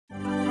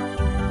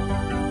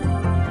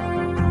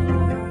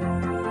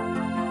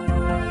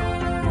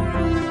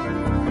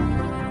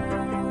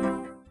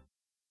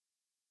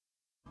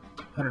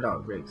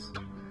$100 breaks.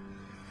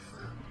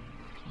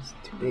 It's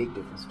a big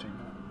difference between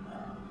them.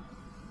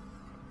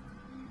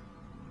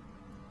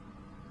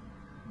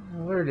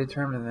 We're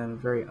determined that I'm a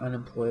very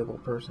unemployable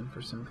person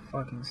for some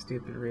fucking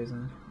stupid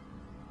reason.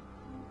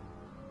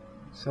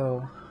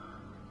 So,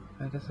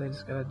 I guess I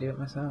just gotta do it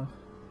myself.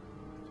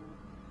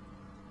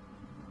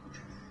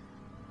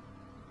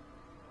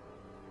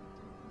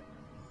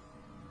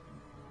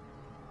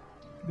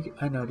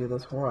 I know, dude,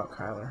 let's whore out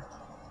Kyler.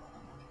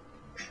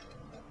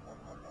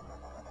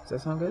 Does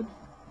that sound good?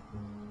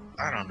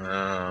 I don't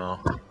know.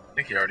 I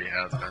think he already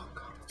has been.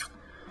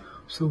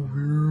 So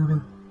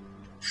weird.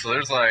 So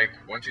there's like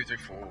 1, 2, 3,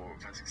 4,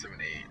 5, 6,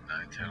 7, 8,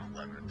 9, 10,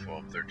 11,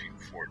 12, 13,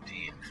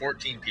 14.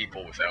 14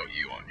 people without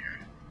you on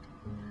here.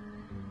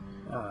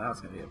 Oh,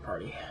 that's gonna be a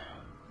party.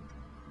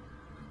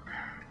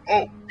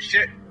 Oh,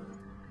 shit!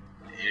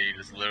 Yeah, you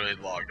just literally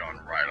logged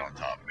on right on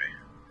top of me.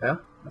 Yeah?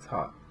 That's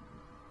hot.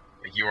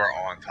 Like, you are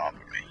on top of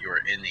me. You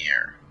are in the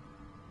air.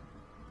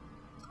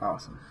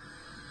 Awesome.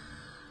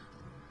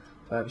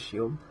 Do I have a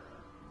shield?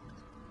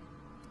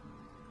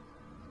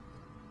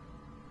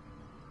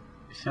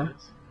 You see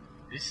this?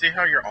 Do you see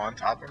how you're on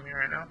top of me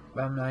right now?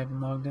 I'm not even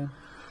logged in.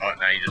 Oh,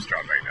 now you just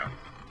dropped right now.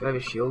 Do I have a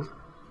shield?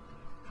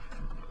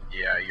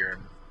 Yeah, you're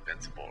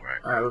invincible,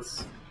 right? Alright,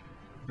 let's...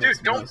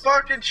 Dude, don't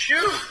fucking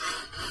shoot!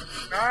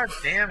 God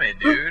damn it,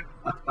 dude.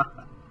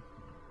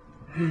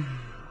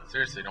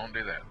 Seriously, don't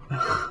do that.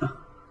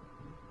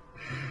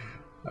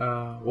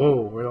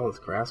 Whoa, where'd all this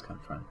grass come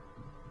from?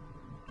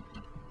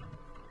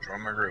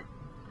 Join my group.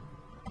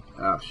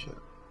 Oh, shit.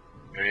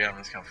 Oh yeah, I'm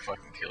just gonna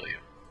fucking kill you.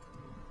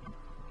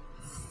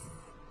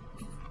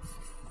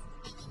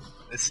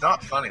 It's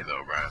not funny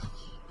though, Brian.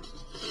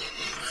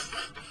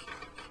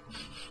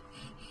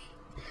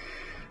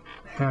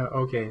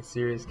 Okay,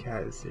 serious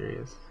cat is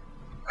serious.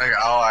 Like,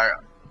 I'll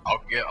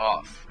get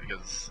off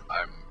because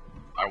I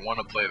want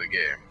to play the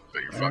game,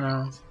 but you're fucking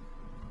off.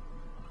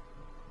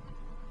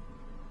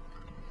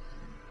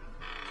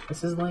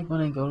 This is like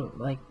when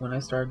I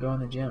started going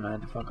to the gym, I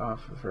had to fuck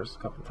off for the first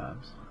couple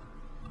times.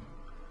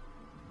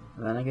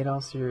 And then I get all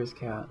serious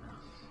cat.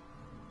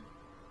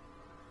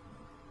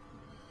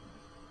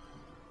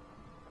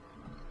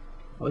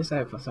 At least I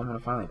have someone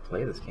to finally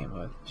play this game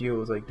with. Gio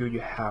was like, dude, you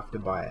have to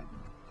buy it.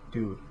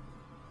 Dude,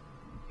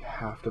 you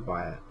have to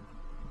buy it.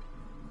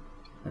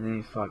 And then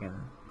he fucking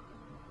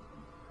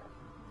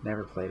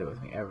never played it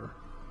with me, ever.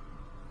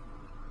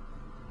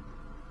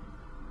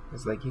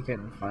 It's like he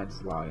couldn't find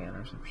his login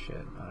or some shit.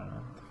 I don't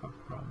know what the fuck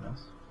the problem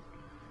is.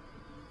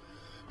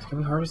 So can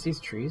we harvest these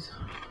trees?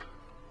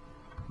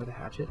 With a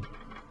hatchet?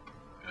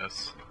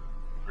 Yes.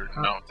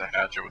 Not with the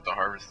hatchet, with the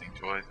harvesting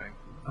tool, I think.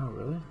 Oh,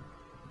 really?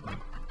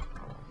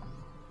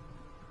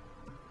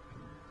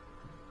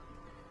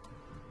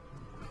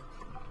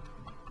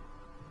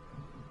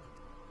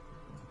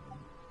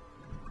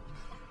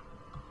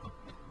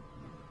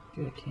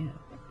 Dude, I can't.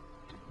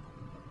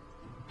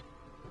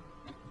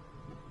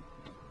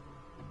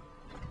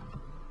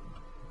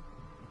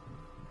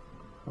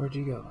 Where'd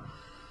you go?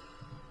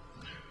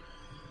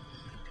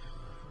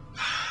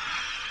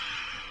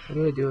 What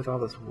do I do with all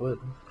this wood?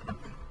 I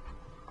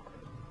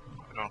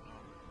don't know.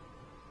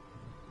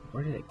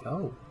 Where did it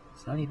go?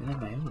 It's not even in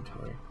my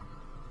inventory.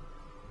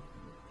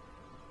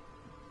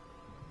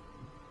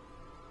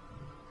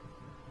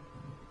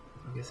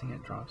 I'm guessing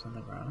it drops on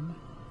the ground.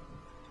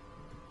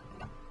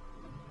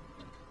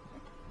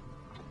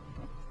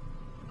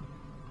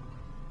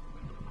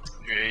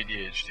 Your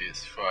ADHD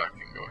is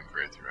fucking going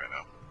crazy right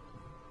now.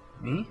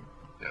 Me?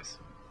 Yes.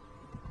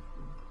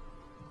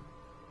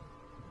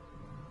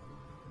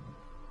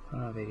 I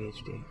don't have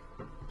ADHD.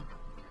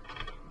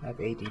 I have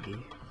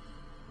ADD.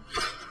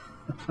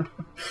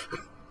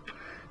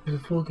 There's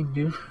a fucking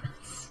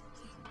difference.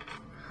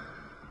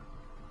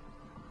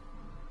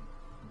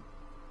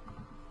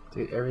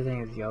 Dude,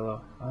 everything is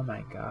yellow. Oh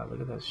my god,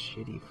 look at those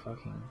shitty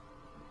fucking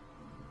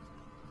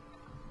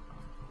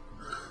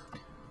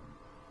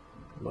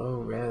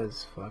low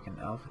res fucking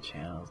alpha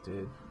channels,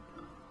 dude.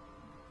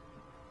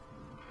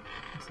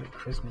 Looks like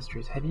Christmas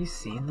trees. Have you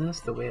seen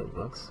this? The way it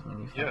looks when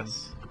you fucking...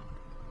 Yes.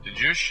 Did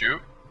you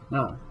shoot?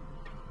 No.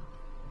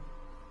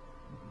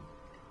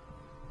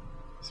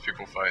 There's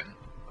people fighting.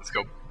 Let's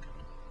go.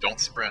 Don't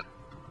sprint.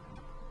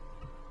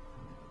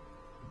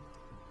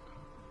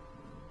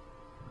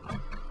 I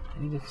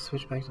need to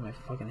switch back to my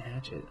fucking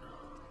hatchet.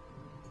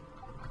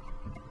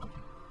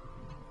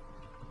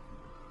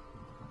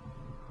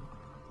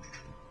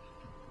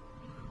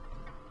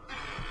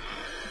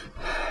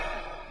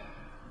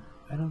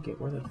 I don't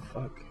get where the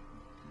fuck.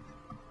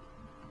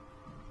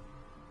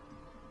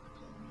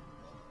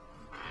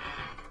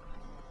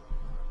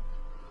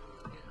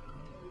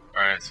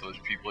 Alright, so there's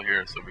people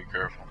here, so be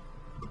careful.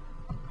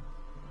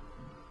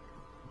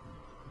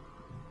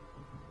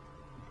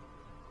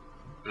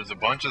 There's a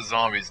bunch of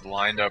zombies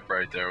lined up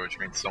right there, which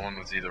means someone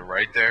was either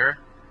right there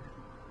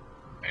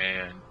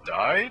and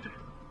died,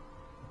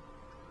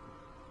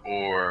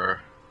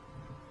 or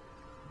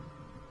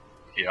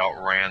he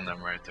outran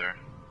them right there.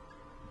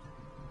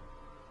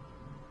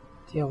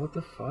 Yeah, what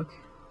the fuck?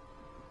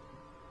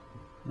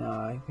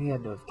 No, he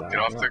had to have died.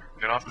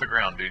 Get off the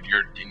ground, dude.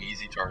 You're an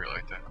easy target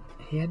like that.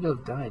 He had to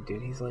have died,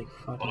 dude. He's like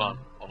fucking. Hold on.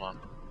 I'm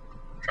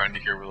trying to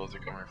hear where those are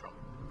coming from.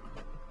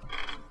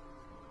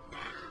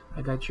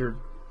 I got your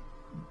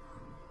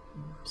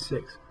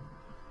 6.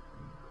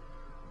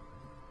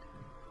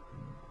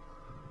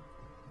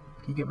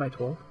 Can you get my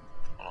 12?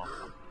 Hold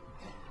on.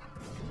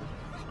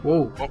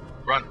 Whoa. Oh,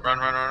 run.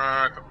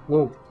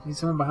 Whoa. Is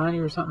someone behind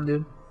you or something,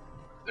 dude?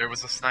 There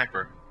was a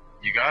sniper.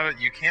 You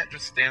can't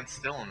just stand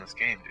still in this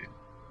game, dude.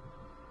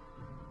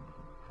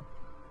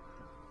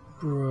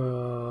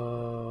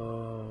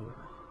 Bro.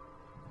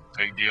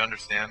 Like, do you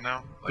understand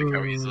now? Like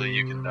how easily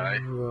you can die?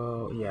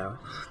 Bro, yeah.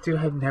 Dude,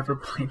 I've never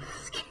played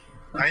this game.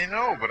 I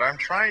know, but I'm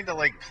trying to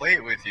like play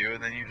it with you,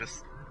 and then you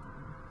just.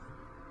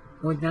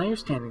 Wait, now you're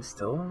standing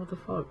still? What the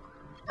fuck?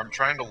 I'm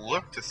trying to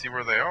look to see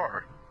where they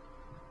are.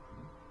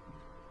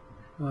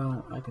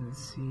 Well, I can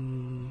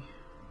see.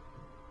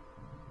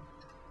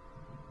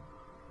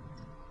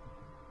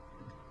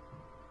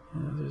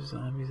 There's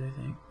zombies, I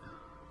think.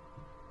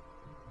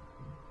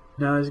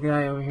 No, there's a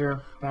guy over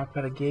here, back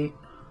by the gate.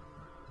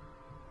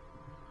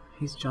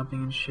 He's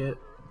jumping and shit.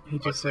 He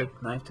just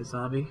like knifed a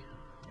zombie.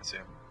 I see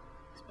him.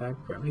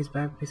 He's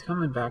back. He's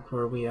coming back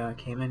where we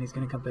came in. He's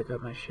gonna come pick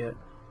up my shit.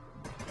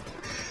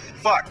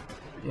 Fuck.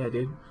 Yeah,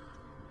 dude.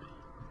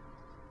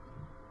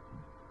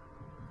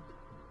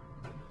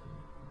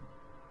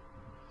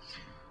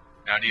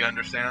 Now do you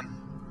understand?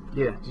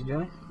 Yeah. Did you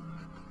die?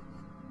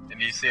 And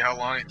do you see how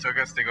long it took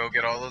us to go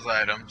get all those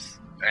items?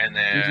 And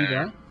then. Did you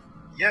die?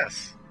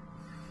 Yes.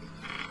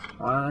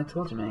 Well, I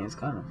told you, man. He's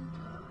coming.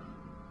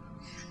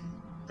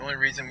 The only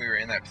reason we were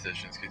in that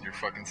position is because you're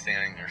fucking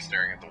standing there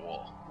staring at the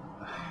wall.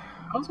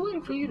 I was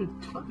waiting for you to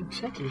fucking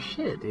check your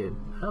shit, dude.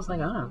 I was like,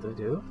 I don't know what to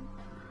do.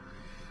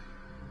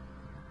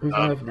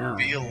 Revive now.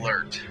 Be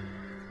alert.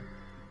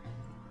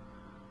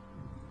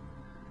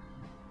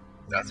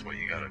 That's what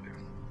you gotta do.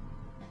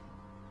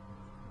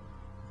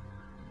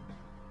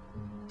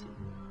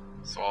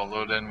 So I'll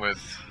load in with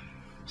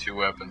 2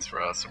 weapons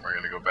for us, and we're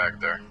gonna go back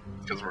there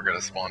because we're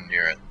gonna spawn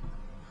near it.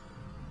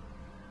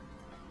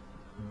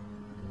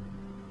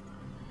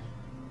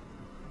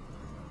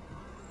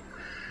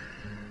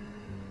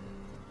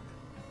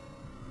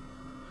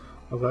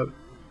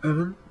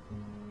 Evan?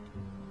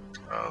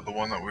 The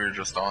one that we were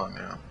just on,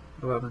 yeah.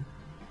 11.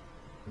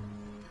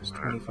 There's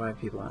 25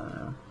 people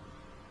on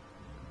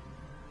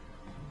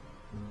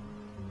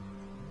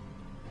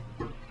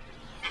it now.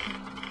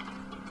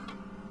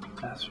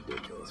 That's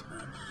ridiculous,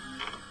 man.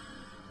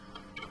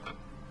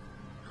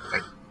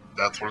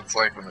 That's what it's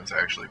like when it's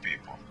actually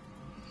people.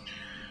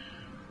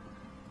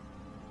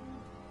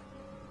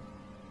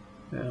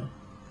 Yeah.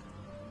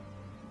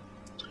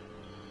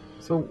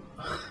 So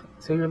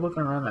you're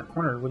looking around that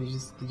corner. What did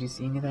you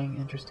see anything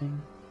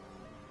interesting?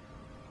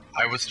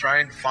 I was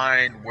trying to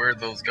find where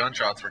those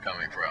gunshots were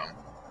coming from.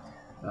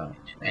 Oh,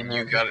 And then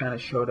you it got just kind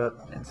of showed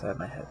up inside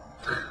my head.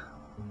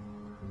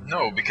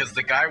 No, because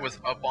the guy was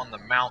up on the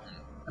mountain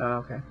Oh,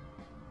 okay.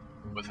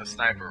 with a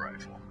sniper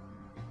rifle,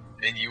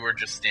 and you were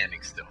just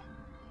standing still.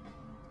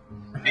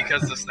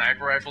 Because the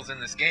sniper rifles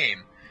in this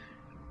game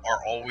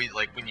are always,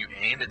 like, when you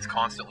aim, it's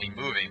constantly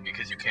moving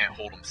because you can't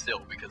hold them still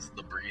because of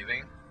the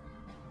breathing.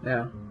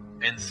 Yeah.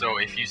 And so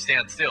if you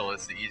stand still,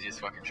 it's the easiest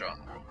fucking shot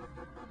in the world.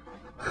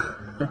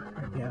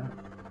 Yeah.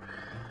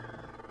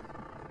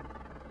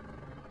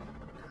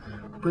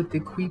 But the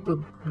creeper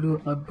blew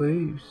up my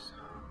base.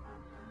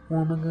 What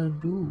am I gonna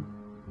do?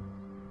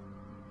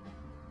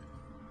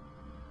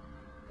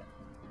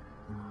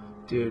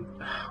 Dude,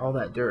 all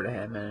that dirt I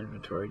had in my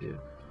inventory, dude.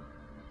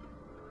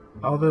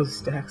 All those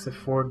stacks of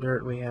 4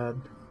 dirt we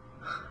had.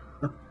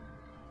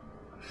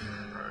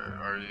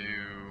 Are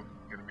you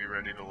gonna be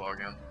ready to log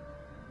in?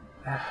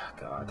 Ah,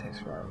 God, it takes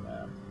forever,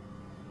 man.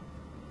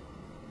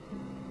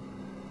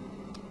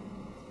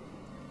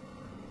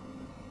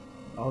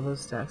 All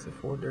those stacks of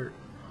 4 dirt.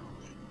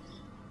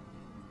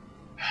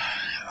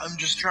 I'm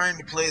just trying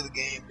to play the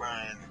game,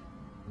 Brian.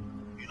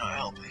 You're not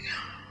helping.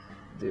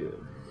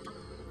 Dude.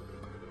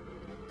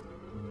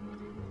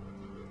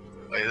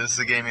 Like, this is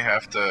a game you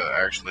have to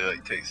actually,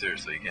 like, take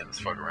seriously. You can't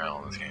just fuck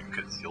around on this game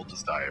because you'll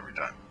just die every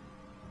time.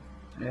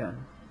 Yeah.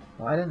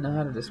 Well, I didn't know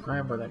how to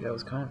describe where that guy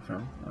was coming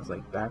from. I was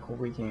like, back where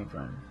we came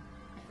from.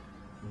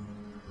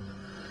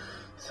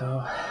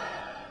 So,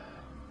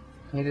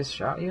 he just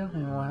shot you?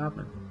 And what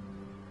happened?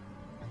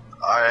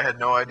 I had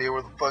no idea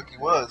where the fuck he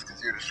was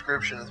because your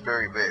description is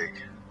very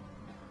vague.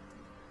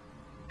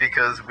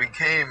 Because we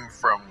came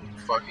from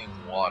fucking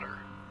water.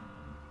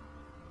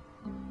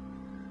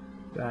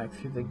 Back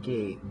through the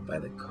gate by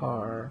the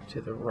car to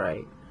the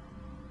right.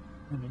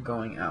 And you're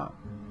going out.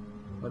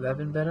 Would that have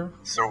been better?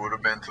 So it would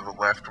have been to the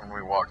left when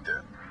we walked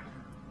in.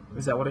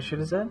 Is that what I should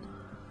have said?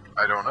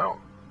 I don't know.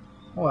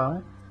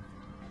 Well.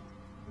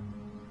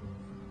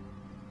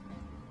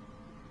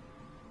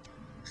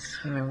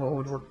 I mean, what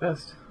would work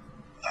best?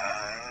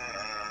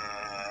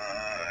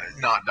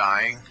 Not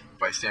dying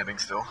by standing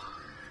still.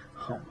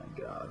 Oh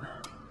my god.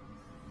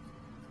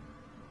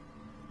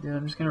 Dude,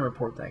 I'm just gonna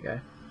report that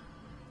guy.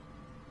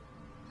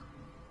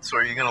 So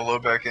are you gonna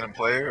load back in and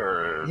play,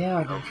 or? Yeah,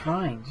 I've been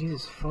trying.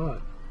 Jesus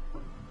fuck.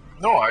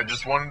 No, I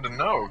just wanted to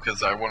know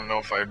because I want to know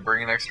if I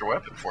bring an extra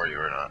weapon for you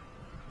or not.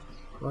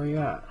 Where are you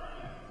at?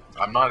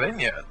 I'm not in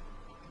yet.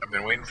 I've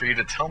been waiting for you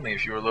to tell me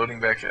if you were loading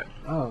back in.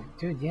 Oh,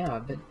 dude, yeah,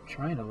 I've been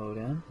trying to load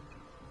in.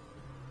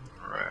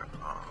 Right.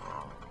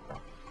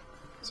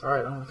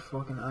 Sorry, I don't have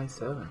fucking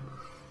i7.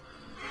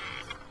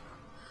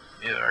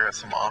 Yeah, I got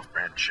some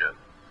off-brand shit.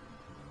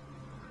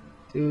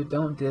 Dude,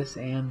 don't diss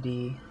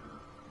AMD.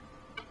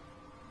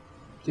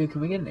 Dude,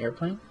 can we get an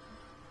airplane?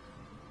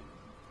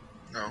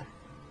 No.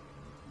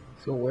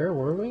 So where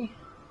were we?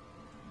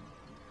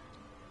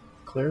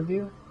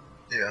 Clearview?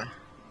 Yeah.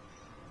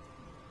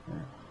 Oh.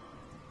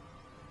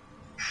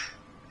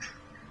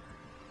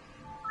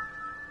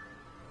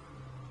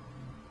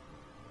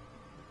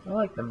 I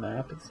like the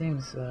map. It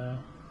seems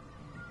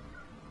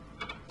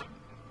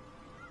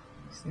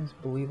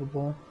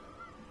believable.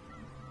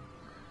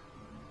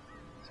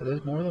 So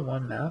there's more than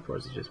one map, or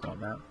is it just one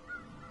map?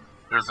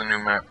 There's a new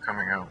map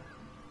coming out.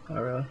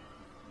 Oh, really?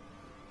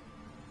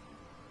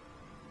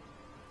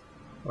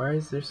 Why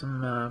is there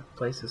some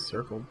places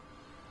circled?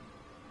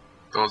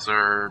 Those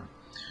are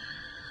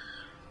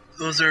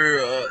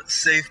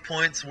safe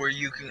points where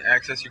you can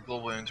access your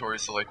global inventory.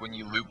 So like when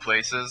you loot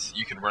places,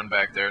 you can run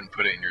back there and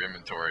put it in your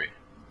inventory,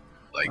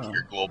 like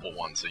your global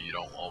one, so you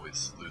don't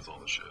always lose all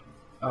the shit.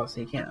 Oh,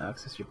 so you can't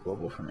access your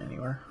global from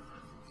anywhere?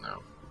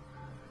 No.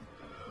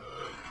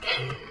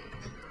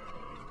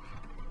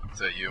 Is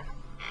that you?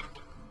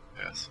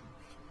 Yes.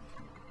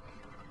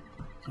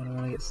 I don't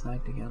want to get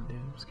sniped again, dude.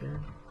 I'm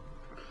scared.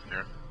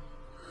 Here.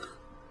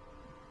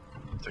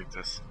 Take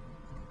this.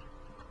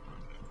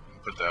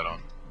 Put that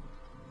on.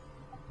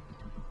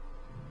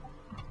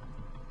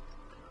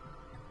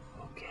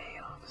 Okay,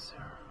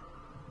 officer.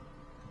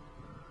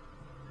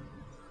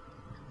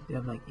 Yeah,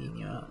 I'm like eating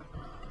you up.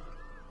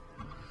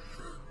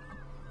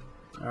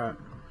 Alright,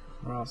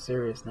 we're all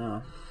serious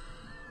now.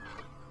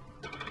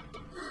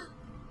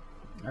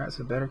 Alright,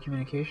 so better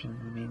communication.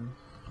 I mean,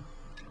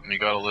 You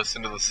gotta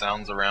listen to the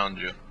sounds around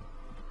you.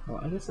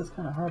 well, I guess it's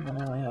kind of hard when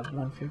I only have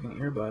one freaking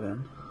earbud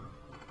in.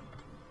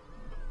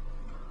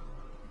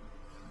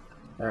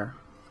 There.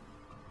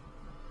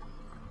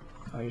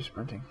 Oh, you're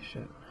sprinting.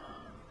 Shit.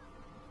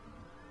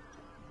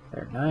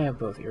 There, now I have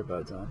both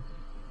earbuds on.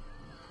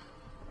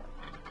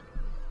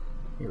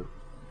 Your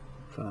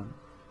phone.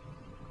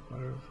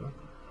 Whatever the fuck.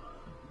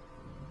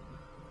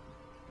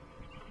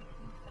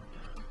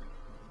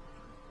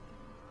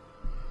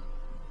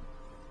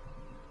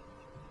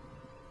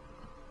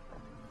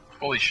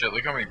 Holy shit,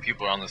 look how many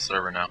people are on this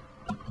server now.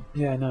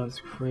 Yeah, I know, it's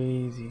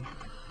crazy.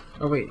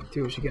 Oh wait,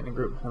 dude, we should get in a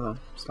group. Hold on,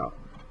 stop.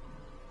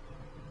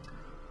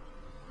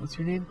 What's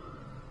your name?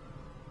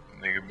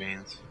 Nigga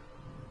beans.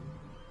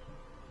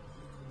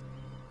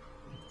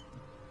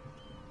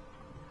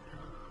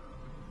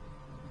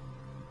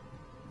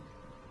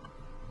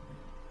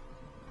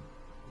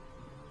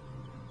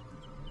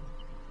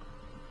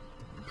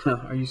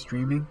 Are you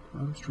streaming?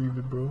 I'm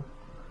streaming, bro.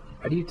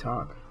 How do you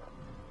talk?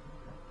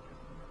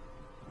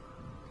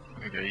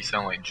 Okay, you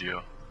sound like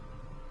Gio.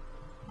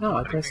 No,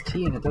 I press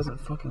T and it doesn't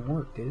fucking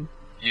work, dude.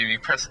 You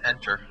press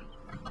enter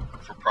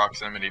for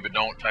proximity, but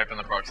don't type in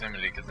the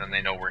proximity because then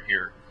they know we're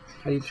here.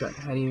 How do you try?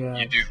 How do you?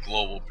 You do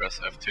global, press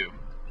F2.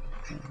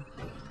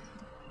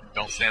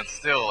 Don't stand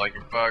still like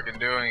you're fucking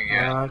doing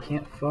again. I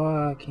can't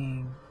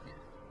fucking.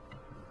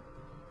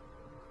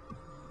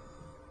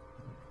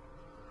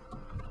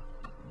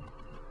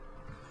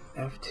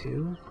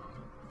 F2.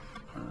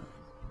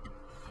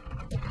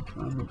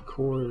 I'm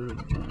recording.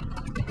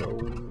 Go.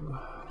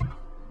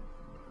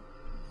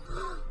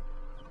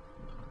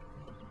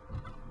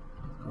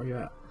 Where you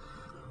at?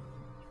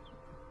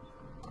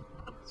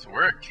 So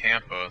we're at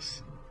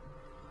campus,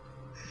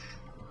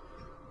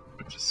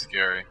 which is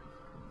scary.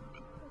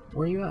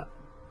 Where you at?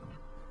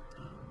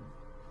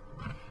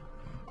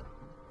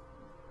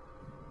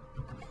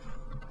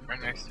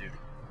 Right next to you.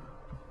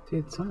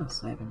 Dude, someone's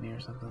sniping me or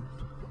something.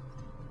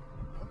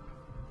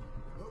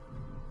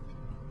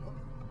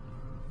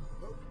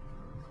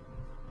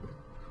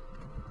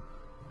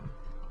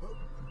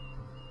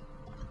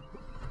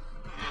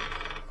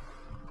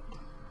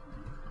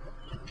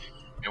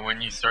 And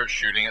when you start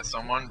shooting at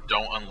someone,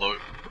 don't unload.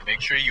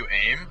 Make sure you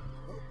aim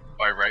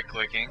by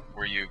right-clicking,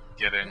 where you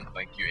get in,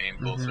 like you aim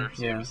closer,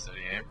 so you have a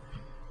steady aim.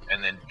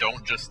 And then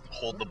don't just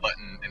hold the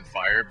button and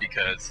fire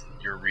because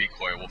your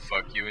recoil will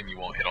fuck you and you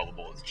won't hit all the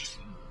bullets. Just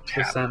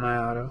tap. The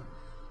semi-auto.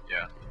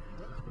 Yeah.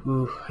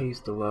 Ooh, I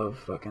used to love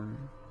fucking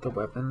the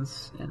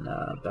weapons in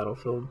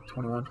Battlefield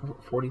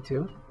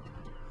 2142.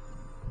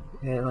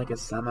 They had like a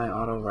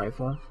semi-auto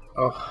rifle.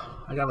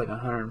 Oh, I got like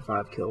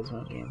 105 kills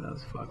one game. That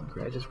was fucking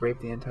great. I just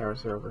raped the entire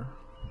server.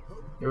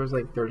 There was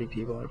like 30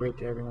 people. I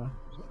raped everyone.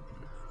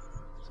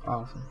 It's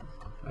awesome.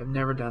 I've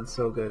never done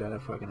so good at a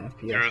fucking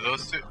FPS. There are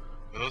those two?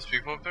 Are those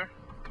people up there?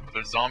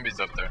 There's zombies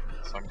up there,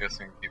 so I'm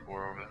guessing people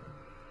were over there.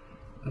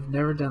 I've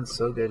never done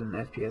so good in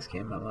an FPS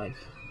game in my life.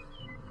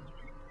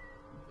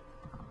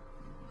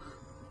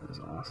 That was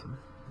awesome.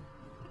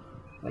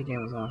 That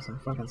game was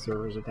awesome. Fucking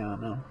servers are down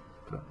now.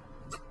 But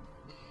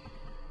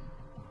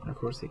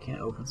course they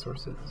can't open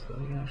source it, so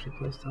they can actually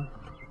play stuff.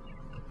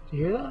 Did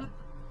you hear that?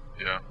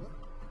 Yeah.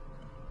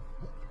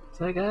 Is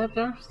that a guy up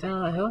there standing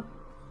on that hill?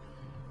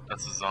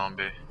 That's a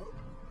zombie.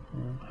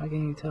 Yeah, how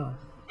can you tell?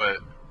 But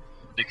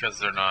because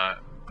they're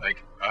not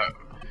like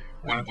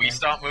when we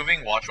stop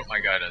moving, watch what my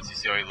guy does. You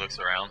see how he looks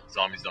around?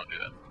 Zombies don't do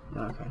that.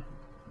 Okay.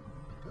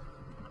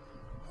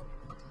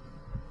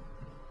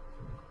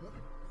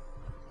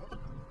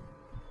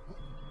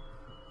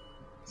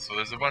 So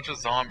there's a bunch of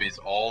zombies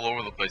all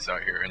over the place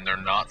out here, and they're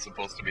not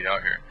supposed to be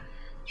out here,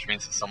 which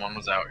means that someone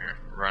was out here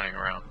running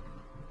around.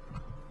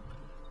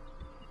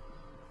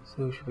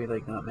 So should we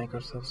like not make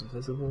ourselves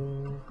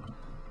visible?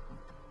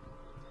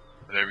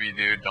 Whatever you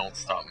do, don't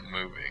stop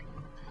moving.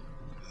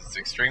 It's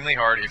extremely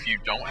hard. If you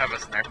don't have a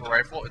sniper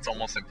rifle, it's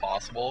almost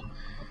impossible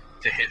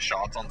to hit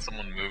shots on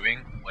someone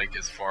moving, like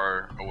as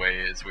far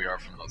away as we are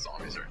from those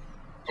zombies.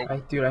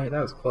 Oh. Dude, that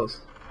was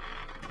close.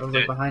 That was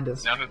like behind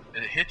us.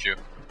 It hit you.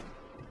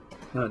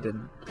 No, it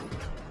didn't.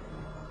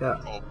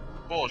 Yeah. Oh,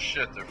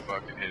 bullshit, they're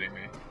fucking hitting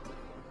me.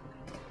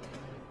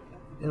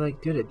 They're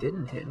like, dude, it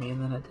didn't hit me, and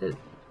then it did.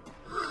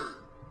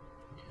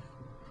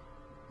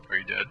 Are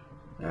you dead?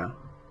 Yeah.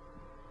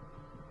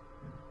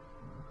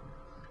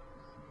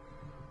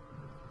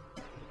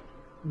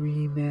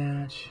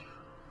 Rematch.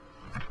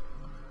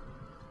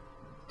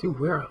 Dude,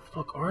 where the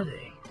fuck are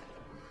they?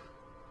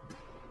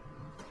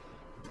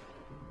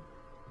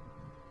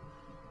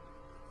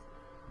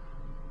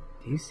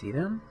 Do you see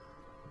them?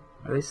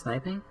 Are they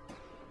sniping?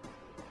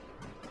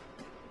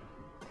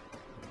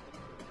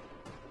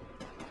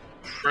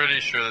 Pretty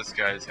sure this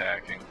guy's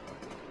hacking.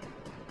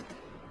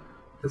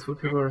 That's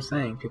what people are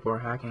saying. People are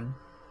hacking.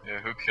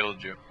 Yeah, who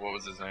killed you? What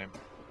was his name?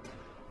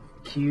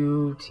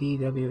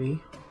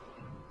 QTWE.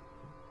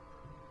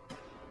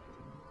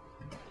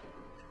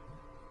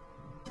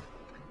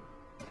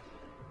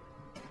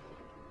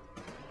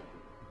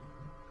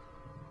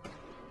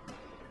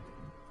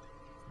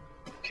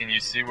 Can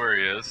you see where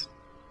he is?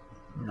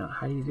 No,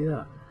 how do you do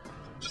that?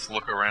 Just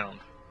look around.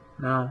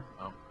 No.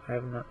 Oh.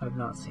 I've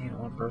not seen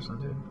one person,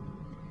 dude.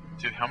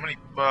 Dude, how many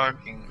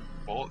fucking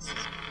bullets is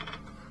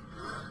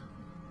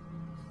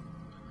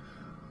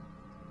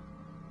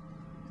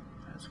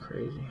That's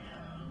crazy.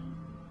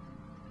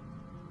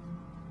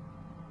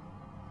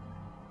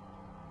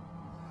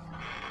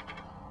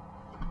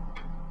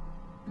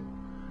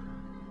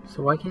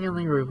 So why can you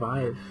only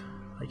revive?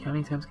 Like, how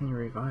many times can you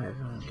revive?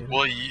 I don't get it.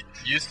 Well, you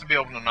used to be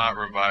able to not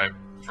revive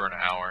for an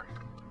hour.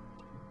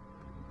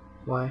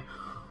 Why?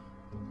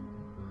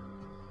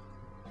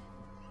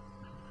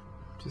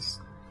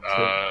 Just...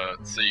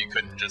 So you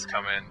couldn't just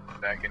come in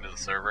back into the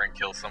server and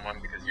kill someone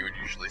because you would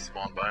usually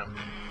spawn by him.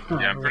 Oh,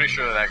 Yeah, I'm pretty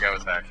sure that guy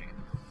was hacking.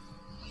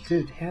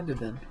 Dude, had to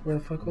been. Where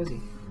the fuck was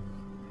he?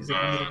 He's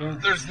like under the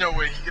ground. There's no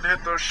way he could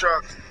hit those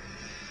shots.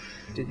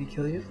 Did he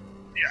kill you?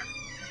 Yeah.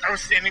 I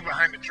was standing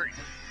behind a tree.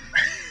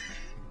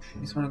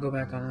 You just want to go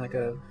back on like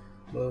a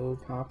low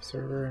pop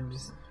server and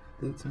just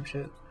loot some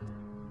shit?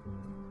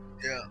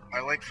 Yeah, I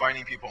like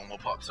finding people on low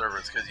pop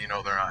servers because you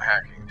know they're not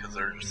hacking because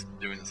they're just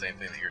doing the same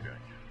thing that you're doing.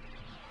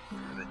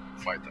 And then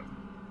you fight them.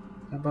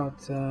 How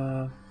about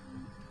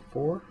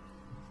 4?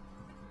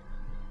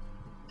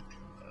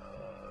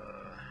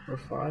 Or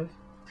 5?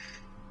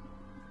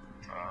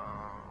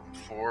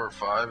 4 or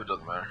 5, it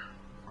doesn't matter.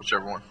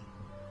 Whichever one.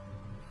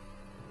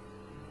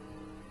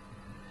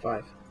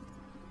 5.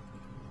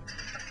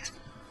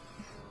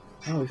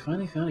 Oh, we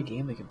finally found a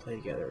game we can play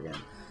together again.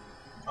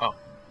 Oh.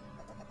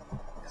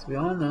 Because we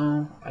all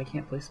know I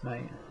can't play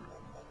Smite.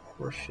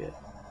 Or shit.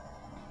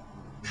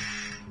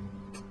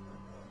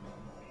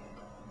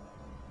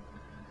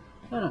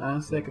 I don't know,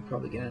 honestly, I could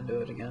probably get into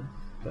it again.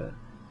 But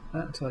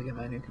not until I get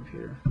my new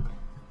computer.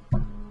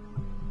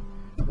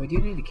 We do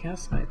need to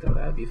cast Smite, though.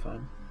 That'd be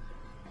fun.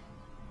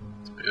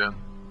 Yeah.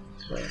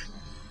 But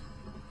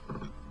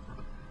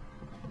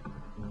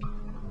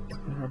it's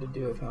been hard to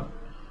do without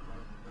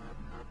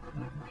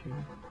my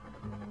computer.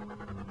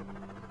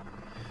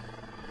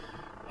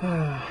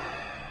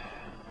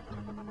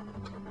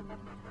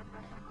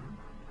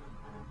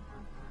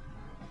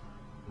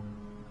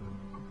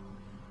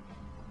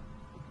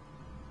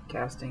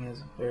 Casting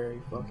is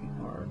very fucking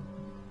hard.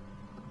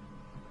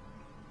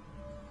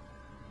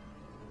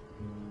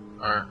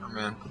 Alright, I'm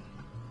in.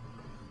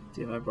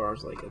 Dude, my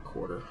bar's like a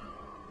quarter.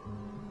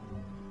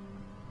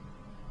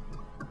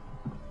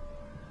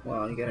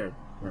 Well, you gotta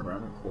remember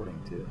I'm recording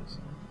too, so.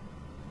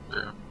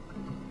 Yeah.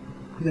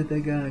 You got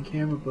that guy on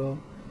camera, bro.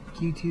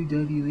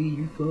 Q2WE,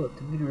 you're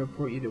fucked. I'm gonna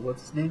report you to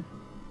what's his name?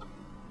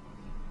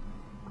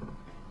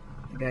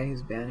 The guy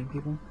who's banning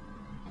people?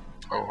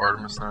 Oh,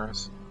 Artemis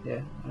Nice.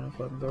 Yeah, I don't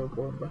fucking go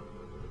report him, bro.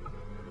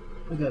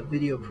 I got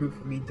video proof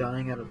of me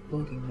dying out of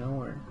fucking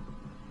nowhere.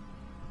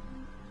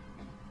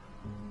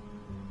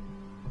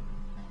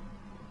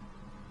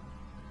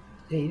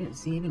 Yeah, you didn't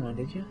see anyone,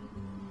 did you?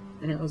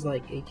 And it was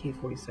like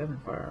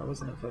AK-47 fire. It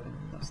wasn't a fucking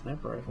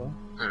sniper rifle.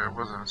 Yeah, it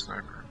wasn't a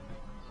sniper.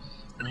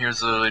 And he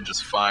was literally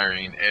just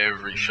firing, and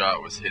every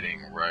shot was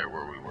hitting right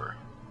where we were.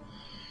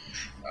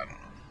 I don't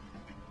know.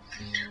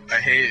 I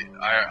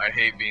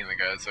hate being the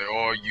guy that's like,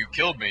 oh, you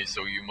killed me,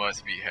 so you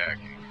must be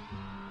hacking.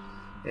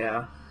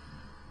 Yeah.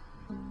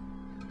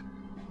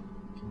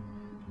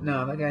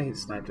 No, that guy who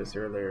sniped us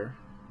earlier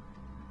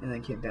and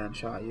then came down and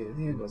shot you,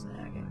 he wasn't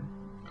hacking.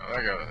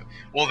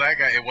 Oh, that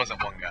guy, it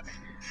wasn't one guy.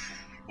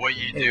 What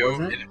you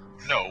do?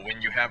 No,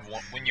 when you have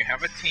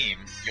a team,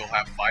 you'll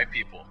have 5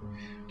 people.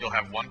 You'll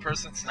have one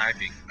person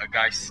sniping, a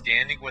guy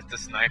standing with the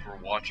sniper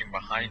watching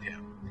behind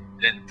him,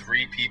 then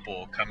 3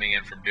 people coming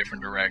in from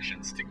different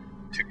directions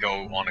to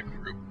go on a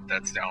group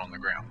that's down on the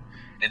ground.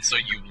 And so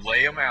you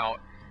lay them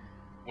out.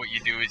 What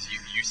you do is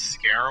you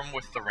scare them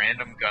with the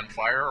random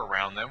gunfire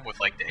around them with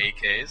like the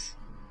AKs.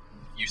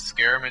 You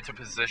scare them into a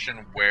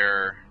position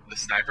where the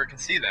sniper can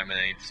see them, and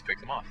then you just pick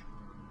them off.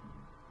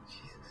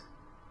 Jesus.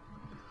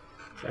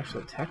 There's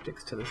actual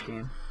tactics to this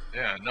game.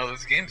 Yeah, no,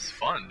 this game's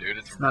fun, dude.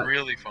 It's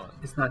really fun.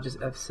 It's not just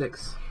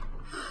F6.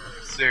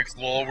 F6,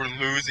 lol, we're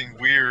losing,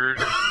 weird.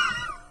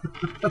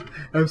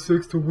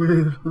 F6 to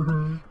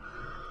win.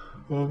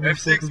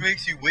 F6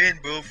 makes you win,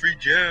 bro. Free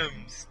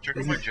gems. Check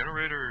out my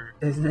generator.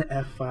 Isn't it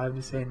F5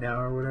 to say now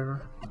or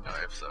whatever? No,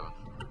 F7.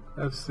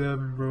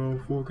 F7, bro.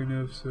 Fucking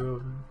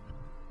F7.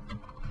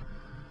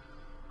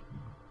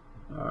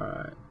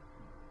 Alright.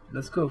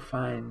 Let's go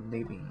find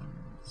maybe.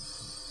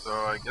 So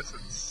I guess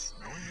it's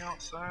snowing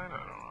outside? I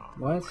don't know.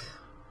 What?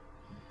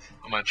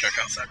 I'm gonna check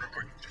outside real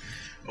quick.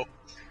 Oh.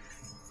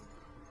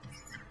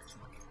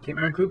 Get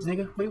my group,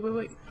 nigga.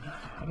 Wait.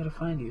 I gotta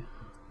find you.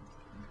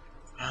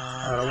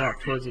 I'll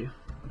walk towards you.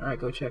 Alright,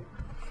 go check.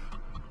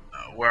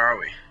 Where are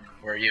we?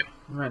 Where are you?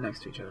 We're right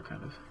next to each other,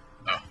 kind of.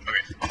 Oh,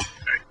 okay.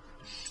 Alright.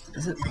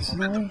 Is it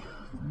snowy?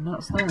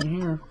 Not snowing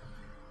here.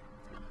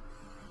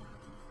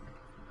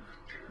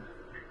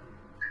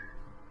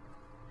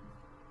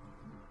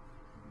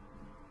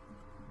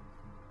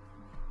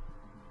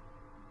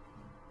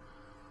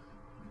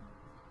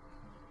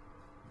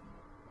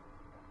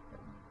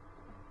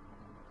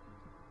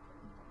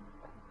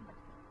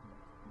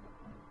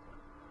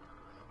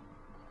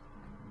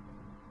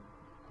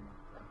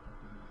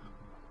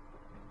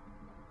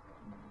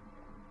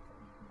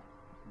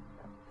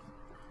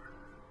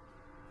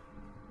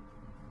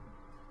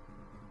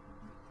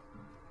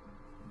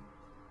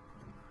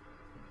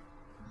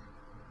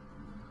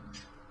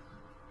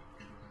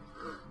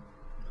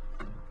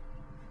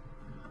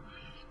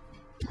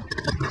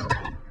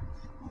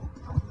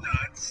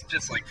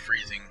 Just like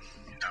freezing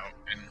out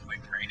and like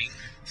raining.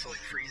 So like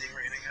freezing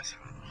rain, I guess.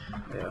 I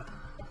don't know.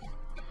 Yeah.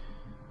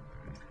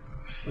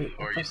 Wait,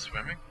 are you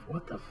swimming?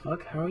 What the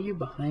fuck? How are you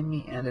behind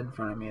me and in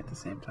front of me at the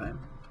same time?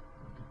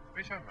 What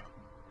are you talking about?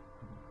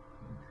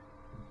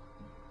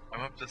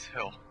 I'm up this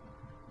hill.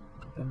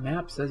 The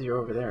map says you're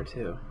over there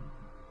too.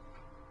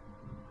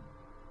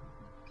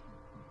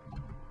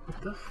 What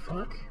the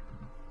fuck?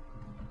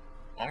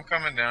 I'm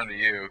coming down to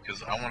you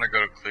because I want to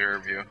go to clearer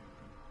view.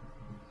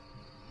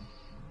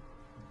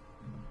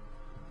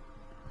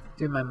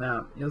 Dude, my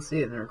map. You'll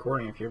see it in the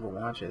recording if you ever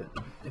watch it.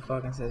 It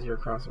fucking says you're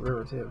across the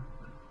river too.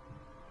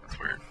 That's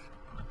weird.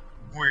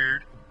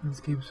 Weird.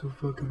 This game's so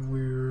fucking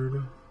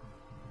weird.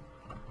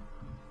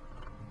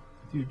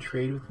 Dude,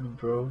 trade with me,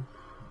 bro.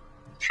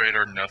 Trade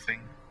or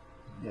nothing?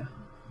 Yeah.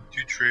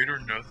 Dude, trade or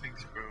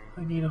nothings, bro.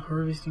 I need a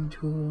harvesting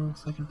tool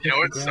so I can pick You know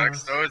what the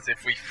sucks grass. though is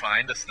if we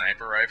find a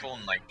sniper rifle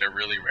and like they're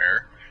really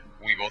rare,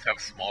 we both have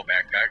small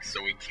backpacks,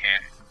 so we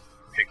can't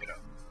pick it up.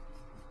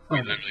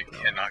 We literally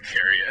cannot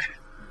carry it.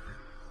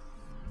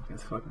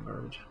 It's fucking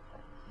garbage.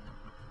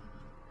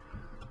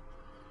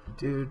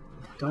 Dude,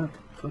 don't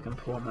fucking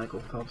pull Michael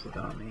Phelps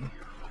without me.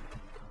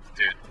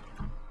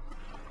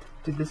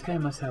 Dude, this guy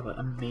must have an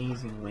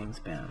amazing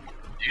wingspan.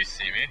 Do you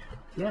see me?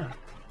 Yeah.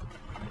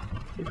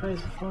 He probably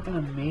has a fucking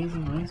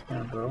amazing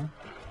wingspan, bro.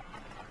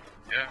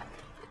 Yeah.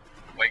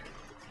 Like,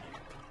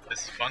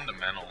 it's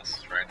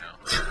fundamentals right now.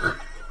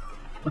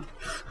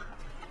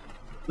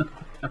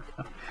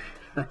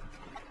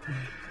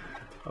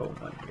 Oh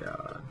my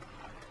god.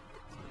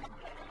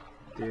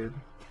 Dude,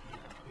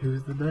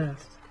 who's the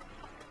best?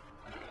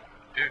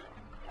 Dude,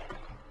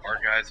 our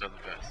guys are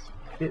the best.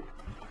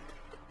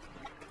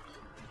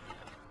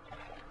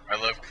 I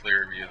love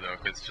Clearview though,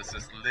 because it's just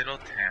this little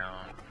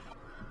town.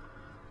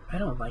 I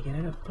don't like it.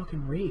 I got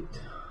fucking raped.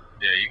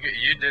 Yeah,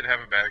 you did have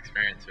a bad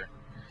experience here.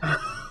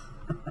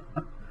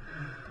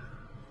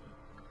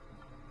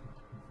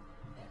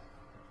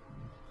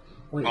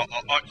 Wait.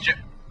 Oh, shit.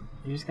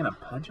 You're just gonna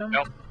punch him?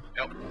 Nope.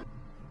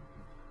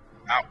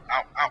 Ow.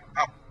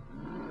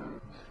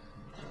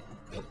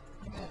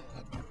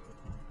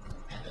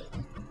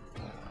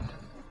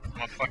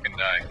 I'm gonna fucking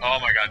die. Oh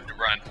my god,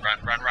 run.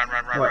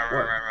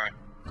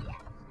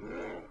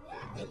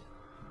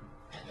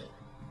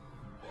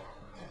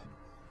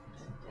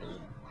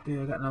 Dude,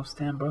 I got no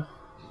stamina, bro.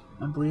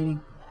 I'm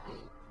bleeding.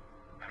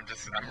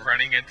 I'm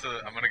running into,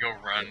 I'm gonna go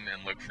run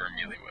and look for a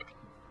melee weapon.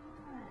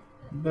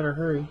 You better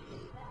hurry.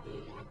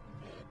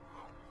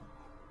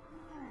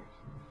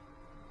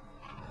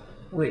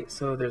 Wait,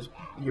 so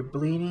you're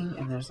bleeding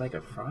and there's like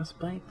a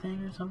frostbite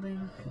thing or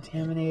something?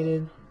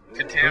 Contaminated?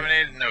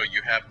 Contaminated? No,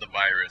 you have the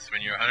virus.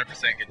 When you're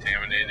 100%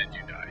 contaminated,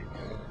 you die.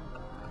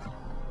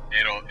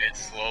 It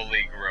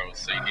slowly grows,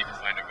 so you need to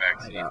find a I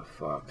vaccine. got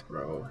fucked,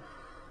 bro.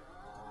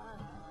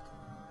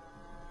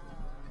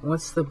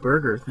 What's the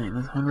burger thing?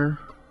 This hunger?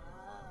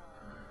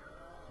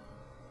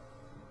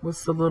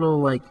 What's the little,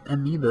 like,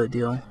 amoeba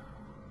deal?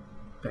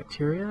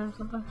 Bacteria or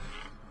something?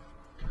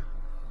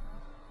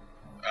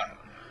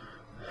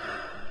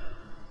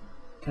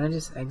 Can I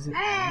just exit?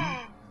 Dude,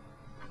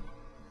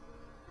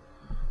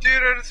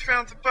 I just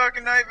found some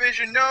fucking night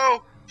vision.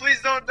 No!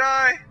 Please don't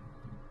die!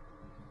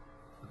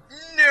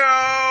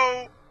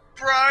 No!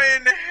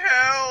 Brian,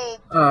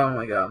 help! Oh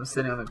my god, I'm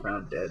sitting on the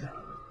ground dead.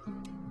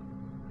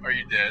 Are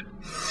you dead?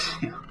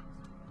 Yeah.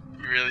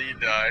 Really, you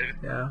died?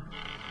 Yeah.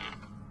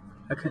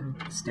 I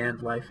couldn't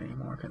stand life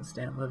anymore. I couldn't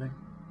stand living.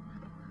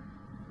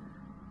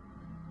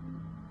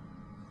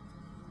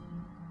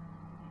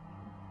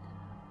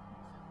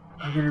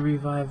 I'm gonna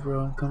revive,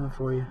 bro. I'm coming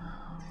for you.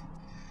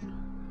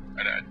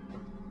 I died.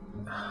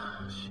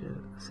 Shit.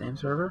 Same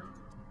server?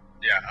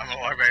 Yeah, I'm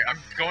alive. I'm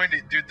going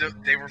to... Dude,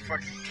 they were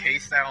fucking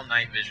K-style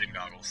night vision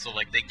goggles. So,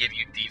 like, they give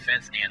you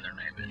defense and their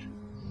night vision.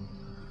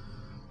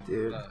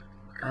 Dude,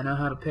 I know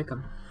how to pick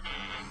them.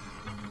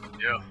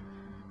 Yeah.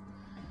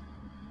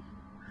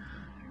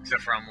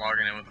 Except for I'm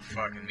logging in with a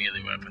fucking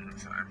melee weapon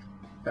this time.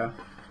 Yeah,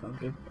 sounds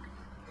good.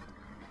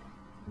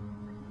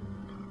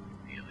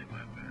 Melee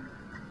weapon.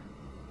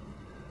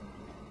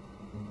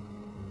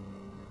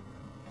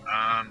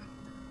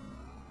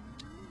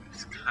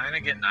 It's kind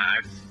of getting...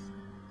 I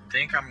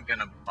think I'm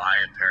gonna buy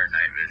a pair of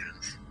night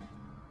visions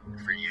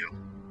for you.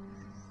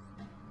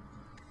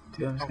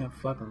 Dude, I'm just gonna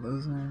fucking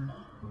lose them.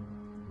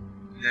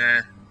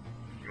 Nah.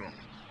 You won't.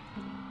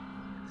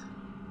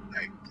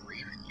 I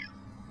believe in you.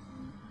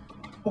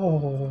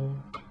 Oh.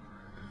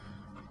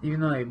 Even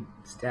though I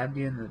stabbed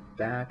you in the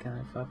back and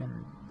I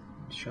fucking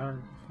shot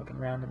a fucking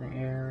round in the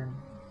air and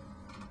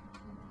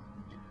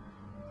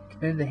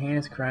committed the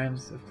heinous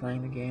crimes of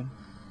playing the game.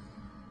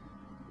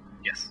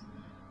 Yes.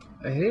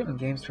 I hate when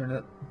games turn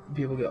up,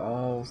 people get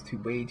all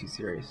way too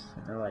serious.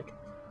 And they're like,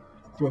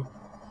 bro,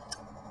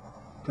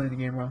 playing the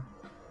game wrong.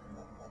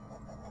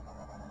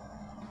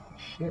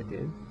 Shit,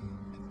 dude.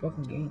 It's a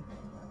fucking game.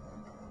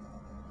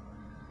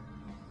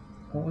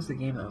 What was the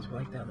game that was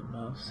like that the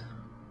most?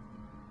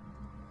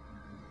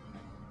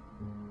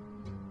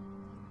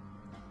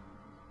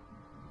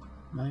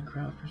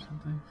 Minecraft or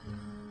something?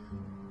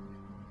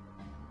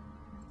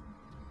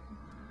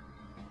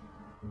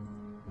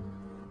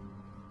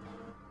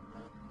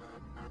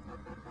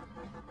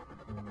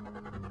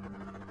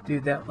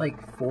 Dude, that like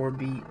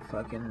 4-beat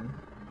fucking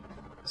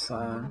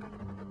song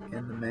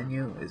in the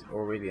menu is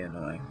already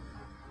annoying.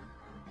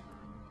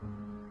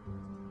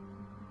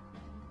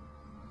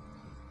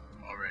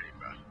 Already,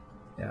 bro.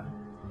 Yeah.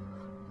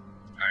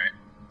 Alright.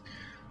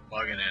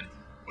 Logging in.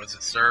 What's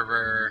it,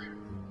 server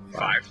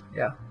 5?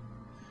 Yeah.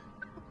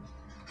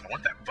 I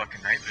want that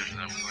fucking night vision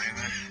I'm wearing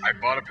there. I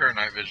bought a pair of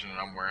night vision and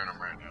I'm wearing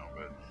them right now,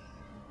 but...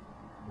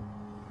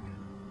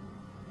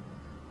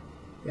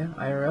 Yeah,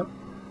 IRL.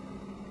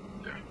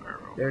 Yeah,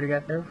 IRL. They already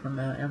got there from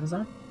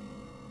Amazon.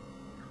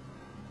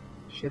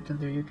 Shipped them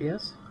through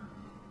UPS.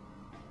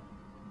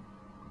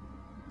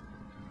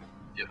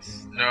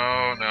 Yes.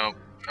 No.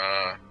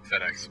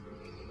 FedEx.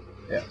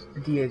 Yeah.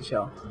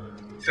 DHL.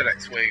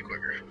 FedEx way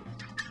quicker.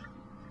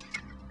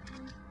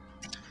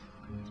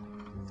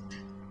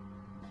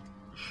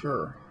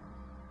 Sure.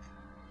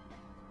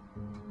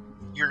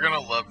 You're gonna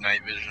love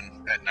night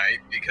vision at night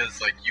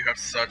because, like, you have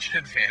such an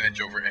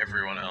advantage over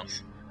everyone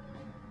else.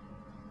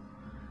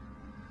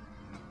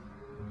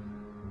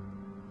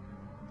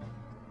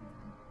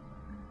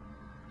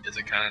 Is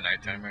it kind of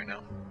nighttime right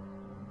now?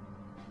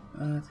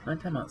 It's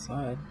nighttime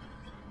outside.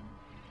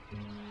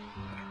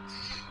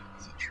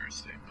 That's a true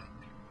statement.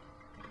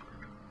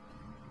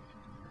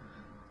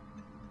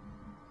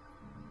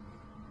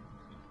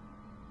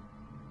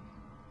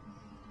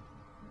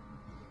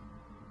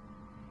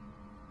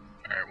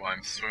 Alright, well,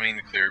 I'm swimming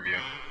to Clearview.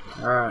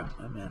 Alright,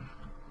 I'm in.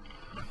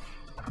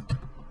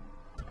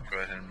 Go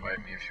ahead and invite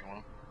me if you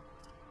want.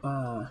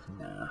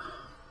 Nah.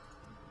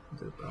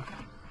 Good, bro.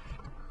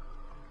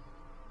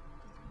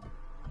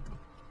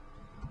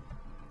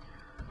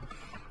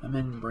 I'm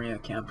in Maria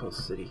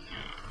Campos City.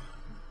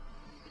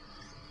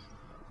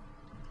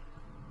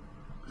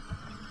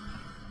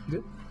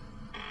 Good.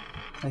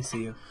 I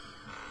see you.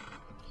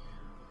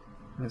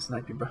 I'm gonna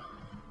snipe you, bro.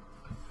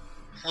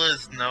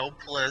 Please, no,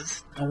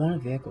 please. I want a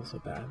vehicle so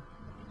bad.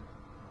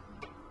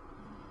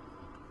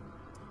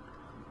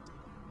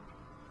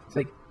 It's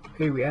like,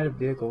 hey, we added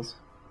vehicles.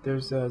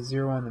 There's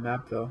 0 on the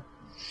map, though.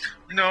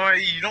 No,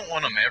 you don't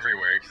want them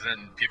everywhere, because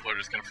then people are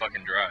just gonna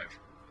fucking drive.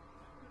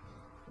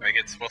 Like,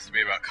 it's supposed to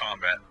be about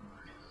combat.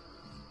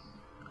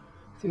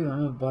 Dude, I'm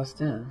gonna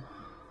bust in.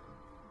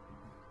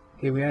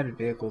 Hey, we added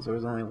vehicles. There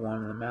was only 1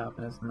 on the map,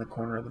 and it's in the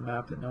corner of the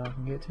map that no one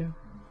can get to.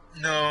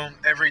 No,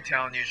 every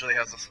town usually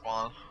has a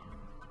spawn.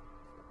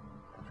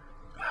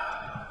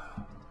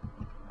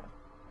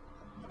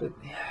 But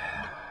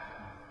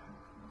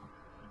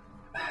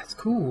it's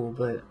cool,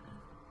 but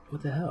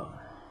what the hell?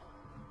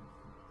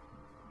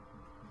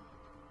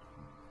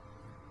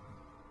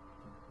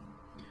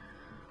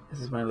 This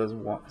is one of those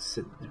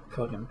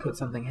fucking put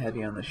something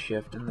heavy on the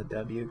shift in the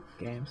W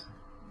games.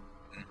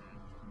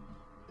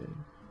 Dude.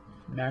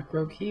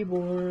 Macro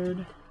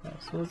keyboard.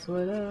 That's what's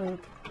what up.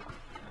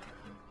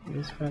 You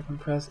just fucking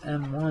press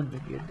M1 to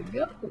be good to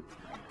go.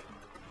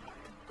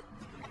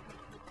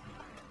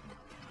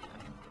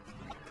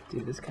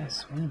 Dude, this guy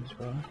swims,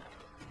 bro.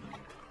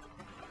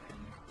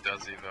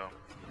 Does he though?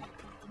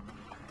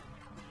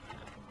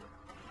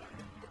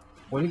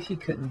 What if you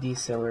couldn't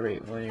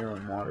decelerate when you're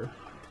in water?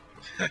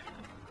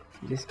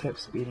 You just kept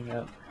speeding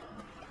up.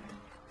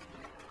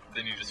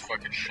 Then you just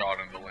fucking shot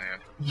into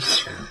land.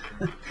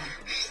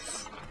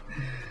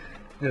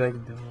 You're like,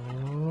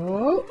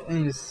 no, and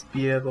you just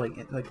speed up like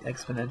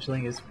exponentially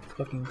and just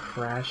fucking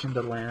crash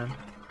into land.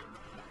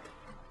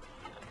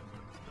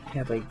 You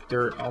have like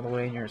dirt all the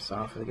way in your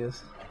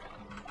esophagus.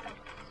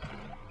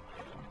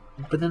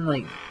 But then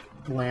like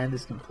land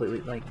is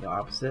completely like the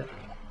opposite.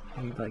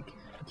 You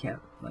can't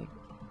like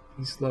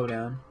you slow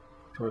down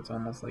to where it's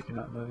almost like you're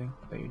not moving,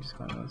 but you're just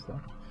going really slow.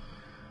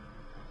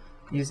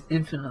 You just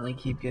infinitely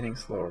keep getting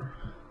slower.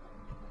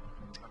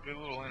 That'd be a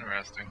little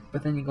interesting.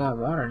 But then you go on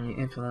water and you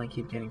infinitely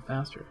keep getting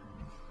faster.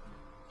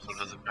 So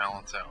does it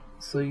balance out?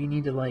 So you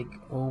need to like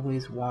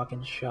always walk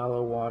in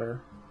shallow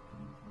water.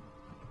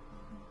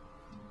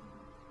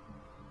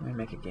 Let me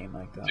make a game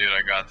like that. Dude,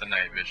 I got the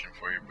night vision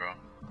for you, bro.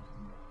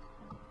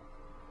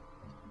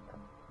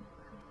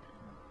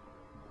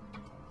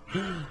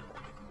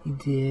 You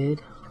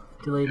did?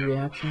 Delayed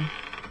reaction?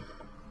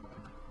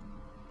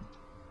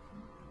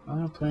 I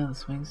want to play on the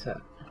swing set.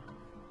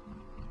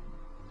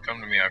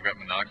 Come to me, I've got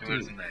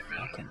binoculars and night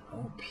vision. Fucking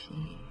OP.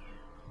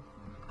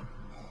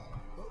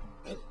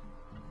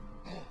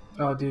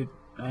 Oh, dude,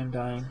 I'm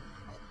dying.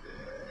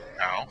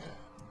 Ow.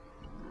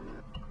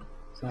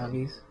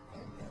 Zombies.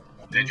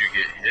 Did you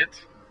get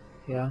hit?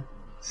 Yeah.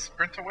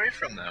 Sprint away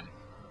from them.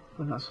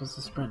 We're not supposed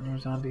to sprint near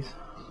zombies.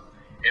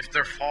 If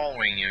they're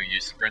following you, you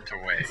sprint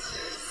away.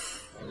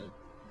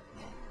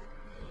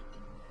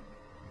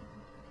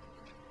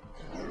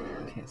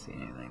 I can't see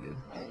anything, dude.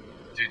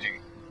 Dude, you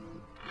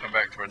come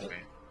back towards me.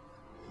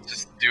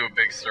 Just do a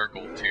big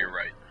circle to your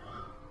right.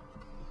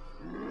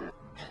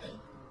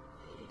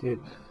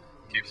 Dude.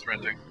 Keep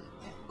sprinting.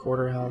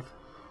 Quarter health.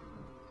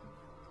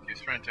 Keep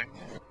sprinting.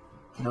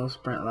 No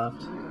sprint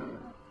left.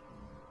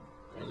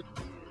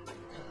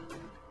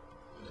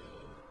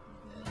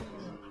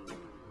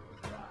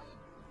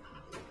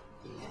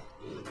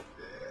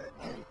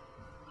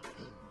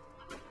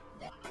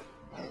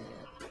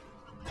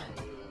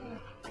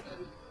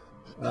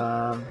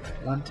 Um,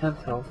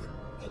 1/10 health.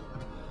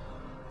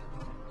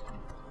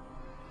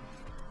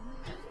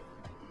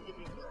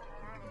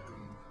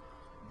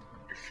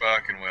 You're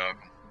fucking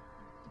welcome.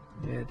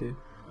 Yeah, dude.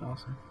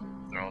 Awesome.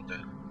 They're all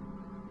dead.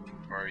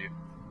 Where are you?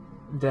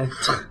 Dead.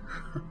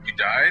 You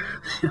died?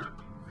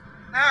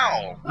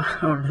 Ow! I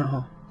don't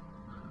know.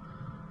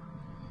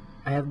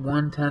 I had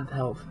 1/10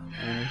 health,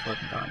 and then he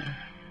fucking got me.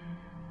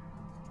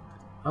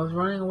 I was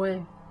running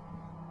away.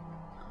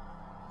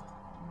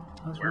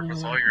 Where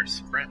was all your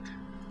sprint?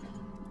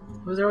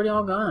 It was already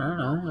all gone. I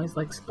don't know. I just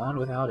like spawned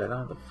without it. I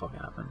don't know what the fuck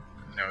happened.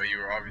 No, you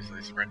were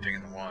obviously sprinting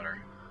in the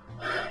water.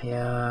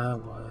 Yeah, I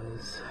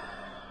was.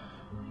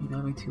 You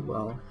know me too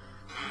well.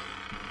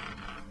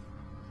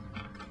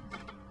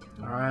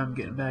 Alright, I'm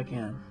getting back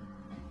in.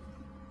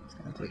 It's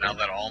gonna take Now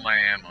that all my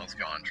ammo's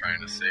gone, trying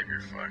to save your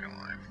fucking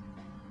life.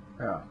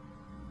 Yeah.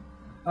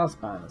 I'll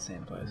spawn in the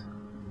same place.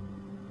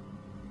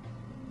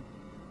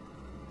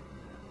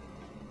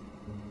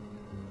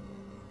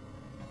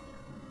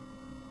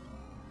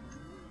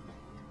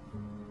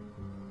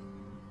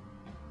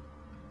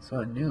 So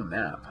a new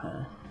map,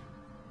 huh?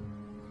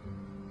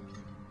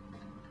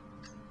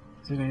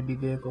 Is there going to be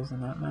vehicles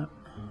in that map?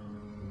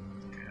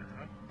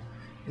 Yeah.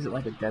 Is it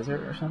like a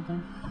desert or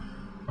something?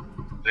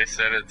 They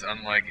said it's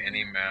unlike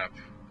any map,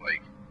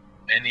 like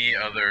any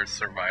other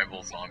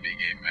survival zombie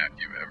game map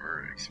you've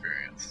ever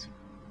experienced.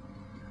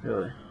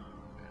 Really?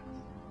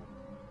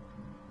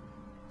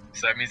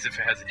 So that means if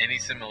it has any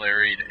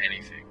similarity to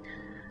anything,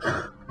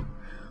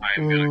 I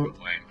am gonna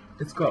complain.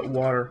 It's got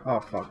water. Oh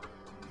fuck.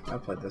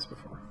 I've played this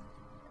before.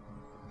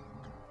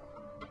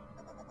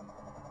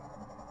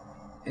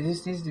 It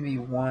just needs to be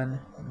one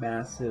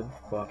massive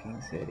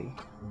fucking city.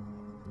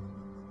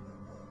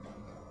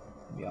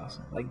 It'd be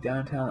awesome. Like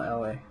downtown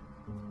LA.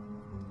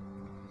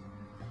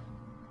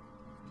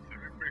 That'd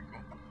be pretty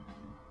cool.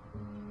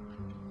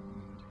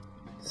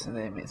 So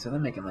they're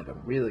making like a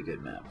really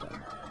good map then.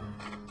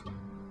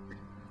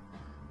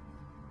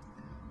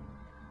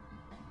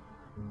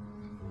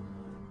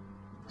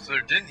 So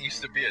there didn't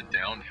used to be a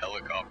downed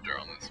helicopter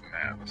on this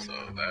map, so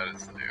that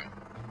is new.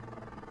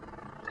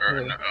 Or,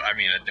 Really? no, I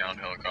mean a downed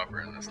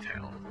helicopter in this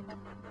town.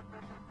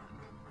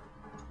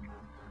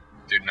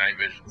 Dude, night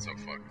vision's so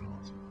fucking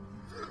awesome.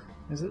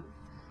 Is it?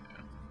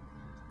 Yeah.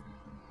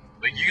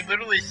 Like, you can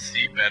literally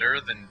see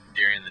better than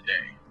during the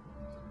day.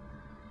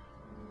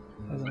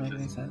 Doesn't With make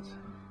any this- sense.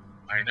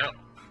 I know.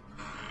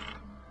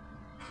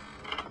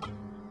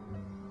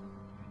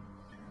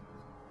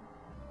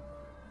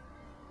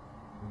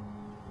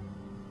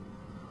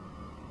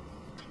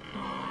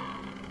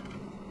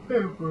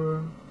 Hey,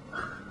 bro.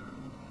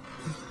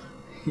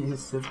 He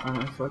just sits by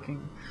my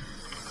fucking.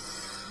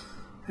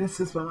 He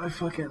sits by my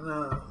fucking.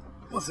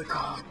 What's it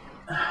called?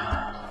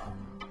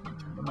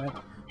 My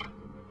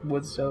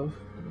wood stove.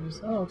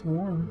 Just, oh, it's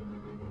warm.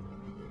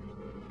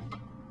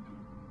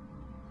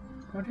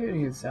 What did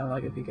he sound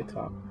like if he could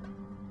talk?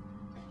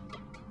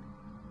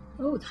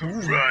 Oh, it's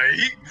warm.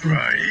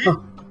 Right.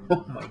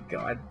 Oh my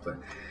god. But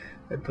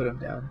I put him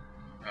down.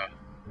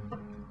 Oh.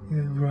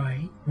 Yeah,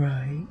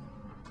 right.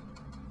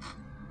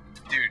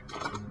 Dude,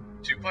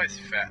 Tupai's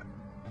fat.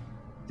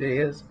 There he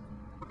is.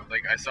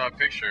 Like, I saw a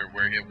picture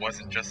where it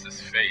wasn't just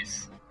his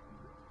face.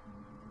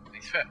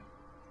 He's fat.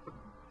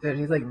 Dude,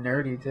 he's like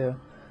nerdy too.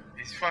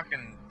 He's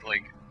fucking,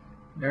 like,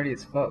 Nerdy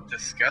as fuck.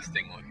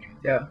 disgusting looking.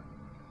 Yeah.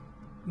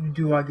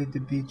 Do I get the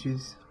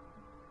beaches?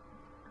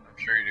 I'm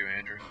sure you do,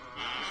 Andrew.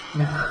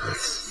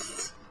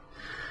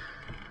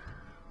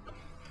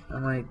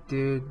 I'm like,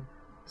 dude,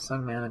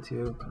 Sung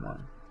Manitou, come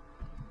on.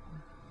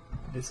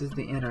 This is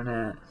the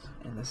internet,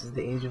 and this is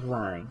the age of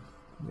lying.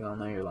 We all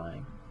know you're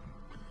lying.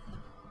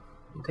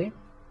 Okay?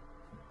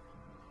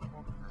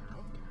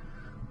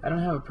 I don't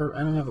have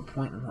a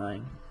point in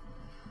lying,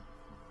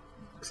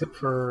 except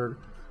for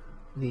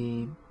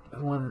the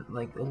one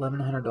like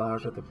 $1,100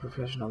 worth of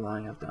professional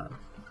lying I've done.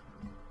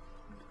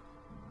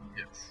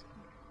 Yes.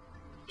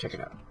 Check it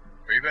out.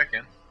 Are you back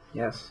in?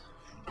 Yes.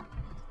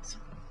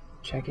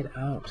 Check it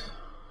out.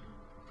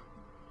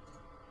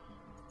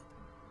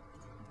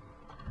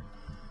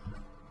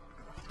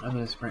 I'm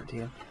gonna sprint to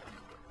you.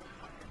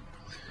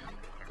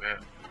 I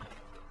bet.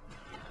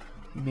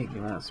 You make me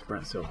want to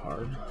sprint so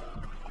hard.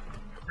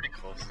 You're pretty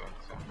close though,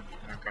 so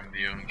I'll come to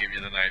you and give you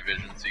the night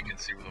vision so you can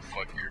see where the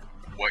fuck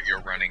what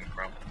you're running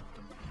from.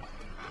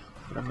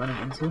 What I'm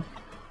running into?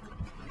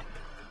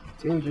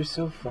 Dude, you're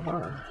so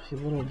far. You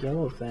little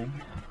yellow thing.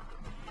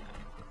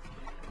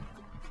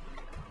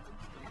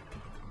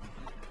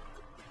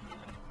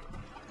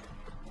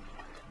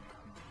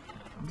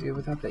 Dude,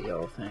 without that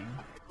yellow thing,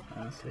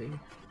 honestly.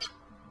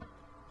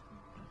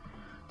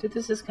 Dude,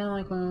 this is kind of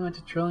like when we went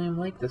to Trillium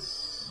Lake this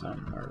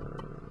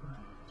summer.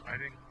 I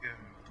didn't get.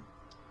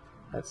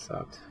 That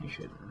sucked. You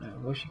should. I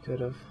wish you could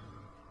have.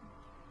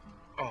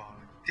 Oh,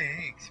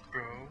 thanks,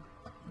 bro.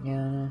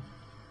 Yeah.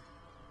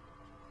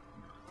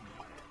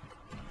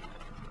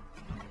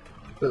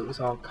 But it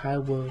was all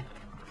Kaiwa.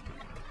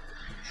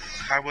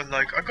 I was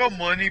like, I got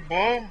money,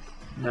 bro.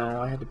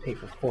 No, I had to pay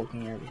for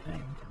forking and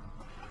everything.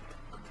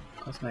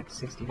 Cost me like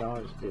 $60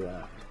 to do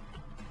that.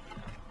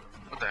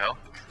 What the hell?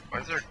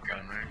 Why is there a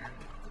gun right here?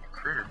 A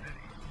Kruger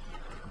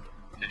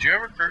Mini. Did you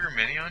have a Kruger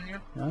Mini on you?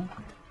 No?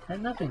 I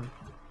had nothing.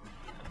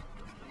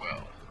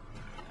 Well.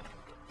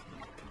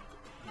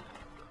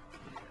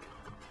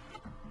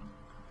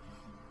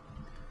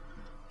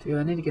 Dude,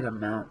 I need to get a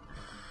mount.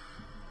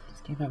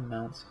 This game have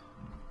mounts.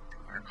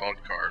 They're called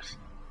cars.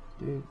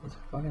 Dude, it's a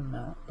fucking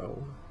mount,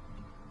 bro.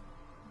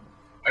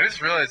 I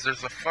just realized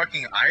there's a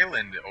fucking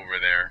island over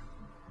there.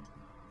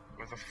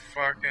 With a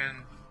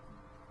fucking...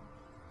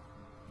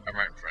 I'm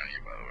right in front of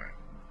you, by the way.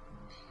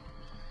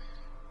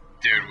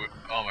 Dude,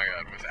 oh my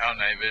god, without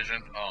night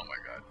vision, oh my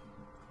god.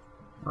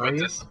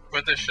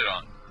 Put this shit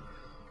on.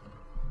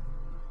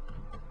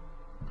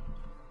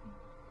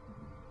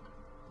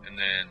 And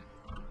then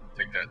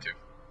take that too.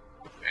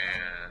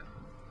 And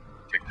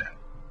take that.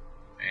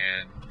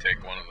 And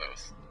take one of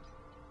those.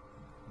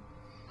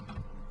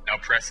 Now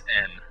press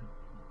N.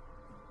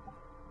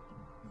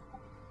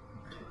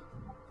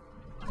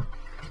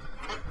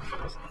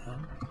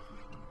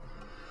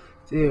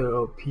 Dude,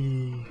 OP.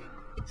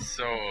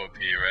 So OP,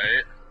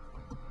 right?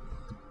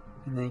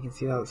 And then you can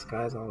see how the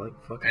sky's all like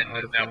fucking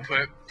And now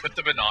put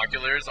the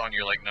binoculars on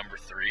your like number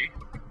 3.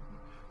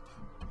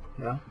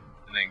 Yeah. And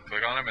then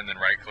click on them and then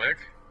right click.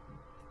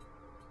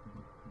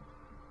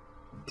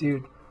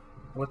 Dude,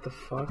 what the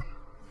fuck?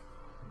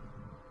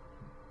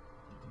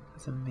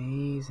 That's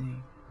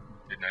amazing.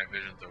 Dude, night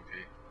vision's OP.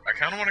 I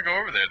kind of want to go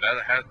over there.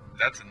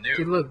 That's a new.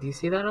 Dude, look, do you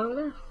see that over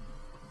there?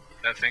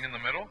 That thing in the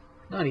middle?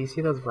 No, do you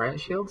see those riot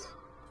shields?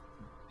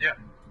 Yeah.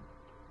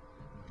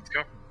 Let's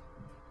go.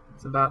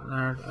 It's about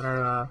at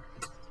our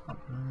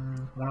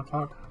 1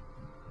 o'clock.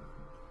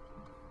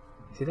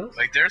 See those?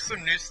 Like, there's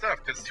some new stuff,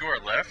 because to our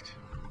left,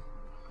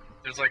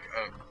 there's like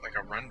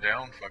a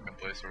rundown fucking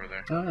place over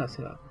there. Oh, yeah, I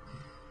see that.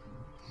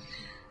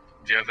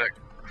 Do you have that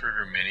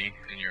Kruger Mini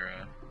in your,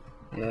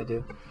 Yeah, I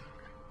do.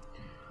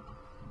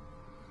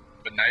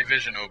 But night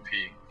vision OP.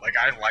 Like,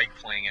 I like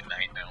playing at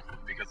night now,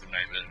 because of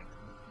night vision.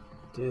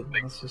 Dude,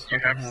 like, let's just you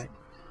fucking have, hack.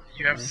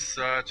 You have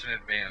such an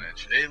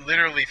advantage. It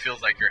literally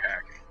feels like you're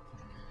hacking.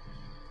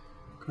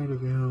 Kind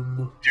of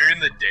am. During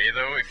the day,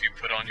 though, if you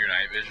put on your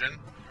night vision,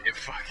 it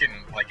fucking,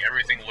 like,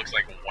 everything looks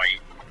like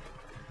white.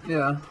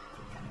 Yeah.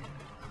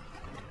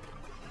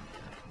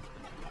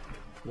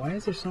 Why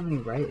is there so many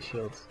riot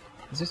shields?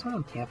 Is there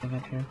someone camping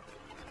up here?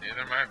 Yeah,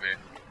 there might be.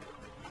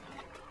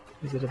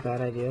 Is it a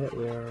bad idea that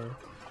we are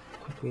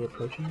quickly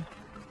approaching?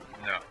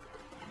 No.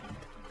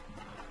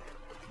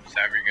 Just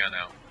have your gun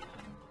out.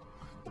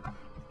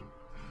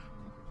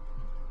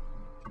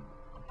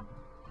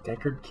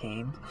 Deckard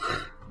Cain?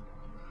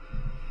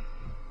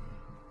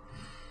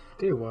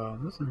 Dude, wow,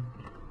 listen.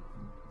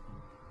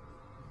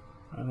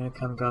 I'm gonna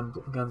come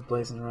guns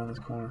blazing around this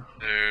corner.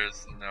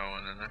 There's no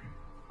one in there.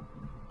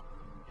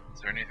 Is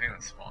there anything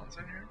that spawns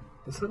in here?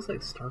 This looks like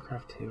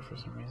StarCraft 2 for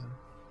some reason.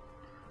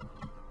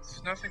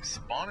 There's nothing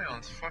spawning on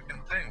this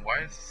fucking thing. Why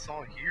is this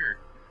all here?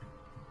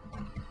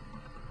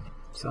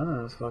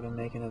 Someone was fucking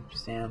making a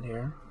stand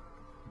here.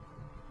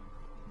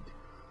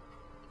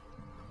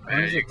 How Man,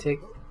 long does it take?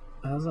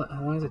 How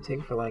long does it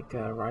take for like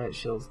riot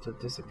shields to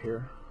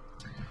disappear?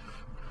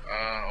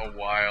 A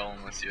while,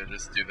 unless you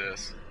just do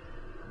this.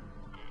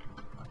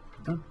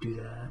 Don't do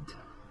that.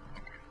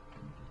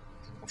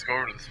 Let's go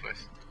over to this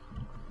place.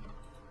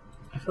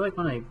 I feel like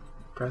when I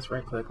press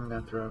right click, I'm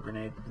gonna throw a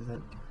grenade. Is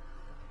that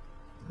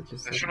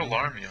just? That should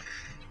alarm you.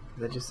 Is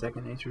that just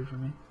second nature for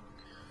me?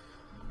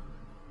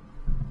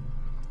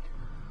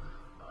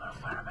 I wanna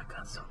fire my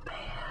gun so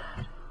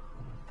bad.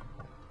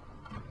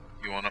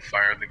 You want to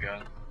fire the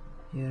gun?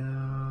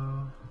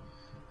 Yeah.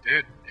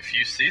 Dude, if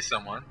you see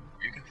someone,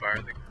 you can fire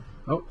the gun.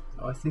 Oh,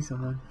 I see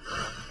someone.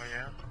 Oh,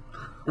 yeah?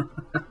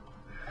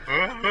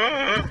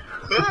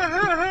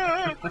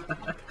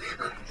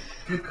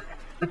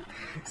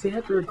 See, I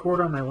have to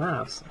record all my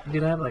laughs.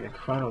 Dude, I have like a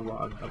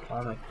chronologue of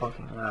all my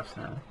fucking laughs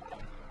now.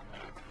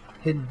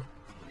 Hidden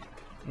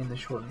in the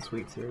short and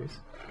sweet series.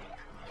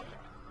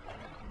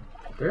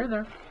 They're in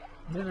there.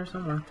 They're in there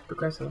somewhere.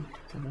 Progresso.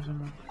 It's in there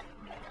somewhere.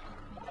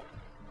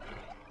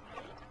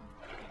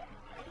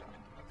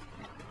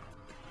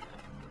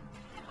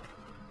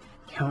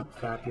 Count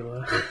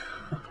Fabula.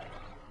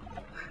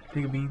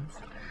 Big beans.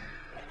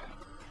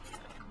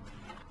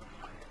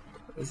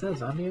 Is that a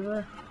zombie over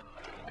there?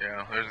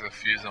 Yeah, there's a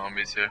few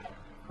zombies here.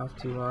 Off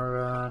to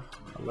our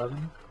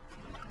 11.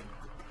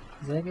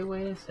 Is that a good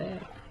way to say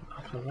it?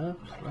 Off to the left,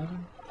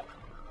 11?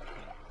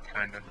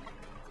 Kinda.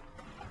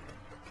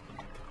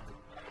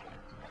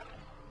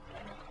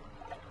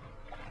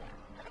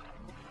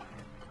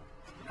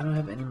 I don't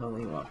have any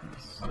melee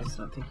weapons. I just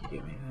don't think you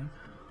gave me that.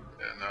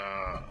 And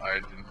I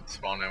didn't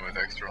spawn in with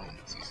extra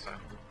elements this time.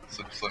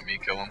 So just let me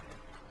kill him.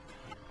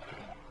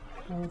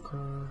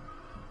 Okay.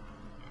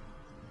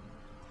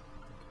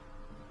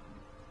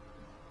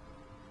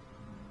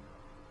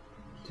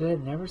 Dude,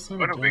 I've never seen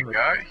What a do game we with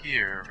got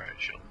here,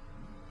 Rachel?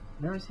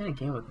 never seen a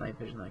game with night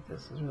vision like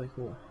this. It's really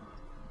cool.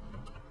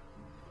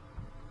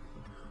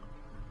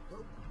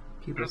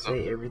 People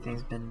say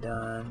everything's been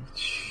done.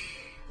 Shh.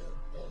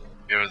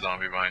 You have a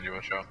zombie behind you,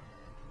 watch out.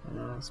 I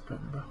know, I'm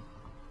sprinting, bro.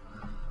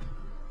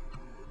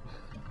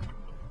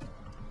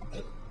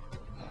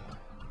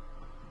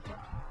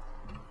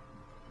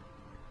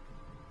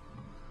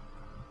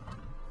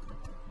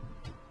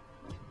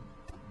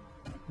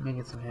 Let me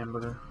get some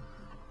hamburger.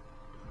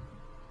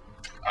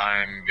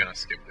 I'm gonna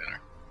skip dinner.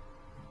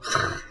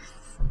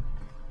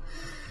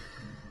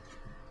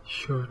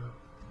 Shut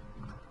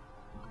up.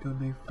 Don't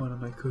make fun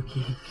of my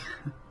cooking.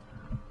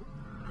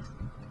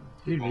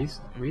 Dude,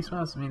 Reese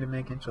wants me to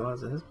make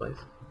enchiladas at his place.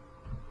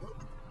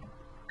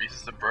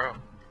 Reese is a bro.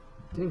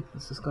 Dude,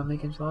 let's just go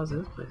make enchiladas at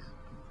his place.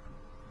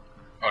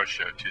 Oh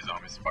shit, two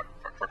zombies. Fuck.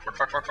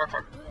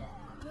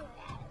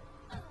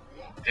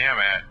 Damn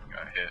it,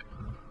 got hit.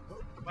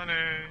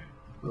 Money.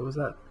 What was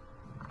that?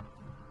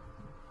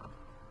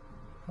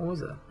 What was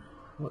that?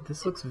 What?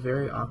 This looks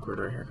very awkward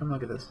right here. Come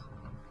look at this.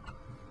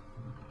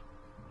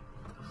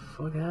 What the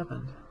fuck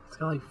happened? It's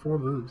got like 4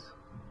 boobs.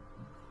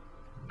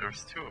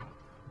 There's 2 of them.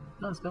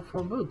 No, it's got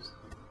 4 boobs.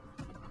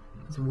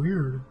 It's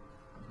weird.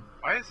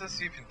 Why is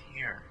this even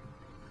here?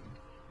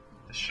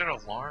 This should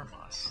alarm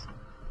us.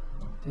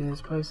 Dude,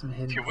 there's probably some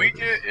hidden Can we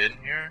purpose. get in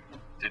here?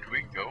 Did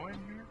we go in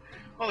here?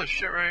 Oh, there's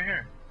shit right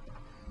here.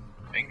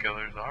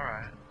 Painkillers,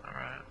 alright.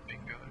 Alright,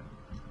 painkillers.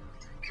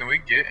 Can we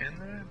get in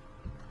there?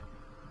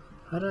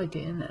 How do I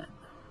get in that?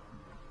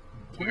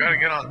 We gotta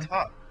get on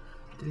top.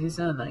 Do these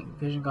night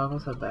vision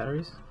goggles have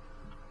batteries?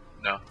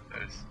 No,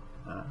 there's...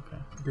 Oh,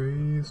 okay.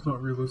 Gay, it's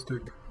not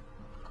realistic.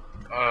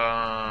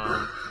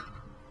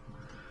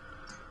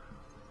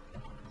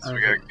 So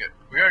we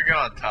gotta get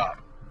on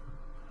top.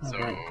 So...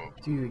 Okay.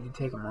 Dude, you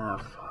take them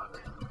off.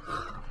 Fuck.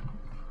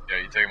 Yeah,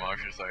 you take them off,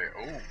 you're just like,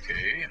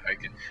 okay, I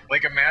can...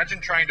 Like, imagine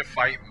trying to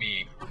fight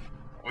me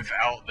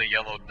without the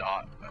yellow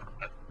dot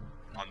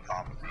on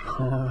top of me.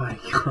 Oh my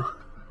god.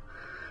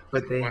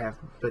 But they What?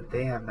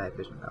 have night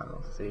vision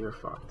goggles, so you're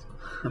fucked.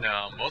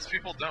 No, most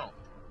people don't.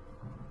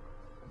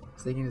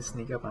 So you can just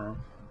sneak up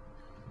on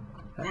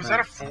them. Was that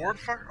a forward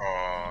fuck?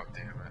 Oh,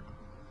 damn it.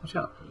 Watch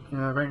out.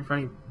 Right in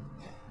front of you.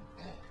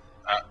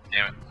 Ah,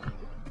 damn it.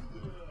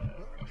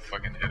 I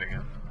fucking hit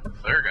again.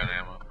 Flare gun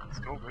ammo. Let's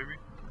go, baby.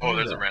 Oh,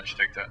 there's a wrench.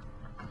 Take that.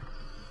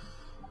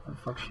 Oh,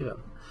 fuck shit up.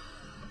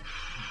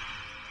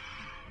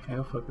 Can I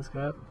go fuck this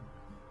guy up?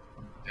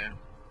 Damn.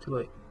 Too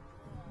late.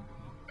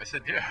 I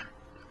said yeah.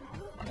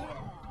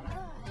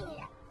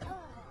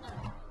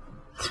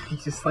 He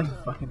just like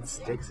fucking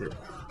sticks it.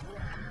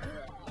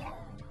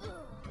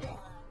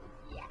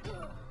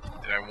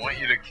 Did I want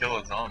you to kill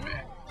a zombie?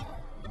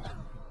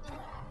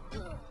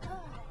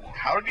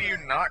 How do you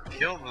not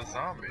kill the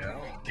zombie? I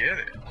don't get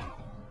it.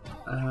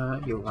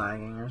 Might be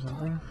lagging or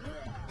something.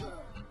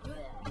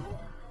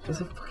 It's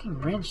a fucking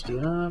wrench, dude.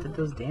 I don't know if it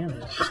does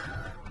damage.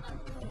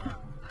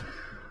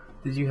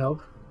 Did you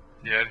help?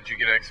 Yeah, did you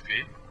get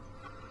XP?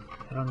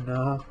 I don't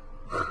know.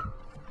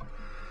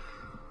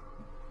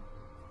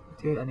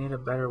 Dude, I need a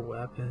better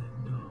weapon.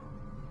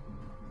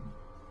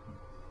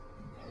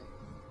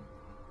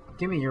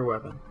 Give me your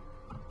weapon.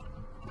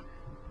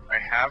 I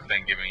have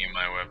been giving you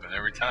my weapon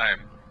every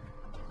time.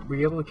 Were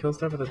you able to kill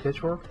stuff with a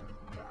pitchfork?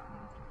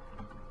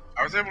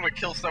 I was able to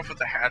kill stuff with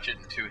a hatchet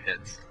in 2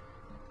 hits.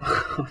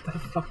 What the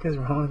fuck is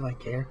wrong with my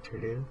character,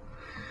 dude?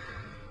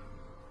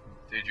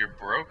 Dude, you're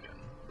broken.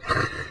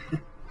 I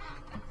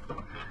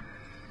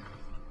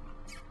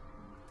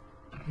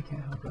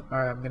can't help it.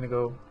 Alright, I'm gonna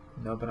go.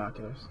 No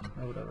binoculars.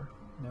 No whatever.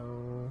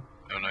 No.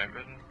 No night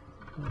vision?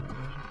 No night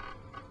vision.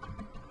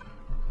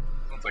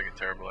 Sounds like a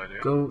terrible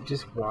idea. Go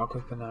just walk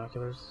with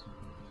binoculars.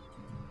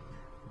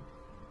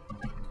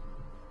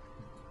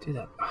 Do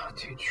that. Oh,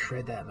 dude,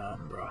 shred that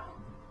mountain, bro.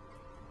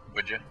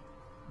 Would you?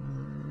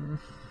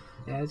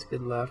 Yeah, it's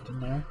good left in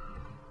there.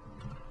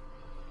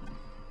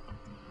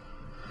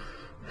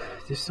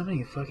 There's so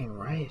many fucking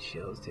riot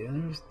shields,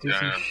 dude. There's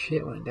some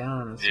shit went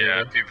down on the server.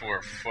 Yeah, people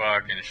were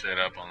fucking shit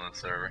up on that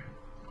server.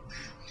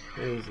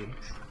 Crazy.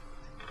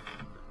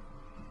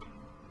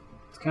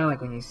 It's kind of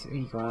like when you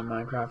go on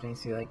Minecraft and you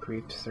see like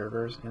griefed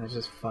servers and there's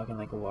just fucking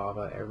like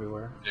lava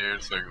everywhere. Yeah,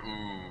 it's like,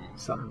 ooh.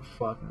 Something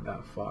fucking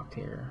got fucked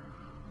here.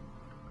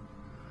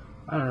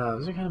 I don't know,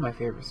 those are kind of my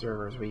favorite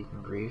servers where you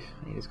can grief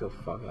and you just go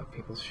fuck up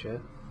people's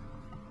shit.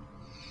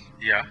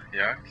 Yeah,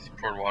 because you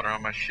poured water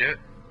on my shit.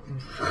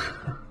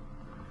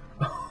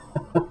 I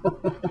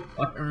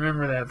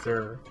remember that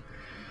server.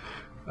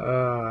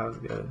 Oh, that was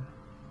good.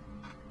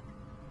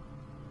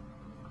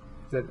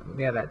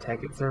 That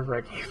Tekkit server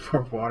I gave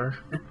for water.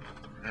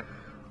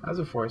 That was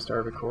before I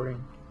started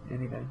recording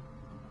anything.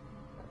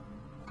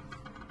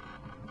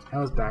 That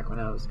was back when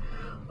I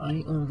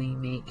only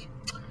make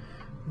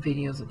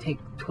videos that take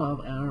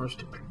 12 hours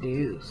to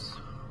produce.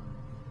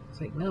 It's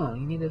like, no,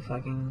 you need to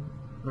fucking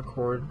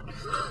record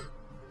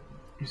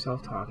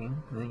yourself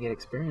talking and then you get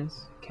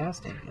experience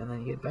casting and then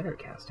you get better at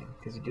casting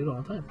because you do it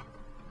all the time.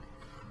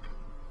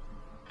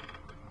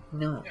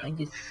 No, I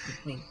just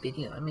make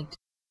video. I make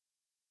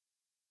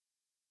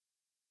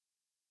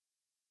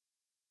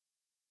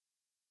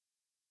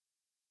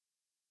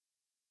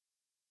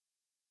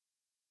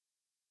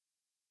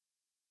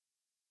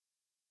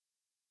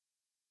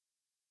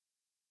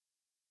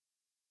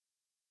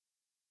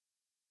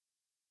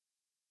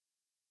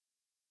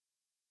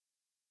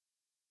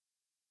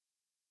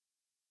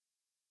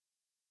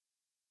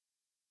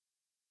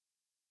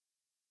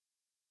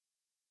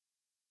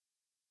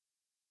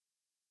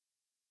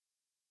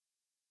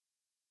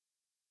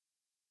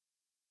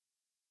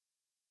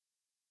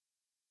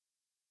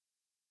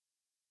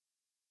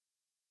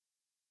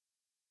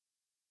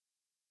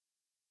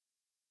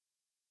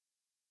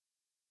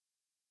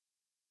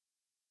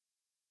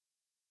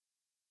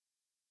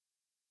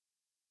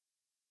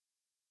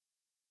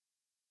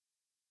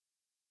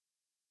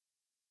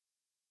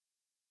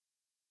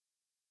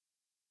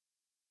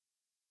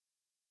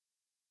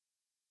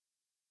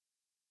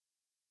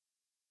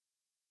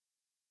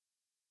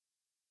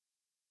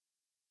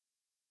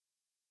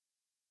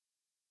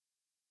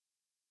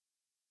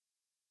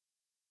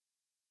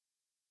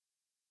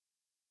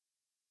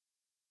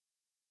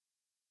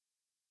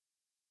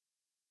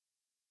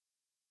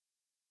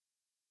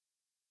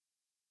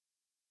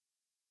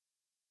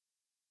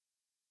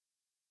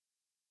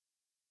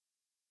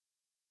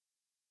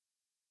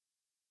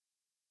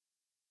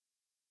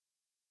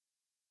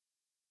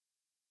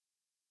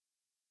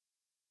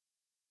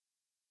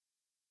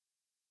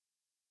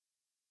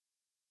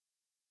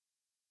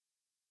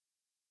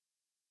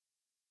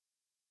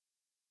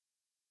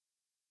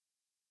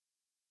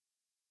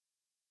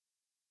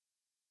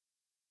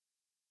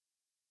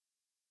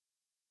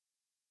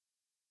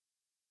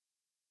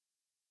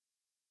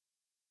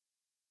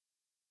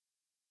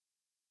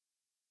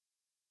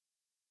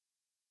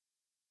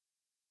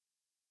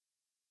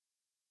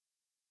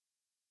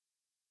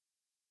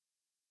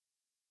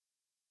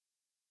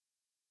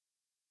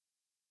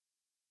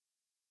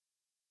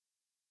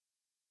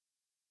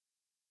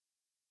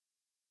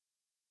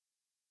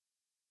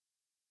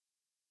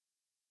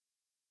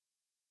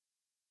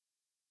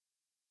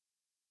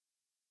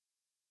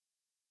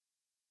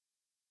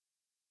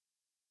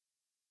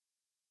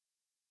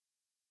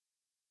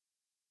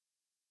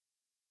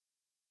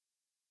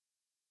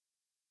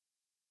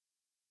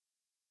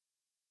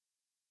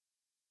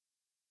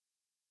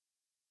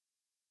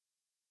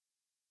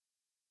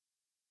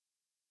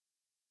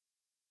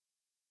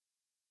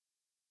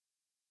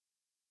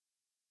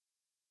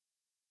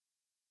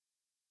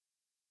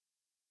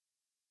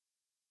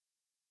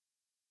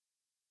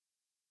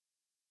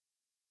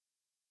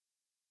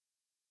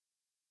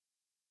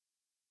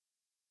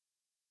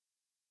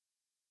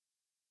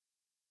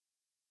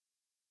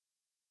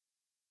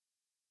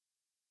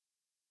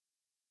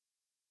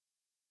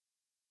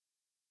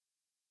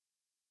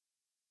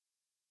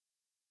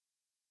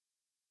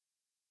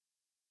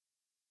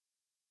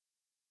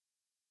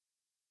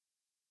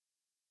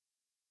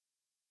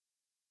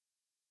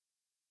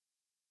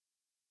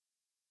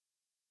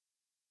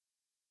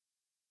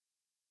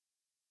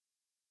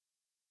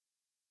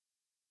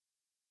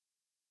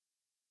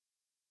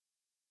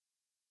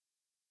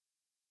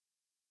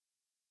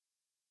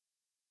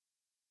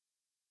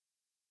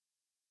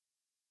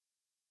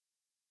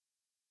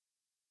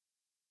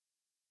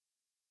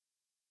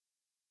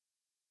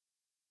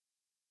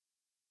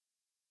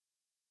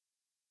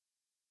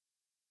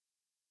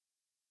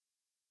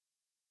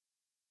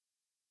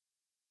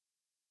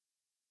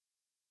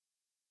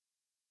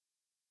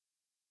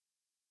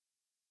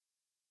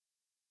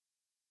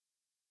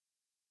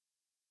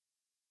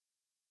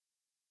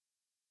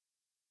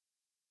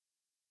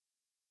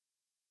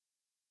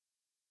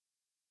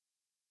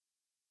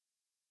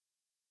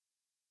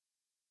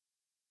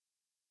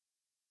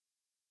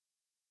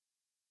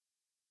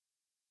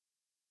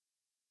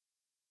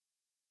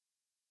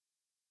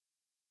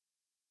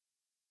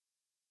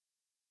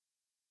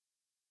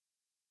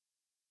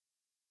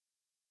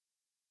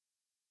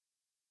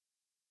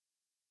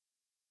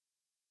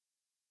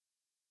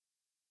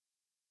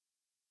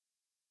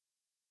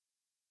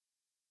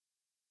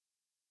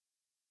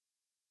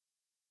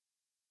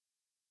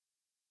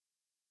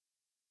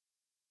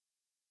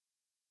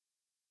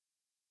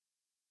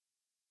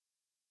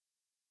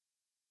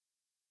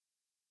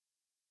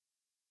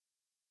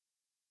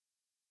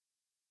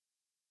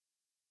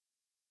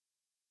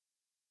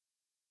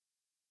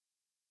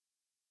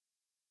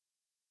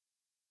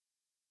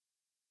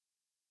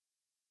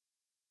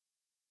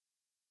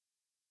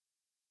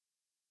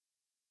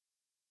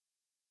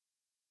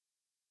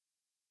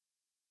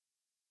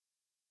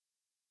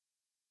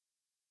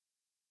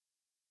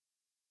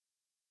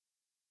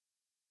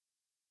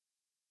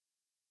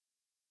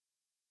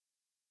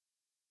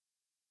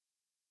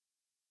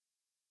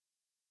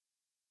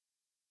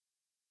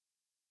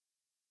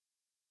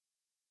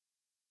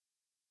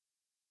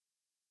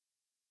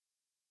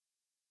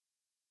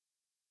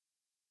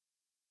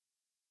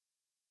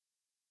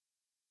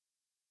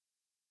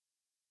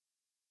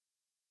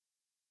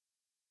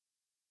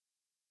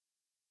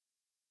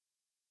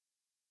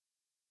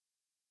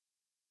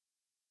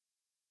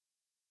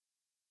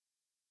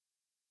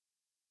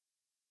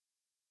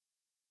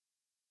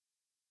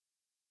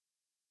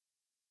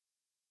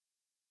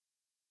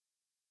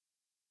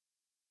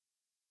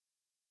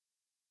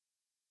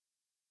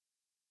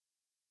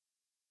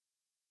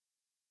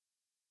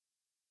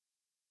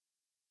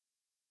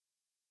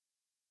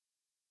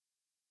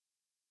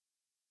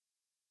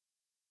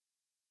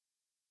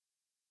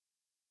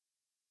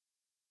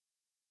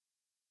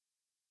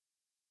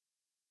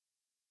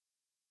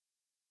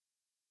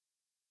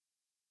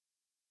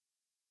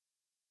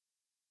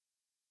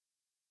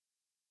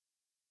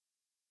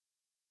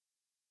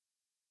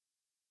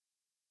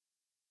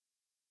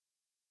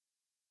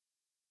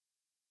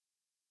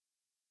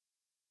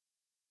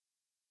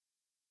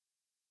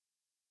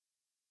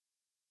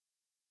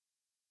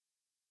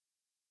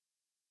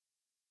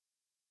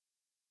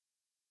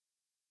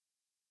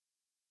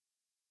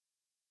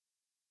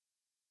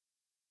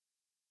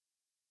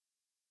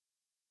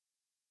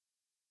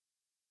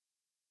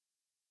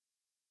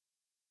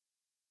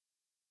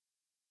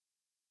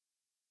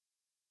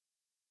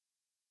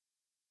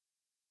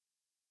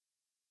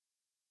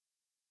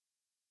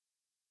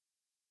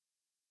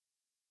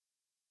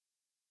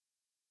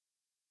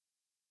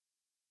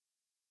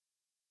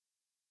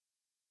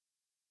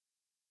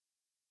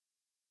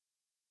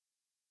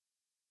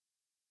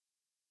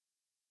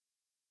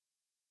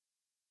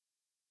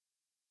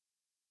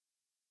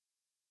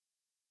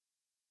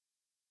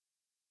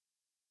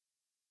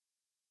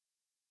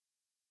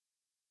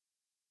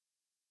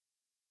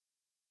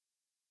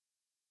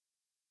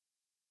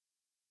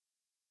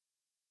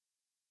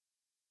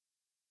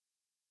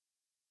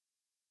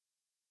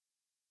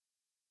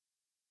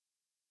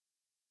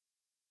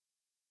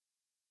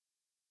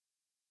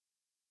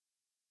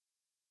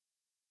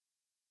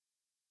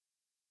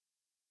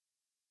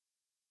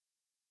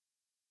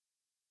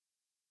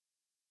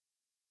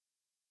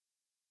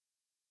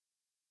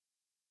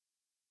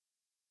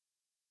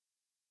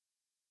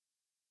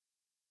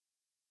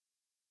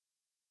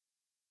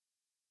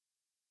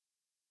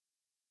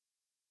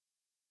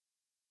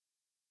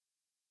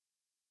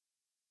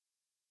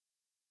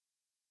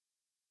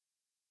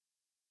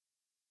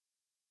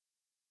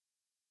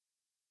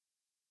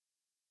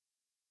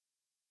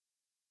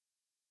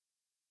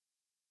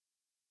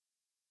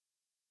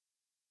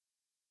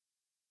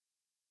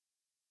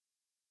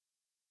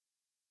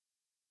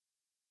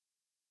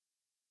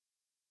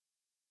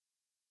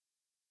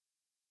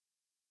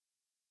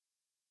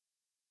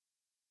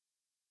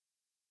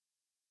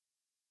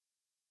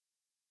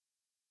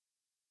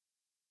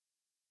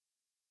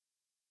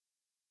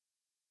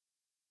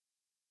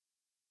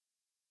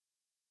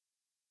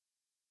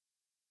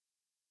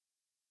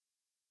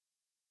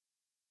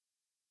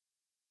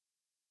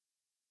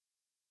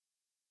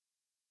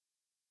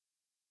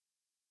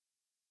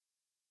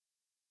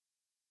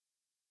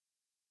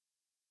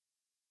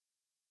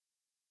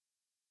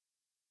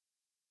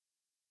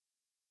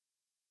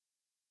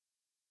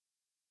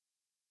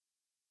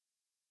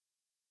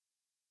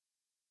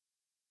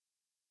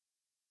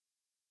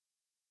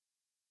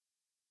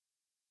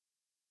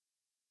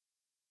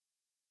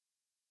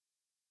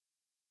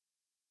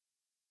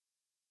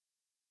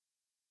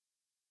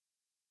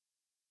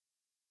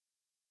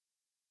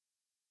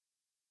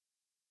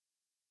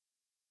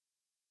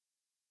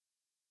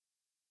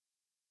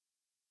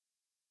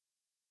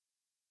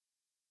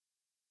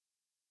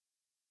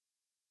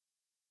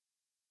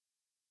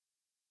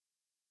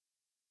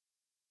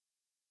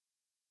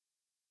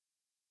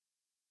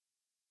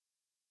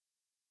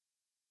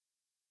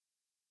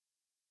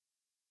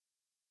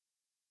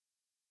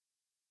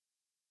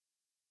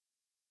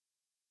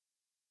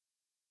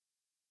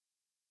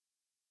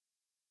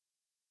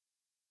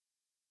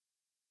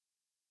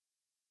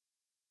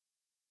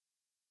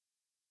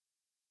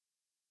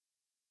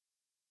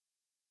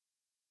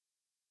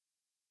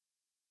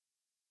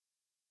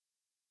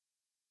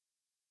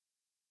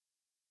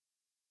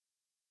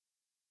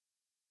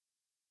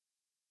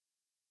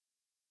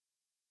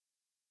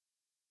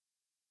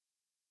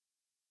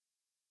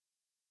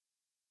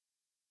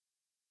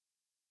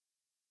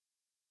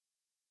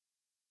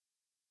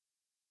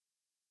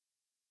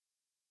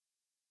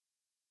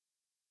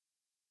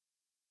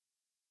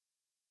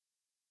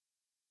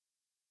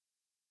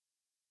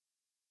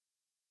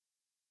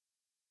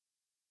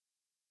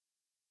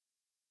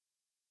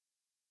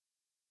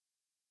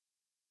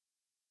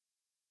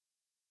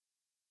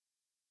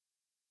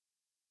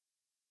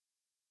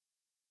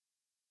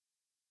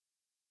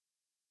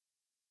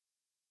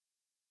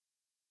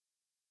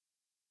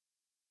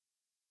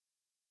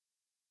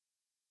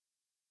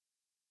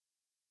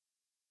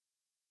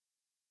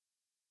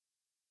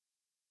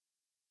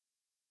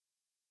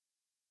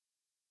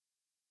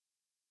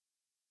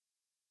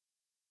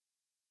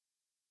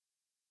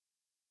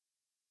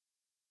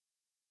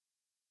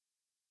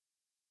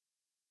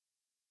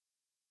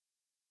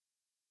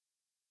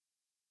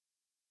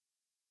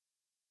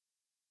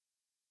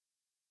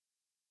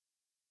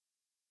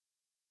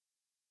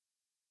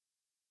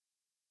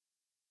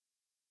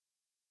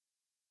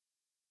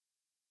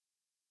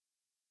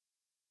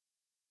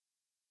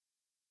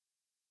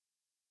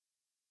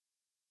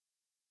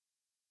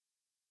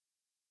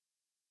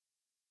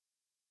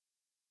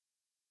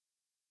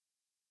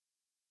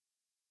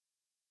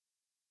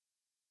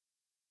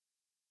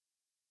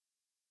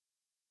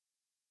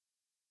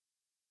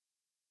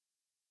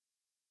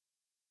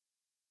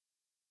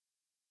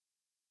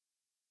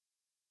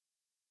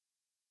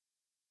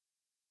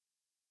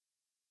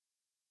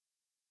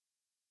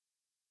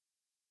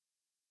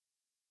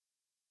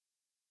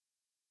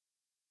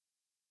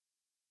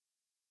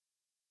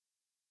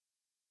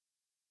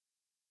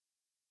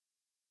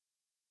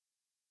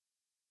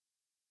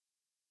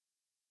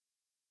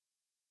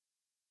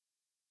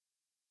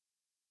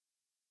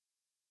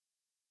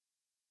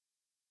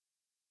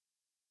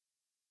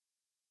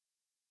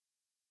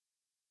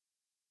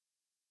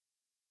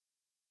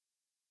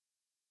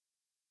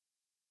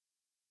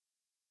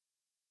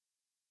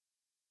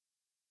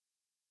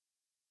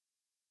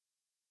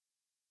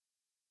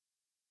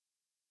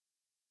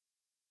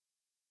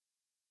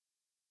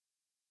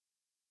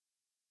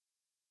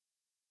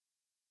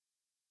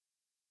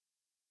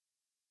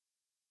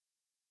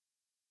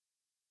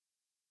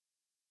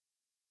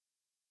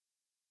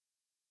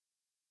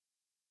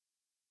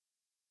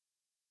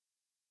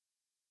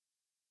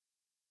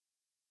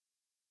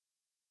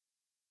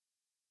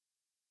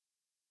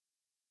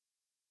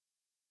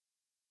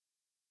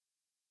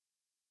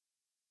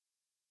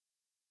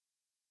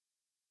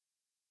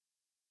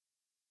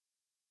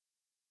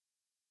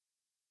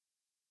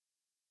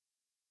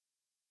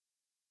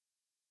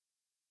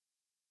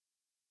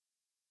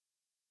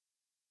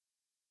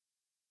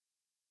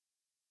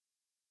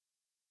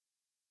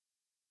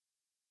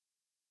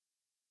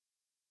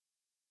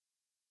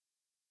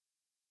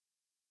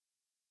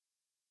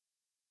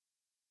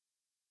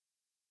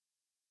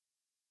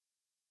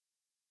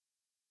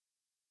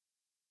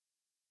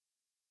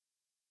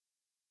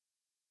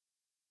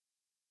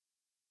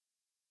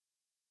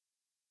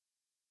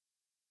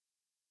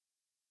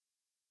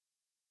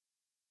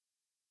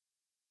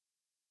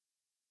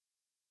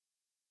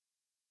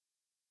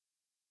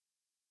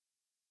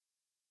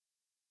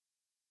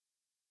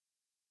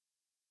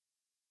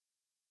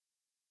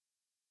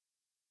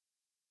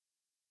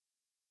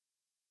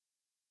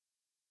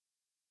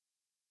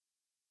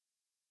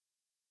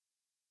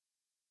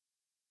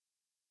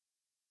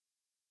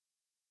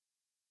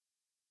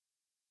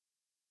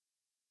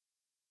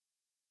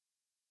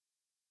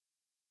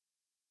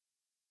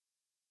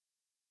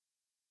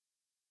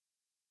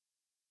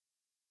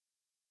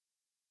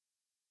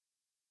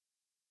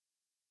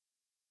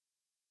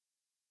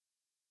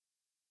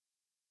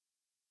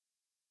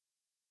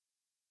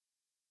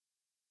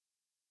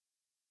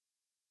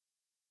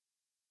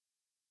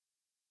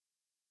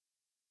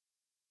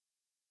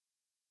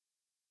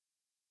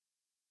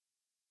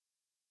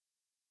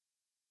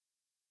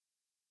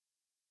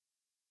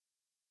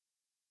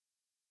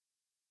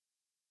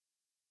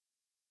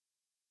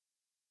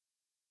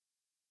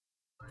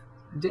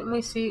Didn't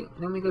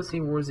we go see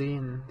War Z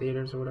in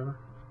theaters or whatever?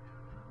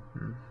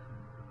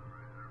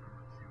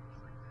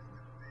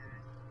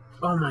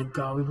 Oh my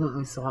god,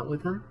 we saw it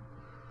with him?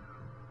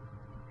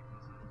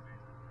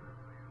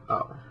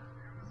 Oh.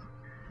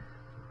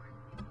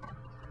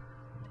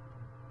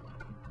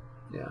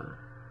 Yeah.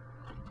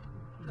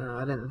 No,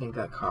 I didn't think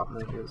that cop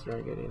movie was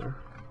very good either.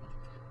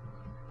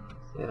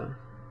 Yeah.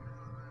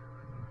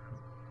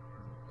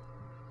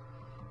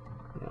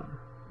 Yeah.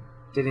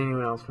 Did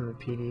anyone else from the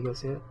PD go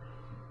see it?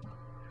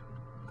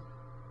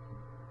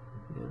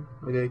 Yeah.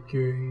 With that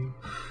gay.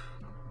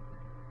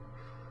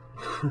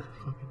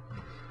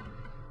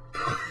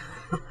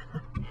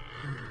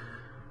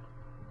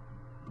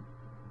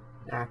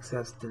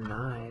 Access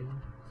denied.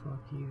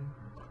 Fuck you.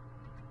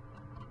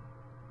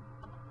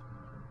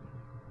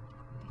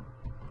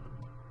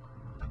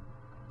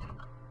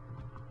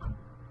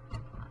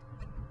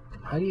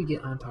 How do you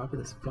get on top of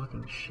this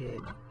fucking shit?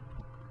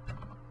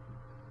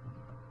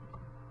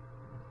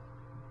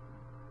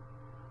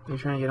 You're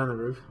trying to get on the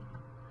roof?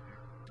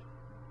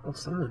 Well,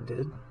 someone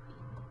did.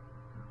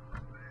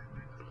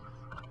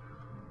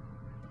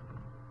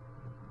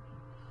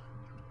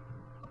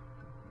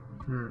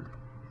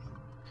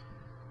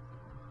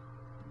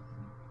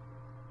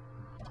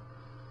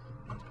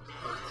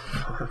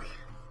 Fuck.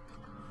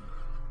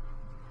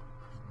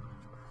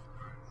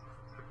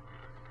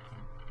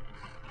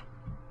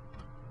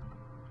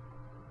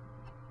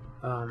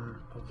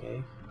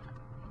 Okay.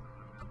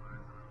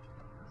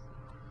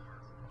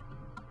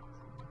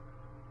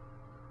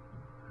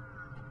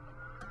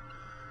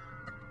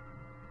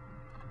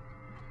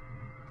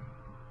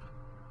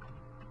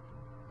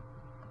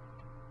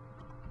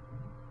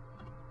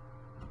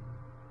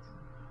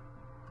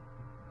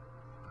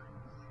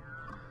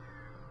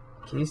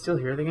 Can you still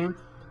hear the game?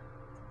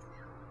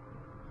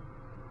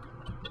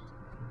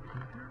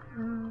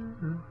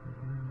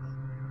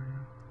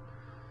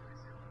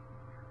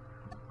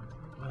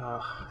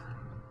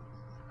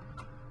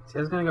 See, I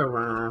was gonna go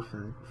run off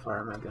and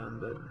fire my gun,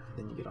 but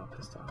then you get all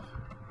pissed off.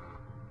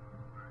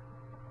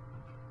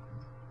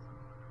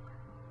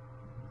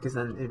 Because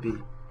then it'd be,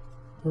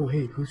 oh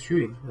hey, who's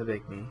shooting? That'd be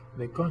like me. I'd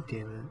be like, god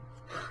damn it.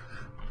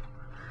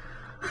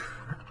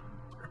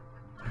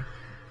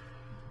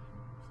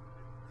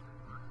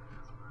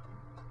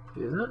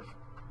 Isn't it?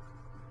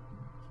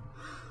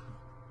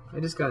 I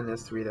just got an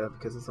S3 though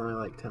because it's only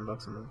like $10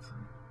 a month.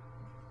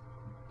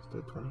 Instead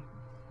of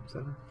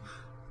 27.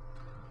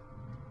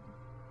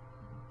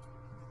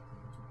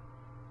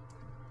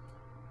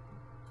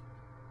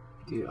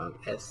 Dude, I'm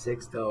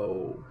S6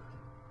 though.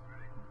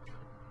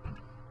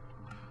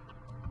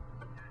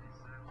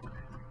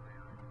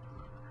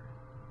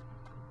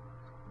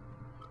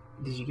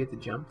 Did you get the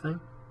jump thing?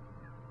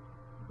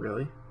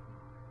 Really?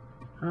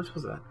 How much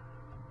was that?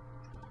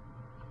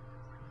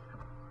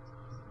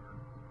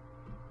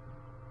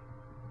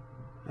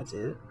 That's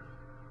it?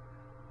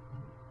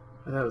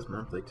 I thought it was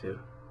monthly too.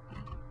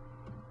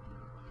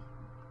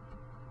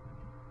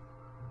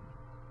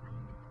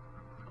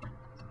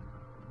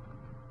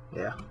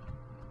 Yeah.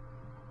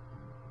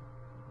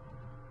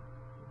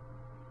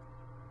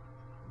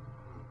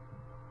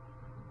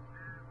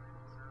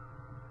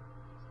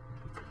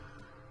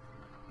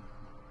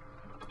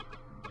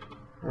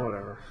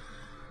 Whatever.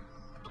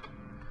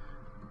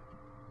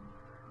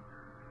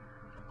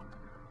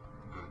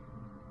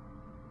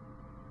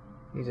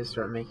 You just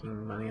start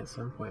making money at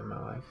some point in my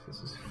life. This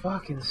is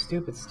fucking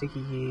stupid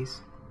sticky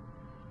keys.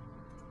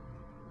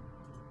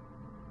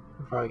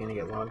 I'm probably gonna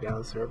get logged out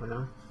of the server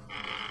now.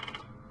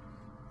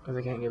 Because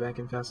I can't get back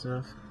in fast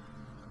enough.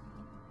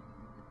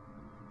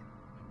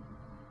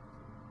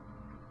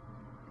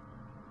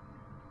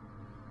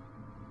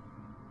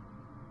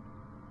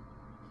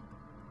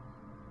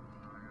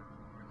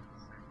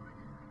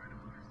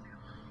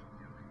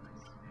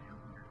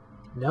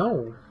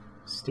 No!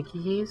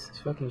 Sticky keys? It's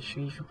fucking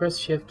you should press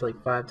shift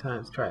like 5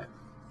 times. Try it.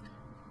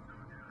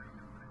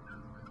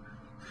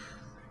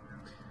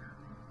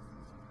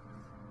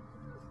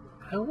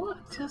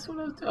 That's what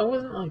I was doing. I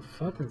wasn't like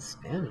fucking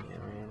spamming it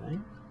or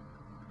anything.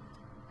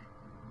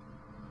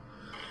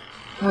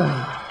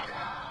 Oh,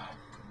 God.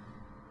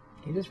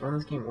 Can you just run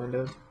this game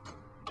windowed?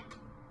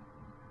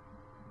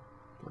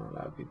 Oh,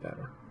 that would be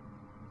better.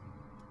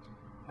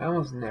 I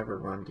almost never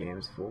run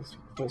games full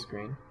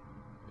screen.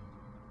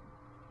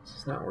 It's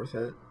just not worth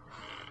it.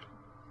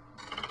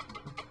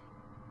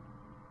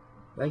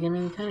 Like, I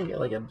mean, you kind of get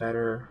like a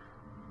better,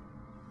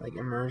 like,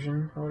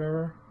 immersion or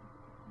whatever.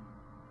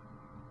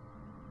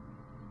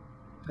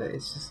 But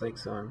it's just like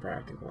so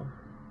impractical.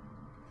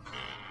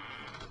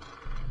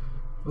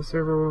 What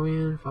server were we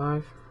in?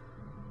 5?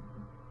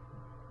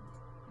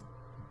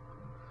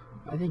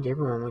 I think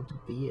everyone went to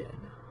be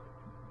in.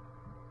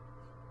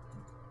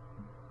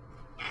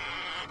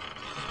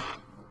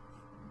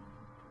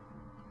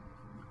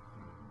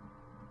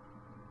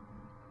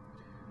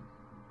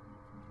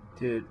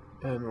 Dude,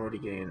 I'm already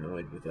getting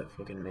annoyed with that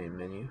fucking main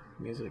menu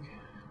music.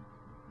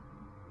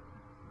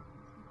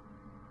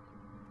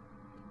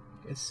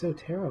 It's so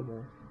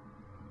terrible.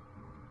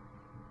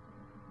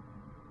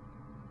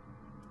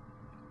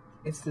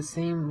 It's the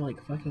same,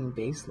 like, fucking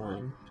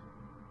baseline.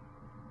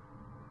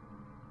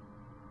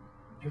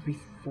 Every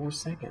 4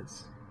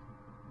 seconds.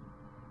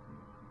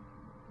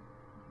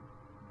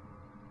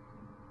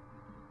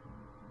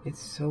 It's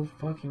so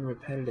fucking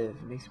repetitive,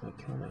 it makes me want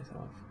to kill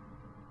myself.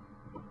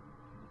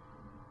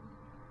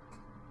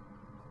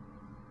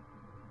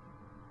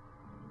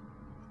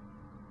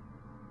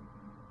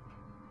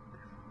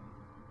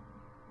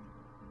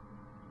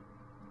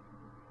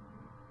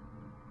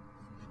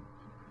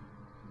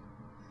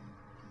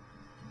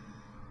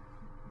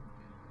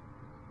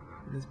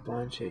 And this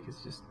blonde chick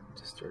is just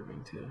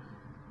disturbing too.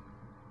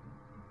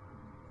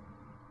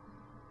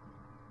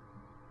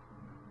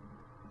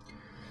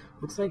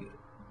 Looks like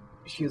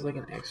she was like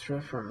an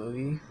extra for a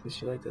movie, but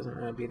she like doesn't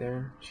want to be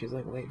there. She's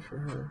like late for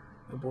her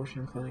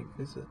abortion clinic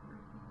visit.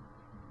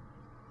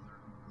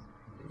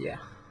 Yeah.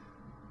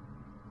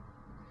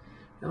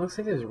 It looks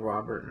like there's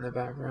Robert in the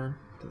background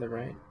to the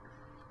right.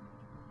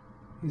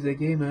 He's like,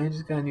 hey man, I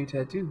just got a new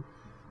tattoo.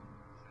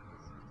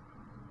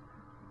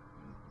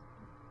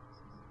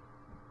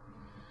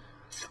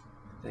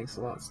 Thanks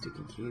a lot,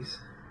 Sticky Keys.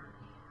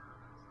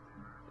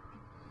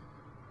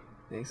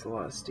 Thanks a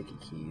lot, Sticky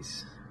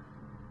Keys.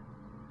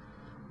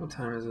 What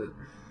time is it?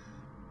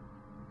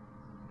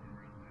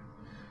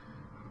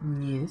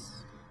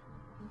 Yes.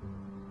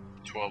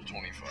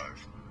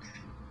 12:25.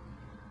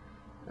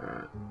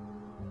 Alright.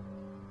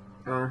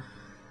 I'll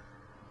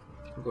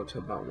go to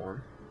about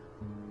 1.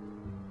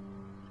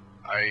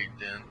 I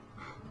didn't.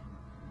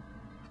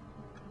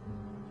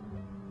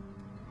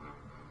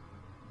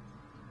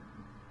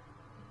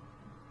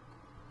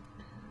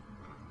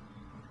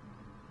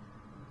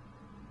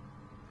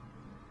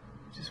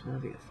 Just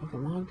want to be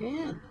fucking logged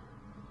in.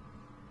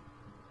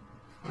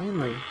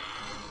 Finally.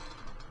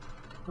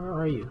 Where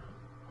are you?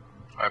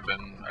 I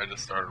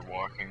just started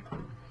walking.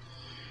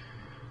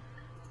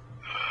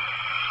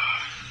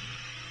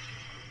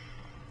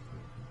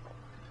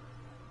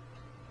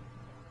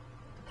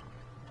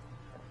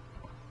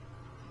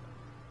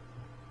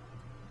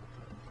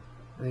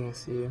 I think I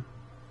see you.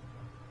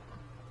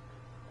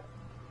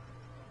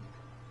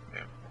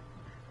 Yeah.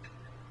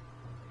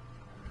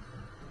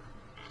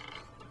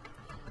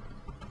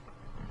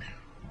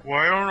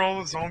 Why aren't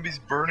all the zombies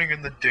burning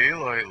in the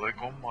daylight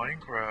like on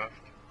Minecraft?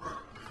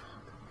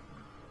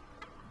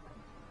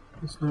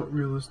 It's not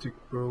realistic,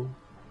 bro.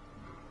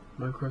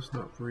 Minecraft's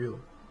not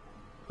real.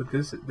 But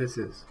this is. This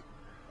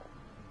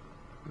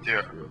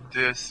Yeah, is real.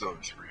 this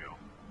looks real.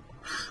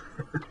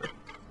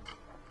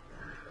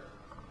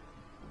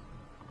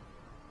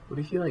 What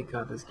if you like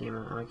got this game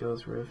on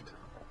Oculus Rift?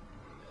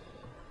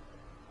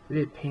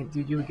 Dude,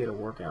 you would get a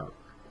workout.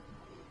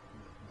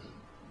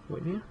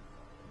 Wouldn't you?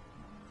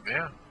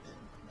 Yeah.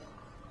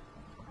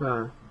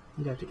 Well,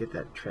 you'd have to get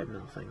that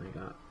treadmill thing they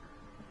got.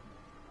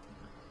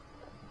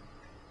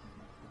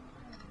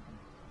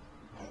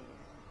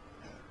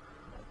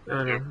 I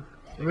don't know.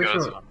 You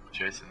guys are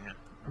chasing you.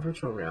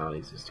 Virtual reality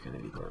is just gonna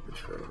be garbage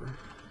forever.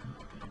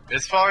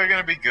 It's probably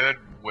gonna be good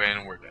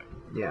when we're dead.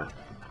 Yeah,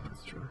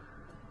 that's true.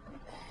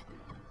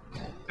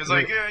 Because,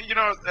 like, you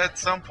know, at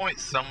some point,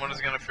 someone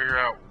is gonna figure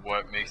out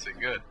what makes it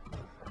good.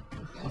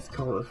 Let's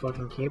call it a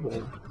fucking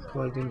cable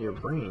plugged into your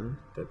brain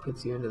that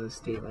puts you into the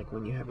state like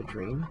when you have a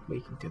dream, but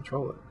you can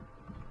control it.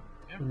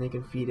 Yeah. And they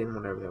can feed in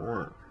whatever they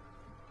want.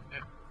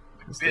 Yeah.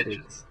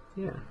 Bitches.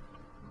 Yeah.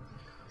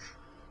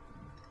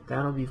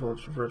 That'll be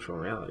virtual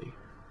reality.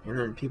 And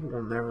then people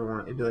will never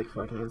want, it'd be like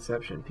fucking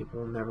Inception.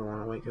 People will never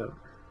want to wake up.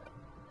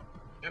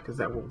 Because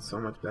that world's so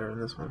much better than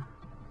this one.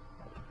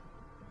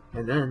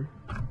 And then,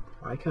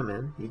 I come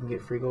in, you can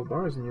get free gold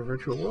bars in your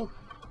virtual world.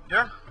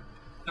 Yeah.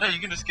 No, you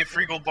can just get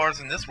free gold bars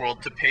in this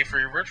world to pay for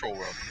your virtual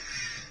world.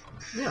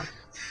 Yeah.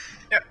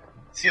 Yeah.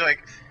 See,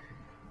 like,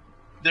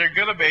 they're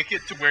gonna make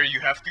it to where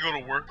you have to go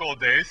to work all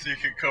day so you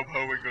can come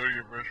home and go to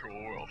your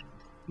virtual world.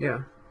 Yeah.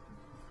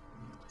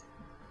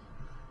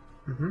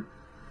 Mm-hmm.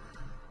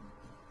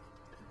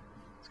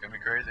 It's gonna be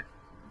crazy.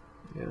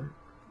 Yeah.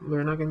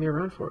 They're not gonna be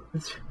around for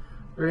it.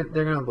 They're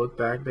gonna look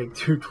back, like,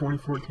 to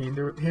 2014,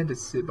 they had to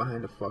sit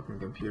behind a fucking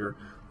computer.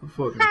 A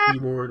fucking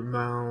keyboard,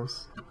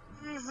 mouse,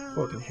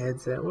 fucking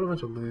headset. What a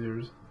bunch of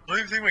losers. I don't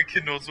even think my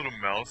kid knows what a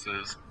mouse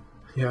is.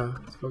 Yeah,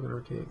 it's fucking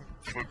archaic.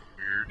 It's fucking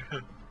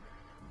weird.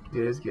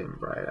 Dude, it's getting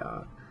bright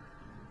out.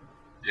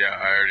 Yeah,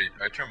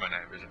 I turned my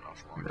night vision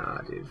off long time.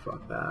 Nah, dude,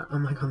 fuck that.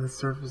 I'm like on the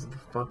surface of the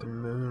fucking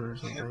moon or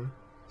something.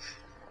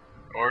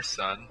 Or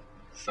sun.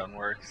 Sun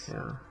works.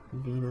 Yeah,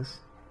 Venus.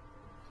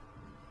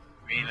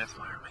 Venus.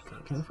 Fire my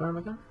gun. Can I fire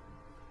my gun?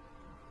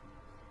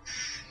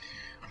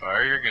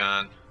 Fire your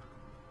gun.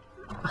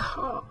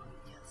 Oh,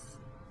 yes.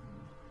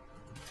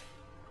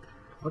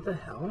 What the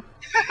hell?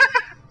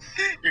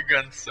 Your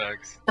gun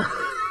sucks. I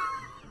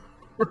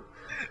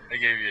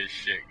gave you a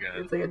shit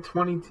gun. It's like a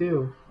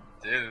 22.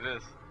 Dude, it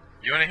is.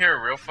 You wanna hear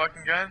a real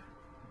fucking gun?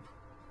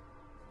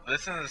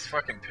 Listen to this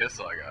fucking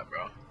pistol I got,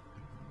 bro.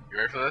 You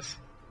ready for this?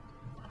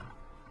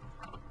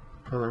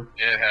 Hold on.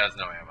 It has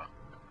no ammo.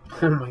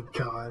 Oh my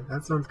god,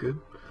 that sounds good.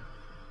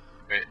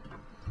 Wait,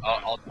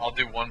 I'll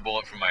do one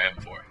bullet from my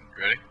M4.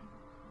 You ready?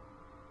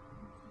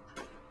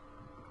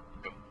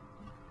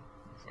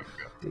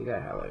 Dude, you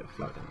gotta have like a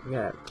fucking. You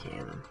gotta have a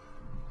cannon.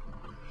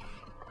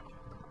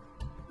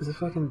 Is it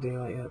fucking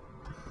daylight yet?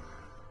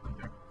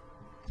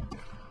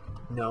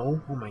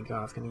 No? Oh my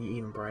god, it's gonna get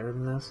even brighter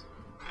than this.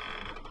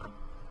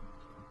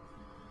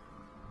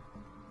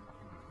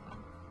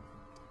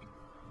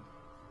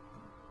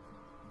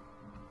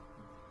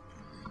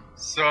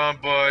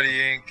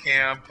 Somebody in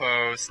camp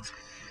post.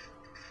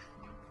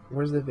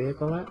 Where's the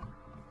vehicle at?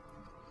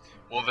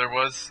 Well, there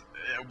was.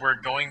 We're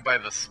going by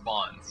the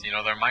spawns. You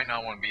know, there might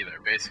not one be there.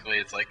 Basically,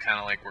 it's like kind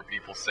of like where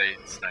people say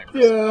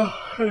snipers. Yeah,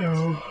 I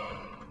know.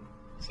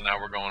 So now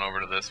we're going over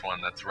to this one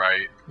that's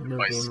right No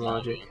by game small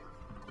logic. meat.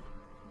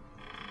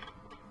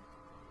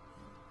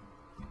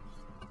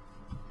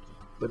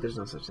 But there's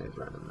no such thing as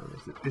random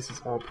numbers. This is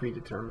all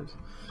predetermined.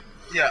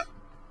 Yeah,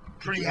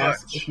 pretty much.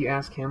 If you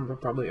ask him, we're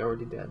probably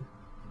already dead.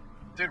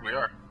 Dude, we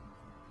are.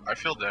 I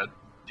feel dead.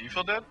 Do you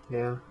feel dead?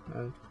 Yeah,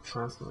 I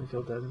constantly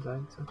feel dead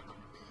inside. So.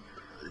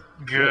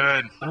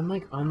 Good. But I'm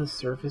like on the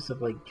surface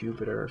of like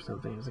Jupiter or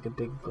something. It's like a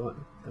big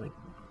like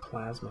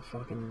plasma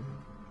fucking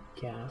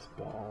gas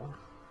ball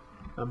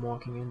I'm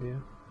walking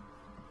into.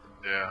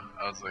 Yeah,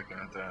 I was looking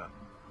at that.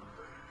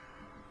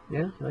 Yeah,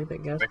 you like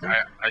that gas Like ball?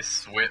 I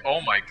swear.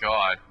 Oh my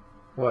god.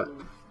 What?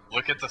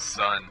 Look at the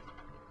sun.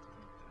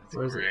 It's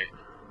Where is great.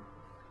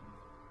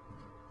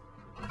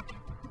 it?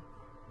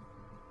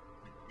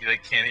 You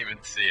like can't even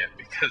see it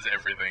because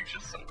everything's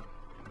just so.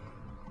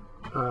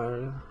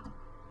 Oh,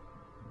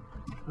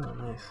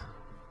 nice.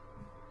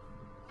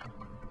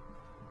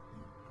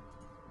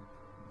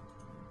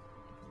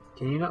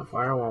 Can you not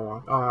fire while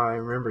walking? Oh, I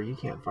remember you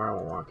can't fire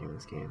while walking in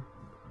this game.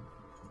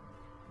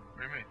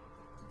 What do you mean?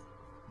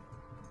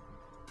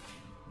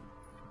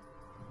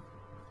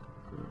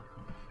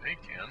 You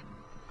can.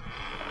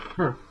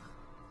 Huh.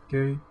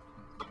 Okay.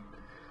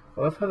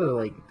 I love how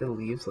the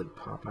leaves like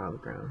pop out of the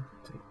ground.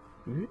 It's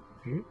like,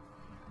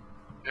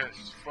 Yeah, it's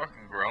just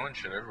fucking growing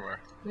shit everywhere.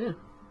 yeah.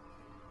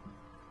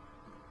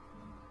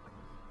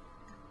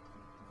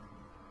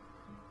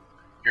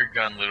 Your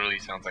gun literally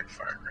sounds like a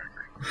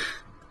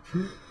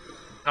firecracker.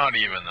 Not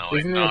even though, like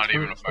Isn't it not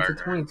even a It's a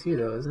firecracker. 22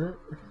 though, isn't it?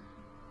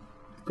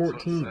 That's what it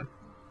 14. said.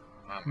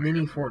 Oh my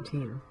Mini God.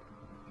 14.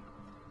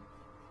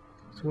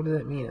 So what does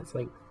that mean? It's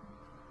like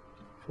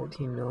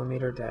 14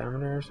 millimeter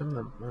diameter or something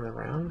on the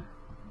round?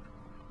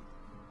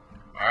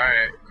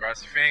 Alright,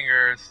 cross your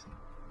fingers.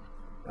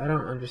 I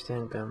don't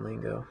understand gun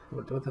lingo.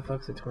 What the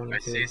fuck's a 22? I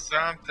see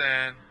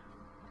something.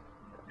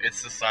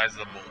 It's the size of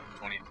the bullet.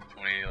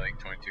 20 like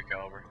 22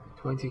 caliber.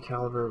 22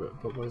 caliber,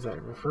 but what does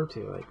that refer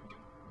to? Like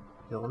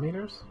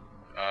millimeters?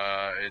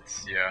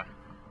 It's, yeah,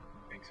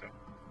 I think so.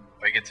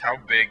 Like, it's how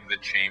big the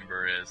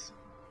chamber is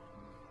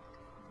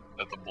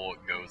that the bullet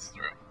goes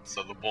through.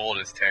 So the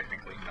bullet is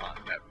technically not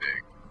that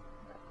big.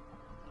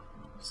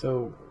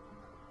 So,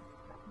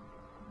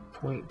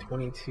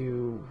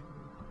 0.22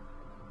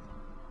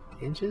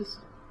 inches?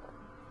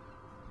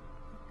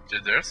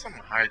 Dude, there's some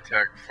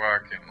high-tech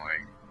fucking,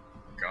 like,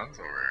 guns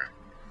over here.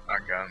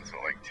 Not guns, but,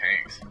 like,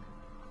 tanks.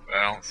 But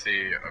I don't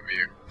see a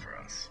vehicle for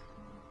us.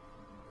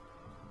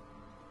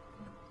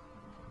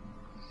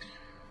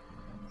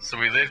 So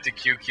we live to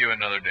QQ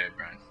another day,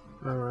 Brian.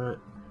 Alright.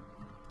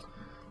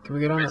 Can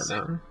we get on that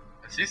mountain?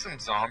 I see some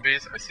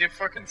zombies. I see a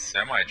fucking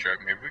semi-truck.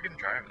 Maybe we can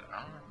drive that.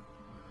 I don't know.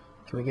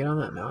 Can we get on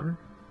that mountain?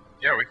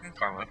 Yeah, we can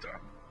climb up top.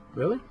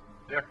 Really?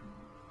 Yeah.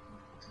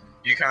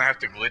 You kind of have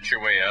to glitch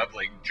your way up,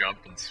 like jump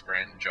and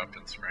sprint,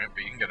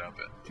 but you can get up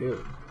it.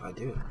 Dude, I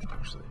do,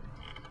 actually.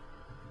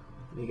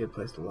 Be a good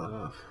place to log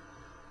off.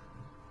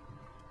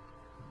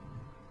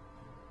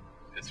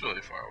 It's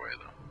really far away,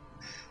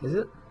 though. Is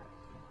it?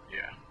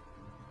 Yeah.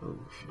 Oh,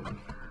 shit.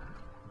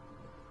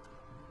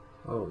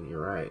 Oh,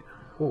 you're right.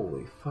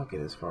 Holy fuck,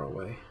 it is far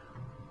away.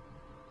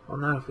 Well,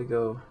 not if we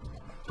go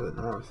to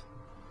the north.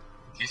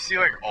 Do you see,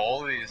 like,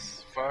 all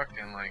these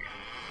fucking, like...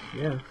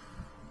 Yeah.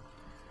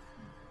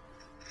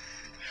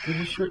 Dude,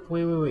 you sure?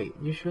 Wait.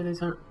 You sure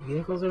these aren't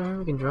vehicles over here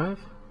we can drive?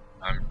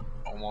 I'm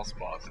almost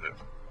positive.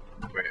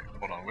 Wait,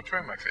 hold on. Which way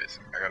am I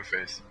facing? I gotta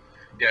face...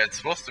 Yeah, it's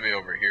supposed to be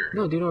over here.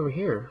 No, dude, over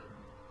here.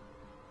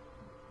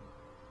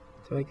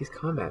 They're like these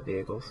combat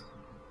vehicles.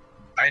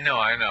 I know.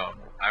 I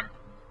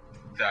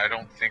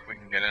don't think we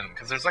can get in,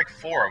 because there's like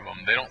 4 of them.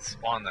 They don't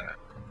spawn that.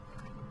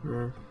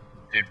 Mm,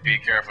 Dude, be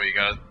careful.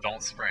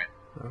 Don't sprint.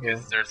 okay.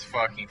 Because there's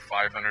fucking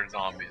 500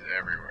 zombies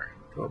everywhere.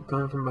 Well,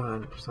 coming from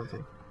behind or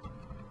something.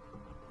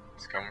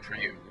 It's coming for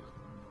you.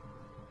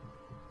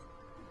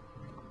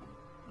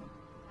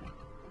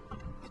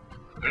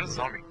 There's a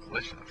zombie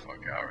glitching the fuck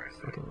out right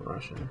there. Fucking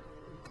Russian.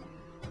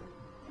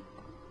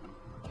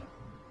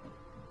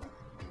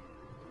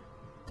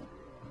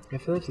 I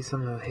feel like he's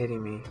somehow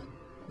hitting me,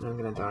 and I'm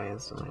gonna die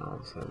instantly all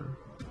of a sudden.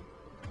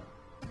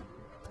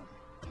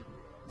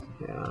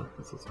 Yeah,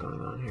 that's what's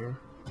going on here.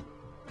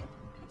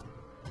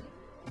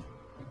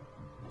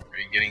 Are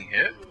you getting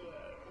hit?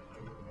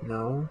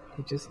 No,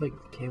 he just like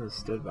came and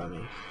stood by me.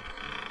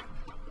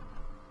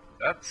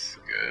 That's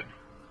good.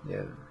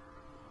 Yeah.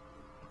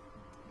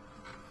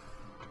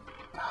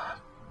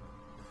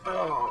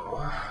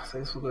 Oh, so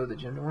I guess we'll go to the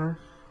gym tomorrow?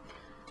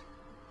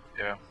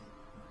 Yeah.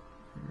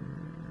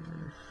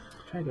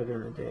 Try to go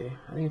during the day.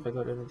 I think if I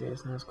go during the day,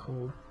 it's not as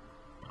cold.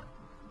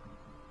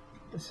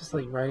 It's just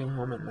like riding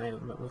home at night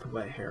with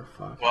wet hair.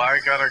 Fuck. Well, I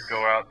gotta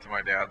go out to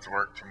my dad's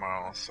work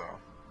tomorrow, so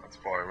that's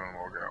probably when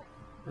we'll go.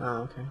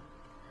 Oh, okay.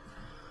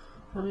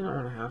 I mean, I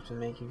don't want to have to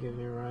make you give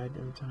me a ride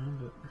every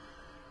time,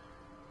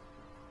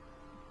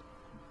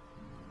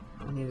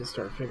 but I need to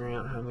start figuring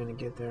out how I'm gonna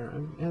get there.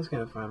 I'm just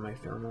gonna find my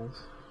thermals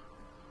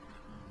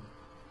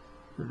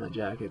and my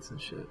jackets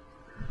and shit.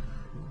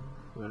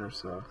 Winter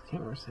socks.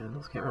 Can't wear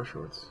sandals. Can't wear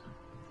shorts.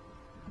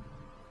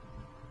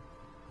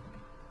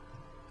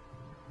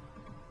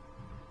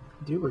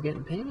 Dude, we're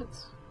getting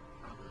payments.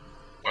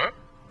 What?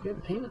 We're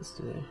getting payments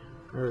today.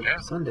 Or Yeah.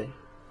 Sunday.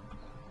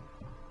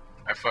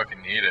 I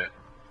fucking need it.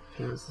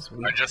 Payments this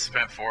week. I just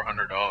spent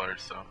 $400,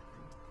 so.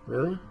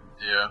 Really?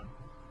 Yeah.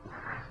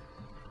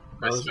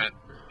 How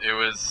It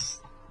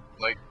was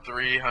like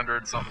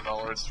 $300 something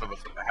for the.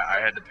 I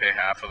had to pay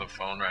half of the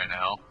phone right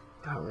now,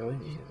 Oh, really?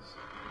 Jesus.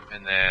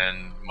 and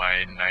then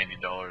my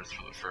 $90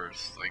 for the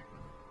first like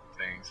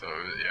thing. So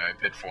yeah, I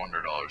paid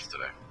 $400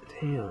 today.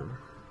 Damn.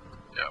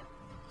 Yeah.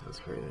 That's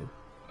crazy.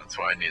 That's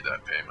why I need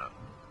that payment.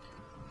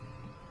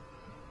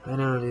 I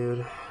know,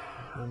 dude.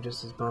 I'm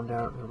just as bummed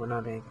out that we're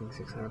not making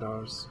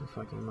 $600 a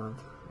fucking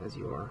month as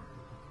you are.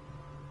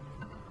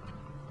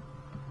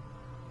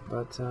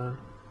 But,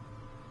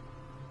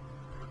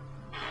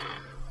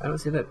 I don't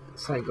see that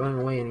site going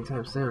away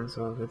anytime soon,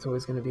 so it's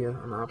always going to be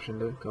an option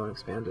to go and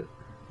expand it.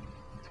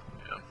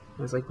 Yeah.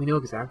 It's like I know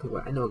exactly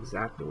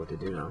what to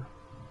do now.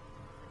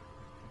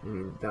 I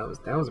mean, that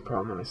was a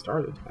problem when I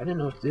started. I didn't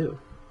know what to do.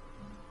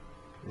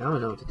 Now I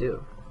know what to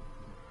do.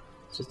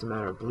 It's just a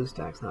matter of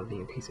BlueStacks not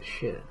being a piece of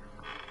shit.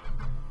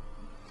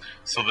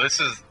 So this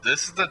is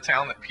the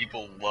town that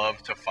people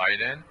love to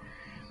fight in,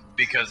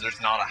 because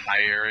there's not a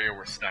high area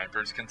where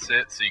snipers can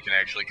sit, so you can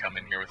actually come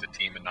in here with a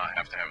team and not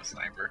have to have a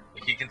sniper.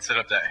 Like, he can sit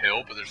up that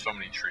hill, but there's so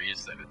many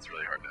trees that it's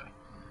really hard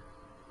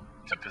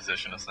to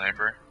position a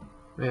sniper.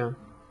 Yeah.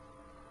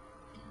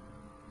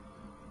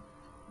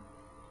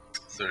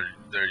 So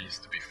there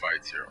used to be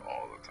fights here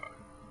all the time.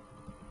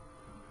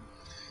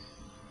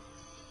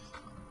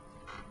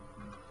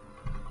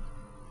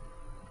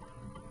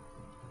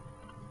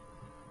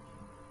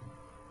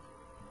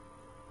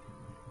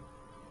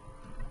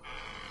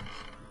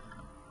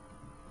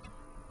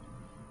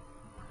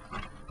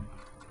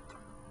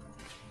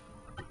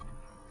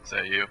 Is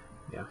that you?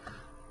 Yeah.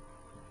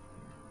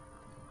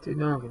 Dude,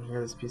 no one can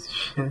hear this piece of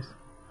shit.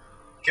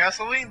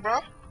 Gasoline, bro.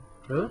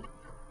 Really?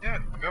 Yeah,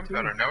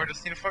 gunpowder. Now we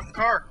just need a fucking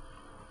car.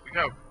 We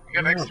got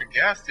extra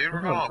gas, dude.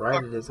 We're Look going how on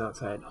bright it is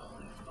outside.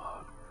 Holy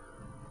fuck.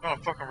 a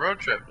fucking road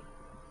trip.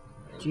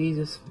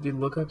 Jesus, dude,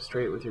 look up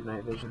straight with your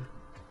night vision.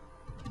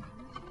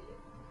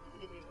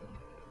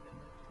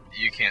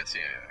 You can't see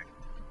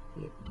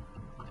anything.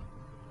 Yep.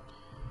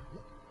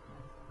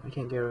 I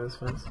can't get over this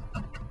fence.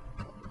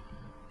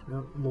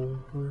 Nope,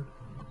 Lord.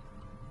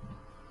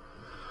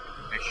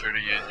 Make sure to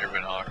use your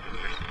binoculars.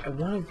 I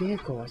want a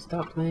vehicle. I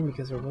stopped playing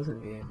because there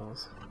wasn't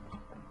vehicles.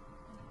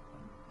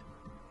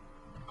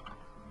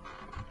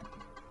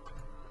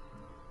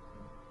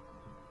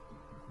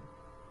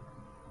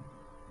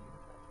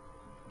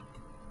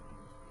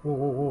 Whoa,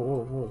 whoa, whoa,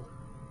 whoa, whoa.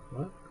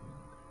 What?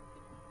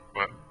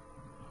 What?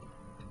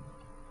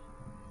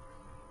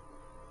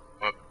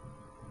 What?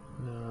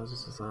 No, it was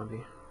just a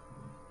zombie.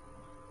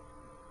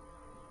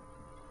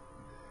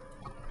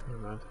 Never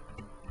mind.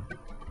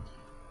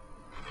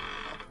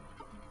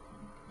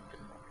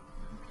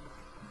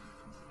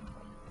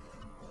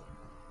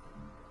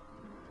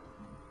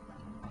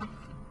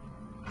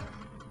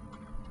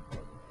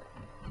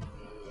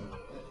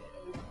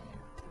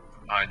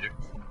 Behind you.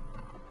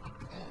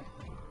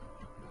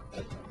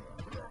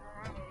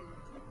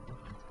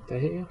 Did I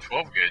hit you?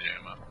 12 gauge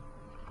ammo.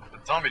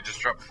 The zombie just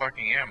dropped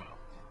fucking ammo.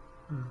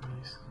 Oh,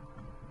 nice.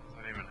 Does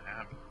that even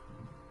happen?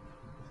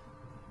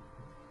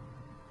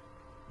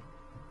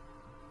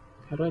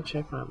 How do I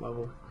check my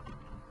level?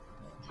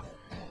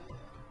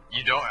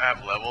 You don't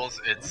have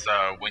levels. It's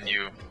when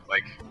you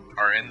like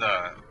are in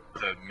the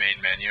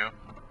main menu.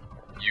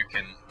 You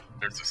can.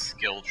 There's a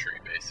skill tree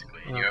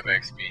basically, and you have Okay.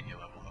 XP and you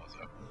level those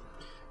up.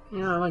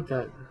 Yeah, I like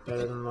that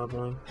better than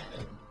leveling.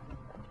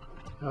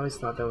 I always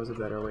thought that was a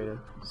better way to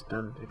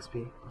spend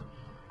XP.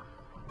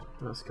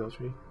 Not skill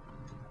tree.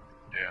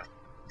 Yeah.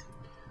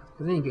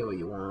 But then you get what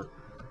you want.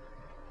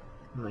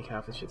 And like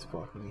half the shit's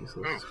fucking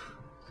useless.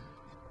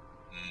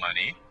 Ooh.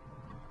 Money.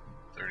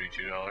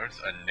 $32.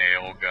 A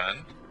nail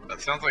gun.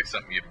 That sounds like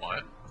something you'd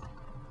want.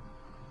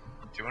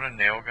 Do you want a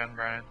nail gun,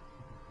 Brian?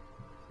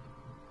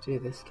 Gee,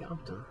 they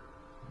scalped him.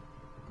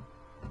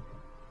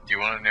 Do you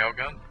want a nail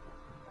gun?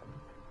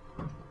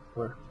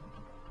 Where?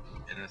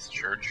 In this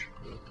church?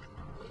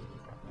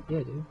 Yeah,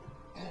 dude.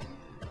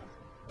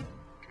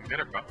 Come get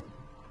it, bro.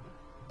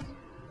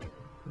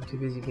 I'm too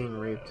busy being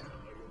raped.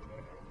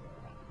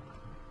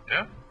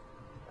 Yeah?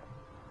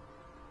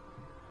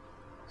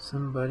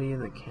 Somebody in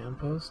the camp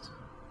post?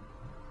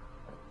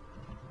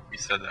 You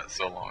said that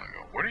so long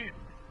ago. Where are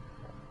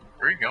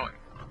you going?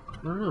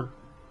 I don't know.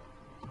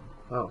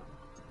 Oh.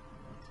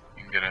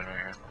 You can get in right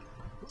here.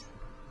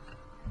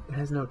 It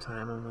has no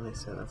time on when they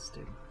said that's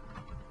stupid.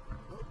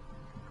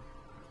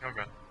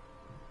 Okay.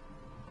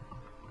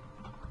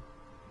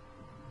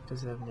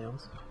 Does it have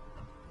nails?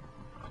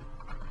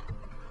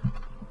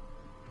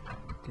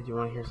 Did you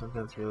want to hear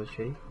something that's really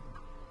shitty?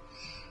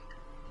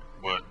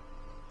 What?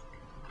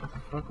 What the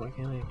fuck? Why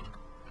can't I?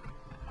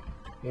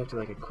 You have to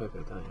like equip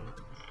it, don't you?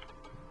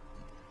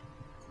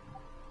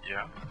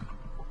 Yeah.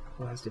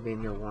 Well, it has to be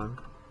in your one.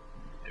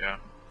 Yeah.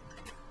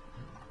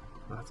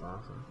 That's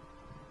awesome.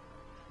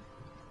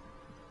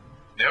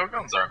 Nail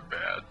guns aren't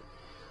bad.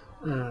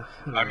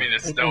 I mean,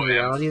 it's like no in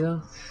reality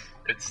though.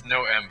 It's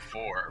no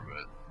M4,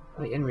 but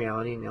Like in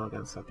reality, nail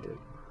guns suck, dude.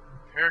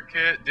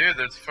 KippurCat, dude,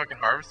 there's a fucking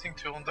harvesting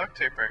tool and duct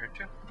tape right here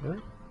too.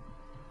 Really?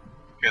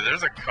 Okay,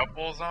 there's a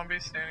couple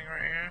zombies standing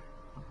right here.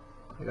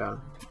 I got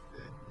 'em.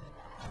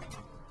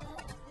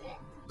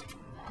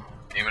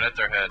 Aiming at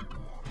their head.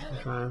 I'm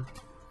trying.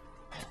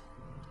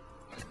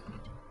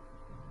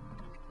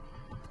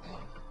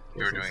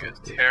 You were doing a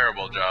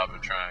terrible job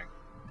of trying.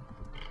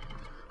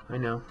 I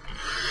know.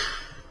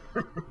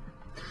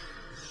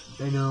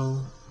 I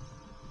know.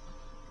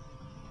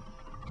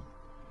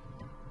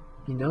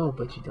 You know,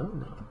 but you don't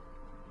know.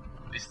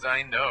 At least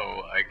I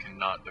know I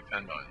cannot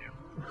depend on you.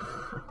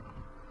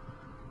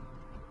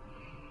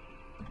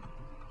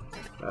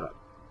 Shut up.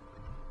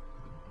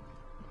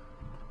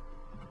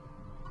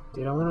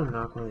 Dude, I want to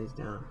knock one of these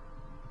down.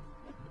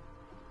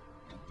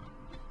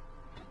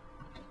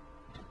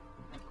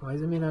 Why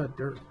is it made out of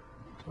dirt?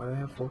 Why do I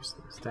have 4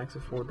 stacks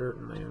of 4 dirt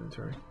in my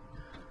inventory?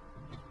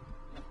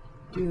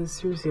 Dude, this is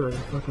seriously like a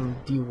fucking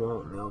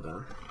DeWalt nail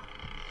gun.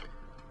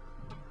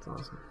 It's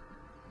awesome.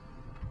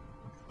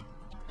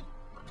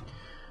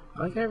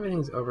 I like how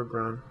everything's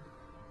overgrown.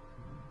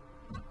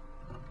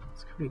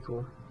 It's pretty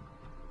cool.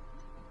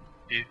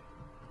 Yeah.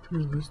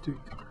 Realistic.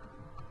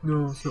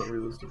 No, it's not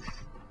realistic.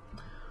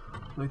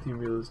 My thing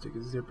realistic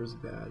is Zipper's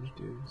badge,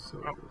 dude. So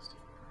realistic.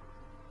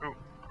 Oh,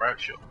 riot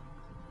shield.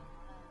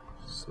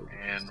 So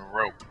and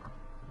rope.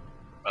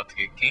 About to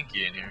get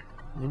kinky in here.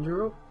 Ninja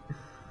rope?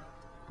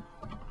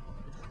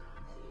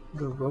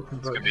 The rope and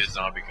It's gonna be a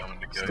zombie coming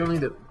to kill Still you.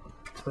 need to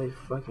play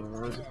fucking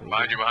words with me.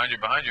 Behind you, behind you,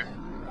 behind you.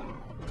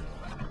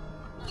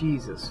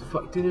 Jesus,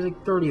 fuck, dude, there's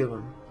like 30 of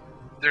them.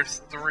 There's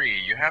 3.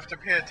 You have to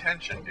pay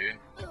attention, dude.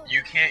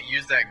 You can't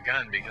use that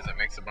gun because it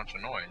makes a bunch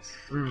of noise.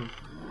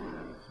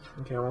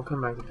 Okay, I won't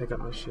come back to pick up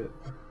my shit.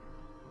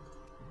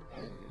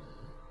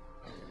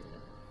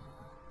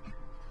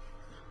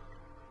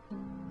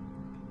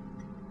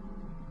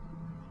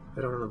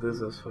 I don't want to lose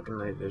those fucking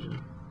night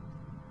vision.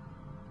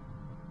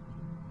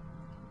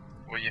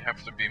 Well, you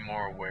have to be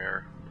more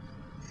aware.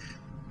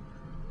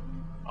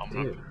 I'm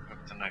gonna pick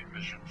up the night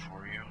vision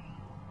for you.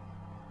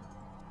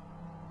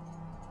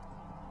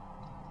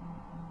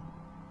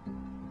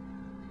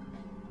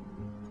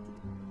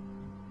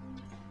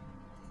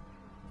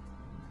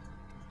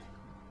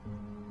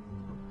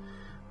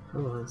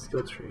 Hold on,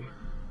 skill tree.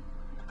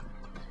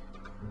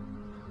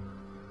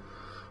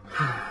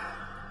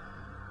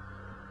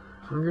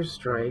 Hunger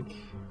strike,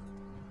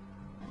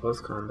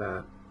 close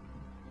combat,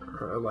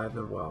 or alive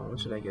and well. What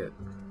should I get?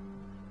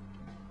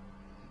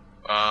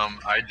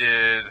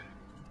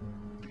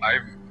 I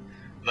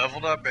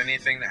leveled up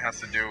anything that has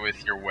to do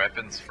with your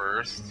weapons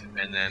first,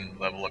 and then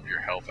level up your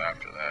health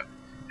after that.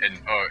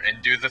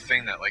 And do the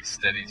thing that like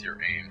steadies your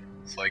aim.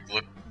 It's like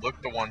look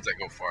the ones that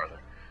go farther.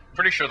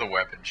 Pretty sure the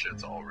weapon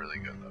shit's all really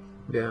good though.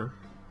 Yeah.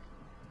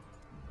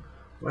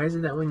 Why is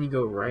it that when you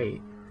go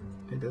right,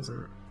 it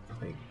doesn't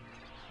like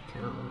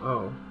count?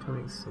 Oh,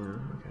 coming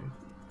soon. Okay.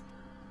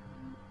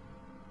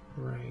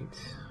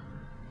 Right.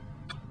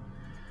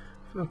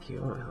 Fuck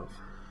you. I want health.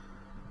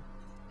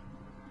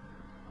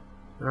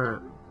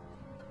 Alright.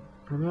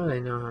 Now that I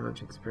know how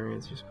much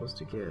experience you're supposed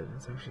to get,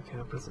 it's actually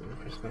kind of puts it in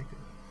perspective.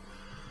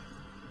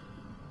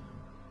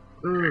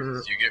 So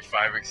you get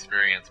 5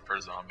 experience per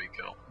zombie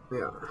kill.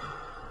 Yeah.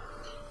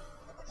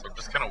 So I'm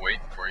just kind of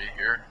waiting for you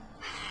here.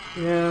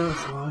 Yeah,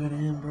 let's log it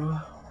in, bro.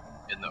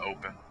 In the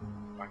open.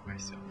 By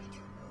myself.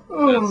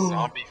 Oh. The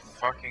zombie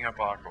fucking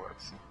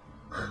apocalypse.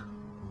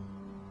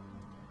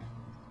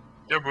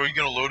 Yeah, bro, you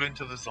gonna load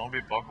into the zombie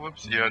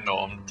apocalypse? Yeah, no,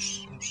 I'm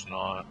just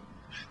not.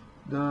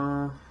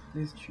 No,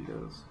 these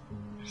Cheetos.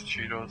 These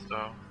Cheetos,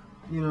 though.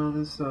 You know,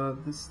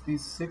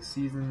 these 6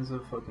 seasons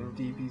of fucking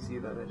DBZ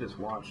that I just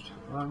watched.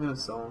 I'm gonna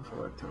sell them for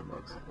like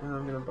 $10, and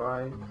I'm gonna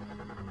buy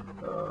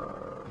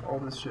all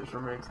this shit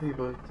from Rex. Hey,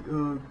 but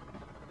can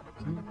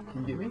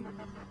you get me?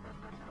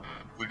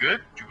 We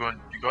good?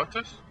 You got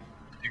this?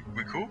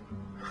 We cool?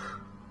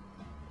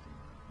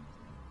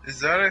 Is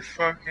that a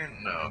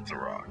fucking... No, it's a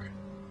rock.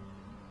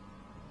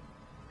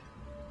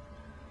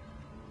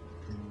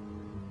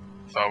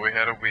 Thought we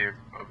had a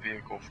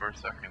vehicle for a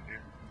second,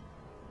 dude.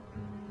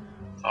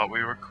 Thought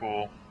we were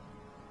cool.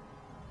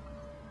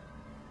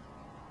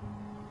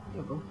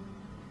 Yeah, bro.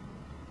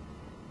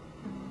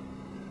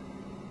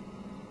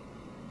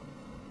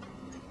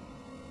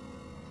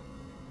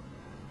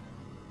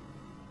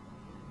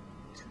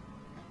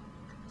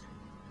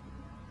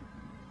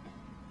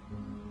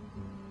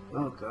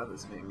 Oh god,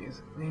 this main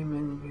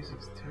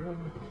music's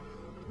terrible.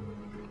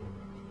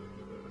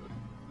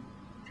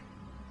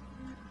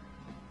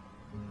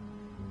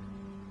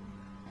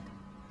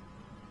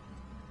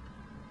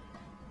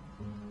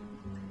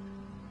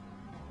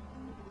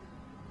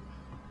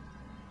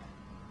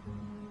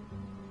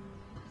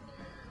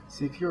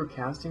 See, if you were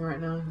casting right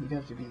now, you'd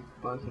have to be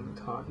fucking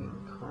talking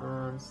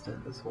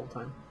constant this whole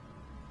time.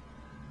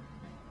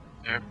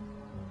 Yeah.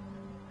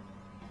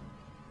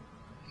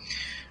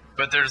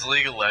 But there's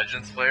League of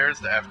Legends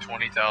players that have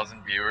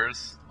 20,000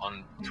 viewers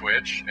on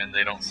Twitch, and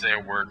they don't say a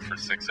word for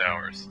 6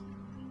 hours.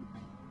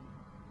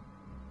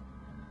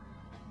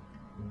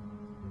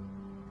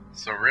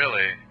 So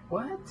really...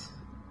 What?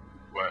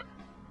 What?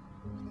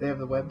 They have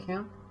the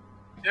webcam?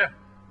 Yeah.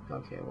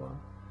 Okay, well.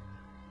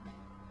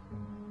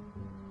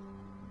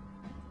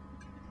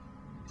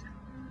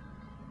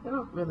 I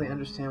don't really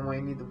understand why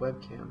you need the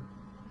webcam.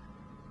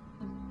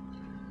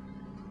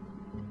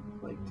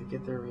 Like, to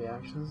get their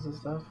reactions and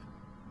stuff?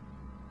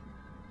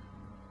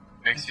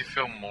 Makes you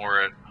feel more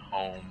at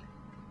home.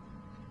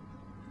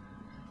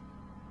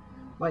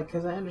 Like,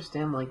 because I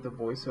understand, like, the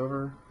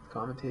voiceover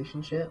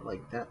commentation shit.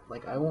 Like, that,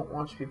 like, I won't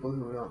watch people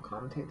who don't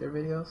commentate their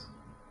videos.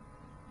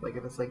 Like,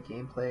 if it's, like,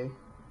 gameplay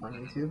on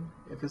YouTube.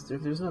 If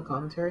there's no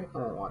commentary, I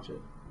won't watch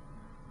it.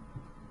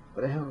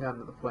 But I haven't gotten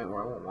to the point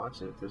where I won't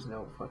watch it if there's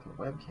no fucking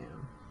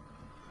webcam.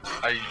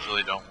 I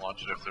usually don't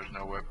watch it if there's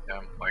no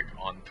webcam, like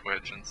on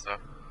Twitch and stuff.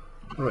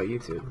 What about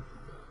YouTube?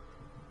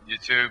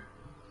 YouTube,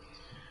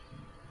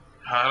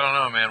 I don't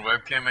know, man.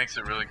 Webcam makes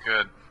it really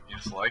good. You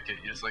just like it.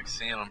 You just like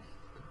seeing them.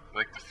 You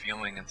like the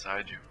feeling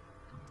inside you.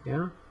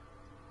 Yeah?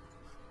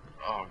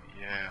 Oh,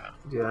 yeah.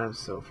 Dude, I'm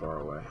so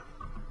far away.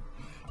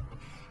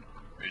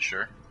 Are you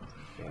sure?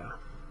 Yeah.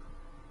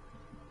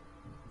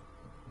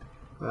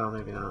 Well,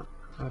 maybe not.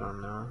 I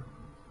don't know.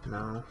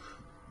 No.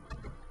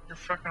 You're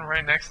fucking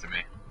right next to me.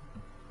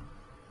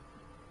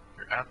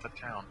 You're at the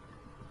town.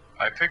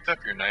 I picked up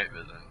your night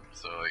vision,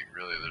 so, like,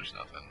 really, there's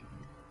nothing.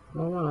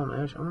 Well, what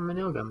on edge? I want my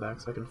nail gun back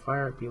so I can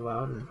fire it, be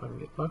loud, and fucking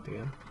get fucked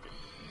again.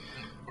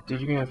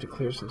 Dude, you're gonna have to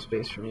clear some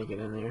space for me to get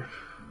in there.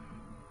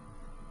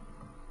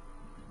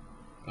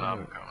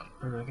 I'm coming.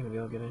 I'm not gonna be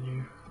able to get in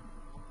here.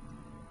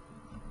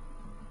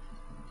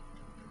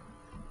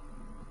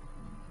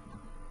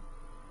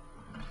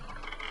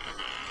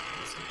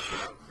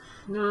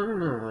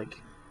 No,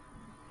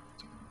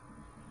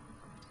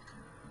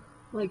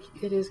 like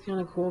it is kind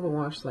of cool to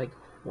watch like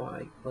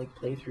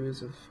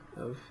playthroughs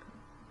of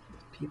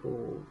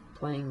people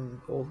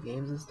playing old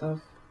games and stuff.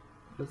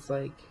 But it's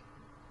like,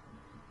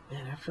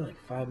 man, after like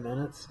 5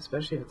 minutes,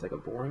 especially if it's like a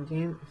boring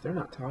game, if they're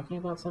not talking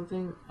about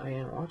something, I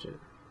can't watch it.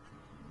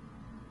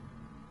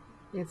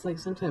 It's like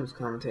sometimes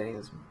commentating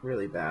is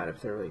really bad if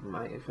they're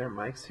like if their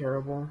mic's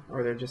terrible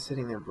or they're just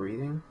sitting there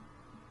breathing.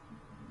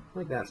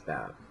 Like that's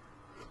bad.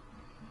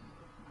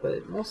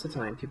 But most of the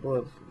time, people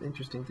have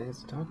interesting things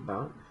to talk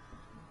about.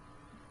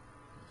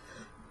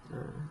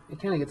 It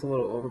kind of gets a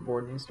little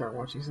overboard when you start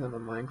watching some of the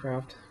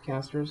Minecraft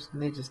casters,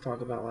 and they just talk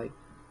about like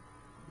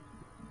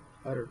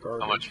utter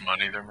garbage. How much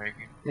money they're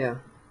making? Yeah,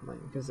 like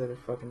because they're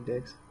fucking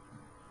dicks.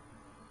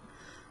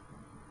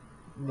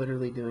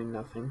 Literally doing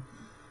nothing.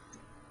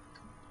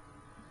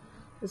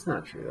 It's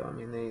not true though. I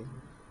mean, they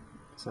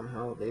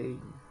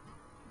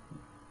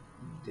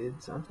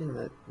did something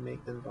that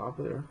made them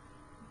popular.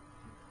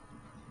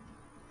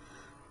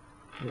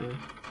 Yeah.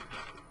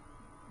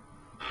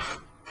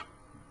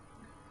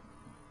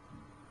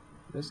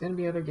 There's going to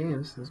be other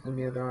games. There's going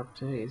to be other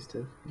opportunities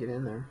to get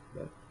in there,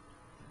 but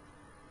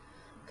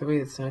the way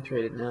it's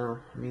saturated now,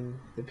 I mean,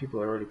 the people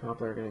who are already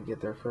popular are going to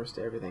get there first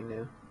to everything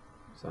new.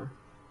 So,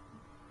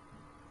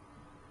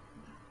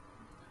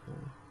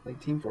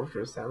 like Team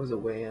Fortress, that was a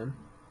way in.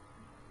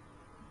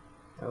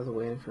 That was a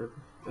way in for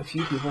a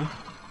few people. A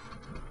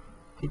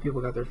few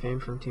people got their fame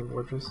from Team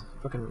Fortress.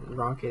 Fucking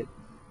rocket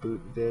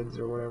boot vids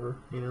or whatever,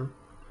 you know?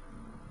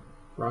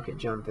 Rocket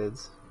jump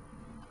vids.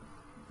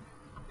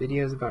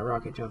 Videos about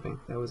rocket jumping.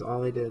 That was all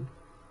they did.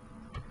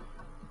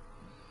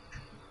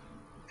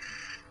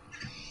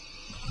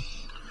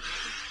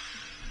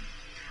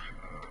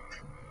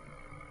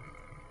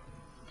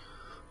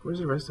 Where's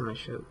the rest of my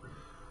shit?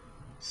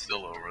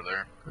 Still over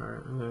there.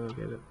 Alright, I'm gonna go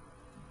get it.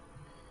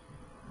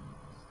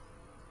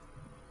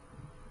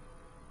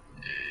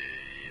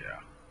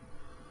 Yeah.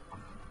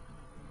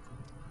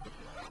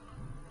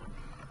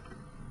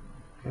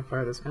 Can I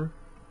fire this gun?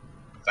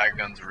 That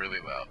gun's really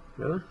loud.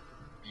 Really?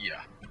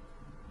 Yeah.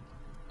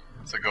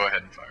 So go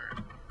ahead and fire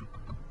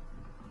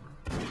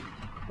it.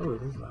 Oh,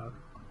 it is loud.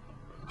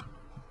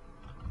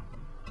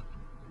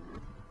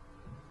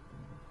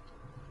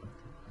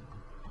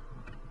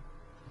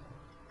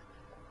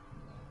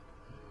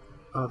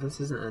 Oh,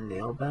 this isn't a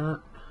nail bat?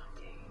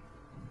 Okay.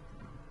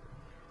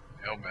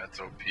 Nail bat's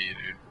OP,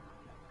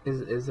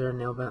 dude. Is there a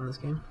nail bat in this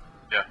game?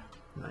 Yeah.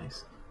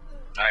 Nice.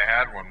 I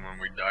had one when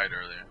we died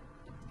earlier.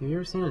 Have you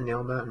ever seen a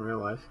nail bat in real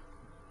life?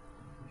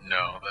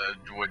 No,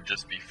 that would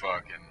just be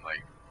fucking,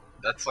 like,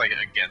 that's like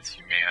against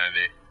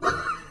humanity.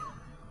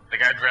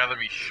 Like, I'd rather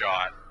be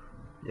shot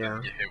Yeah.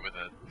 than get hit with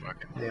a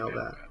fucking Nail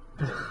bat.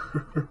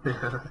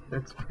 Yeah,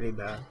 that's pretty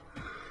bad.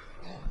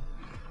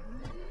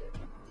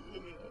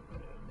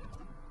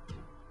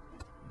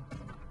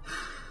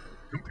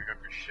 Go pick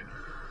up your shit.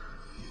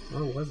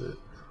 What was it?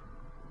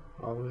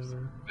 All was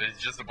there?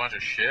 It's just a bunch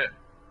of shit.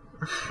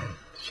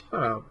 Shut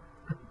up.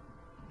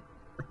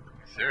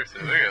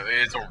 Seriously, look at it.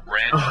 It's a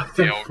wrench, Oh, a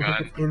tail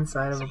gun, it's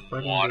inside of a some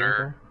fucking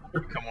water.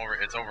 vehicle. Come over.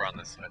 It's over on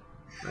this side.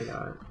 I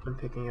got it. I'm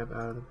picking up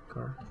out of the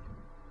car.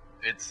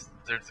 It's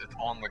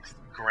on the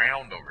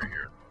ground over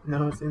here.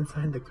 No, it's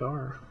inside the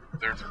car.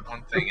 There's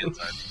one thing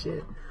inside.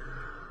 Shit.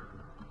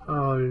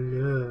 Oh,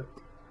 look.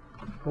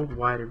 Hold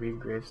Y to read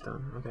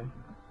gravestone. Okay.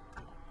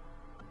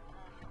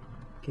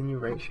 Can you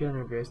write shit on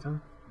your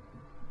gravestone?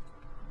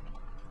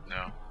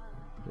 No.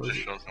 Was Just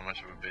it- shows how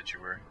much of a bitch you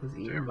were. was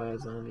eaten by a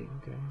zombie.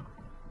 Okay.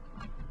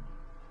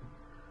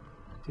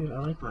 Dude, I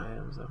like my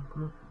items though.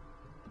 Come on.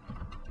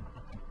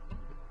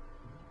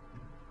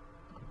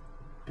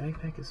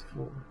 Backpack is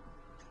full.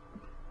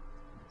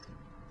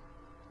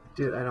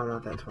 Dude, I don't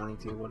want that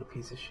 22. What a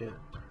piece of shit.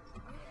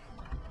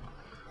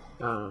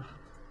 Oh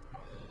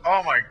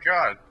my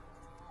god.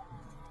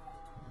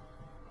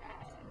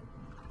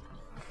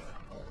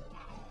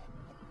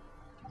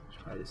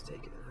 Should probably just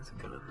take it as a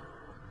gun.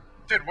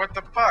 Dude, what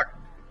the fuck?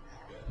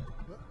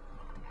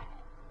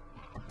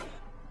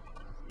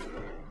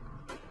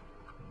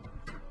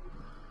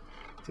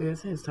 Dude, I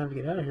think it's time to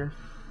get out of here.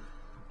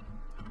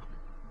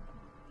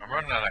 I'm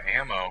running out of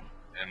ammo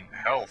and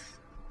health.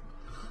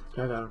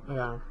 I got him. I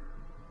got him.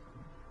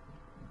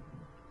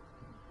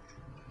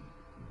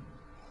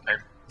 I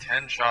have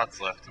 10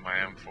 shots left in my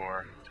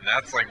M4. And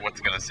that's like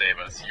what's gonna save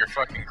us. Your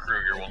fucking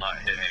Kruger will not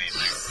hit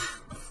anything.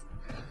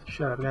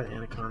 Shut up, I got an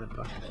anaconda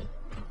buck.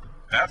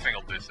 That thing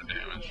will do some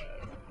damage.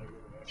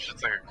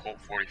 Shit's like a Colt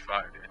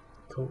 45, dude.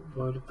 Colt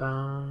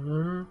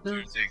 45.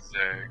 Two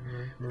zigzag.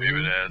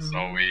 Baby, that's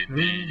all we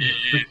need.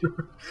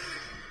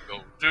 Go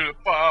to the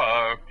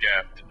park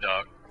after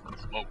dark.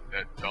 Smoke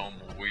that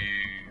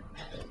tumbleweed.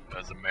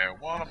 As a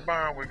marijuana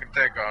burn, we can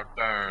take our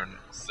turn.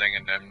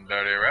 Singing them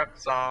dirty rap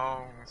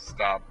songs.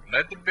 Stop.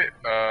 Let the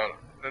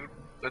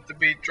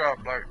beat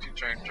drop like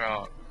T-Train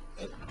drop.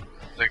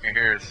 They can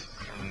hear us.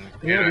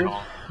 Yeah, dude.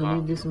 I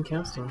need to do some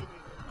casting.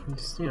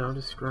 Just,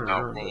 just screwing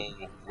Now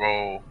around.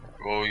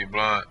 roll your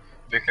blunt.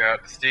 Pick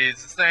out the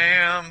steeds and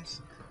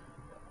stems.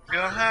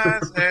 Feeling high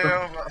as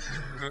hell.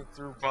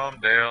 Through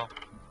Palmdale.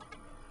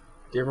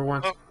 Do you ever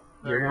watch? Oh,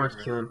 Do you ever watch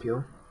there Key and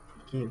Peele?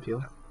 Key and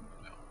Peele?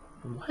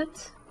 No.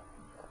 What?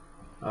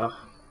 Oh.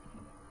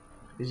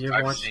 Did you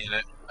ever watch?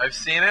 I've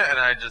seen it, and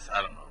I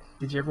don't know.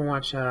 Did you ever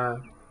watch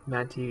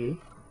Mad TV?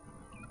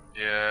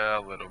 Yeah,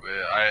 a little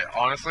bit.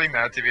 Honestly,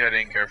 Mad TV, I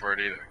didn't care for it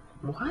either.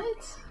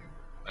 What?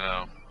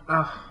 No.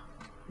 Oh,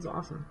 it's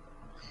awesome.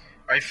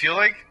 I feel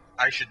like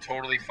I should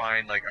totally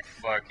find like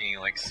a fucking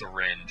like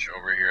syringe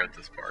over here at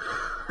this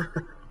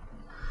park,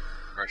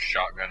 or a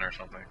shotgun or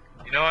something.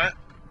 You know what?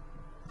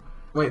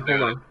 Wait,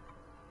 hold on.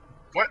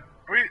 What?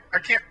 Wait, I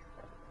can't.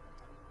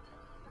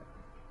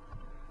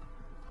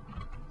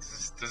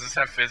 Does this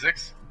have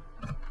physics?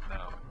 No.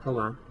 Hold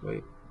on.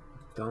 Wait.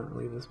 Don't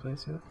leave this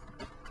place yet.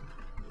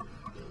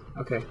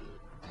 Okay.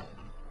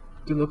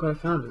 Dude, look what I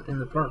found in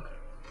the park.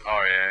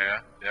 Oh yeah.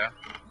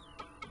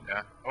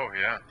 Oh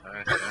yeah.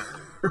 Nice,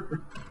 yeah.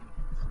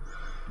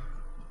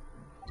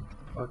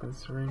 Fucking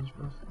syringe,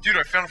 bro. Dude,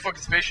 I found a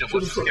fucking spaceship.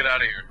 Let's just get out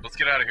of here. Let's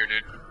get out of here,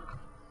 dude.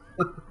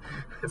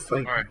 It's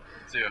like, Alright,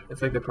 see ya.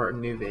 it's like the part in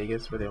New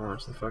Vegas where they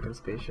launch the fucking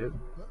spaceship.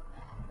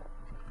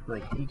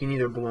 Like, you can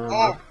either blow them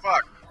Oh up.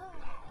 fuck.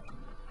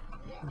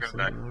 or Go send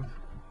back. them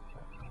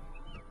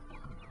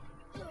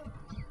off.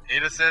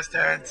 Need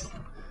assistance.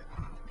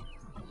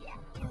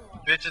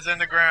 Bitch is in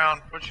the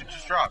ground. What you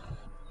just dropped?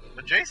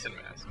 A Jason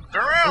mask.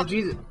 Turn Oh, around.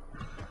 Jesus.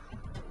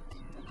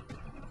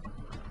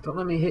 Don't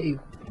let me hit you.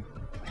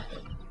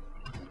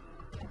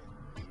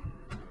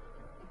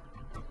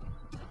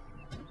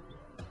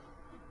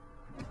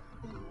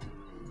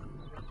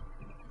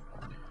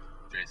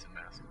 Jason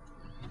mask.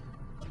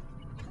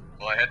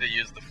 Well, I had to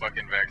use the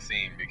fucking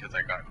vaccine because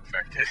I got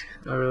infected.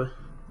 Oh, really?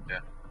 Yeah.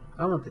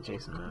 I want the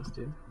Jason mask,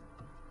 dude.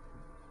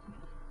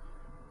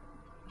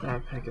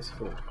 Backpack is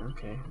full.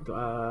 Okay.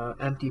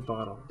 Empty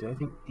bottle. Do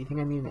you think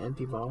I need an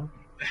empty bottle?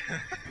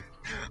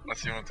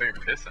 Unless you want to take a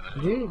piss in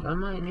it. Dude, I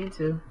might need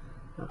to.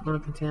 I don't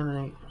want to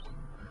contaminate.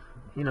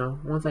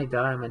 Once I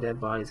die, my dead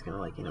body's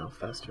gonna,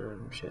 fester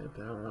and shit,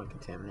 but I don't want to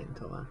contaminate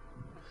until then.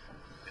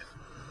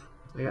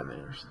 I got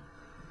manners.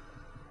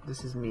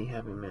 This is me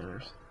having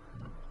manners.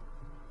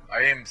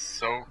 I am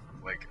so,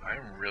 I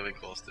am really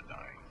close to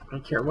dying. I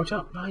don't care. Watch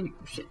out. Behind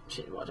you.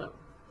 Shit, watch out.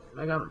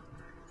 I got him.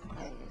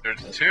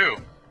 There's two.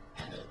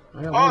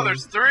 I got one Oh, of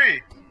there's them.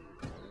 three.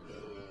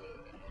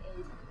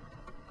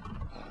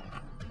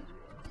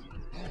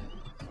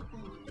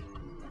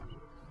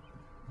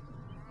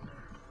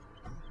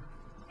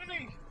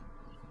 Honey.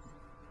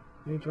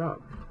 What did he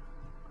drop?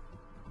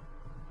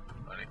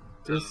 Honey.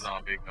 There's a This-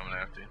 zombie coming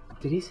after you.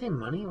 Did he say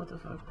money? What the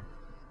fuck?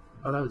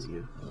 Oh, that was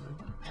you.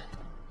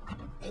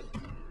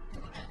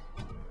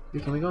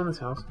 Dude, can we go in this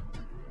house?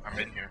 I'm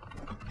in here.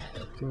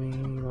 Can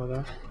we log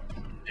off?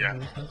 Yeah. In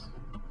this house?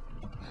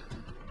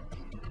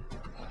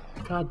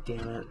 God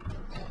damn it.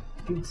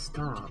 Dude,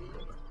 stop.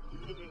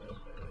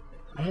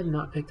 I have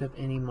not picked up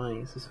any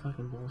money. This is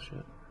fucking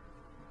bullshit.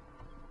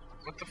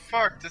 What the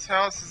fuck? This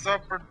house is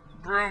up for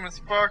room is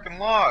fucking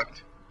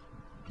locked.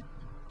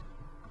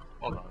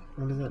 Hold on.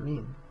 What does that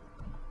mean?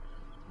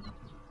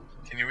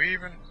 Can you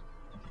even?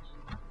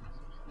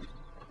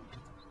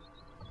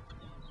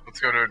 Let's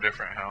go to a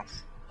different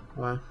house.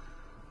 Why?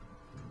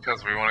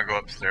 Because we want to go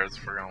upstairs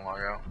if we're gonna log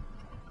out.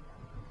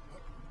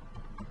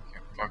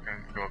 Can't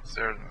fucking go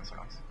upstairs in this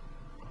house.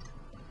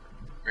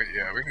 Wait,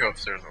 yeah, we can go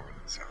upstairs over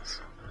this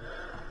house.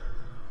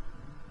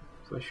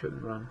 So I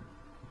shouldn't run.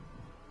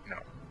 No.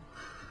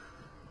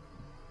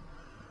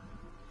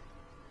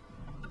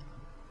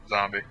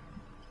 Zombie.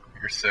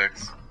 You're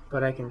 6.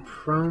 But I can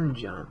prone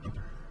jump.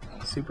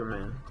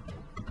 Superman.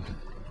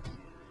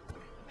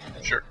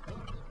 Sure.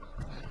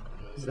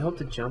 Does it help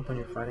to jump when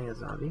you're fighting a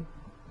zombie?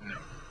 No.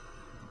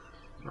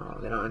 Oh,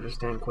 they don't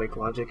understand Quake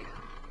logic.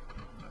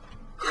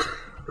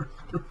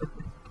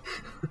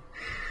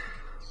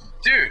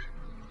 Dude!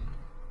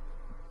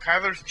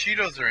 Kyler's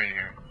Cheetos are in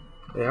here.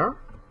 They are?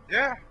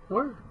 Yeah.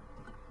 Where?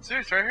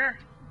 Serious, right here.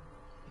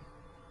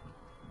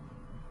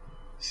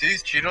 See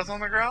these Cheetos on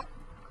the ground?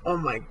 Oh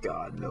my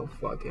god, no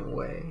fucking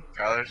way.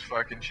 Kyler's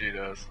fucking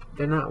Cheetos.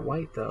 They're not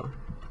white though.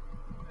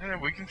 Yeah,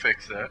 we can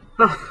fix that.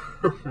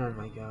 Oh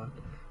my god.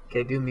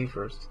 Okay, do me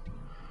first.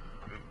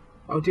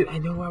 Oh dude, I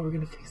know how we're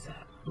gonna fix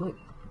that. Look.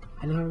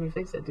 I know how we're gonna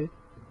fix that, dude.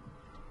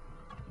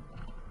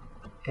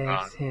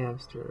 X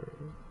hamster.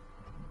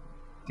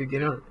 Dude,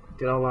 get on.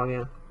 Dude, I'll log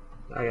in.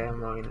 Okay,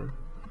 I'm logging in.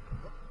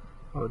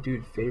 Oh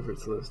dude,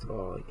 favorites list.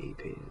 Oh, like 8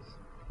 pages.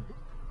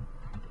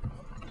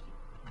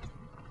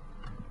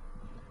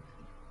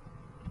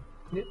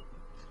 Yep.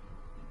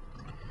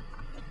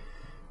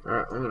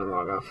 Alright, I'm gonna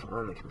log off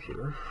on the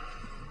computer.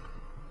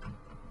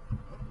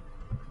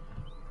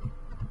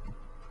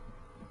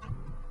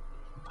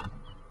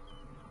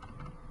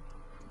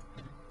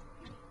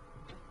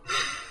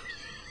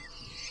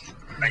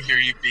 I hear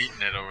you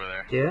beating it over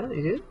there. Yeah,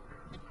 you did?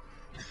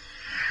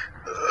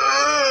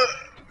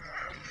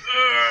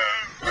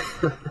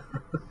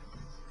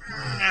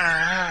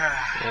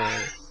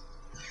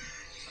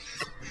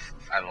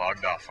 I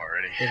logged off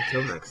already.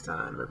 Until next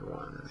time,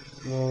 everyone.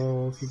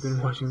 Well, if you've been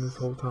watching this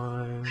whole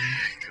time.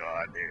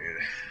 God,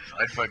 dude.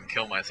 I'd fucking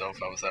kill myself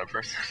if I was that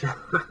person.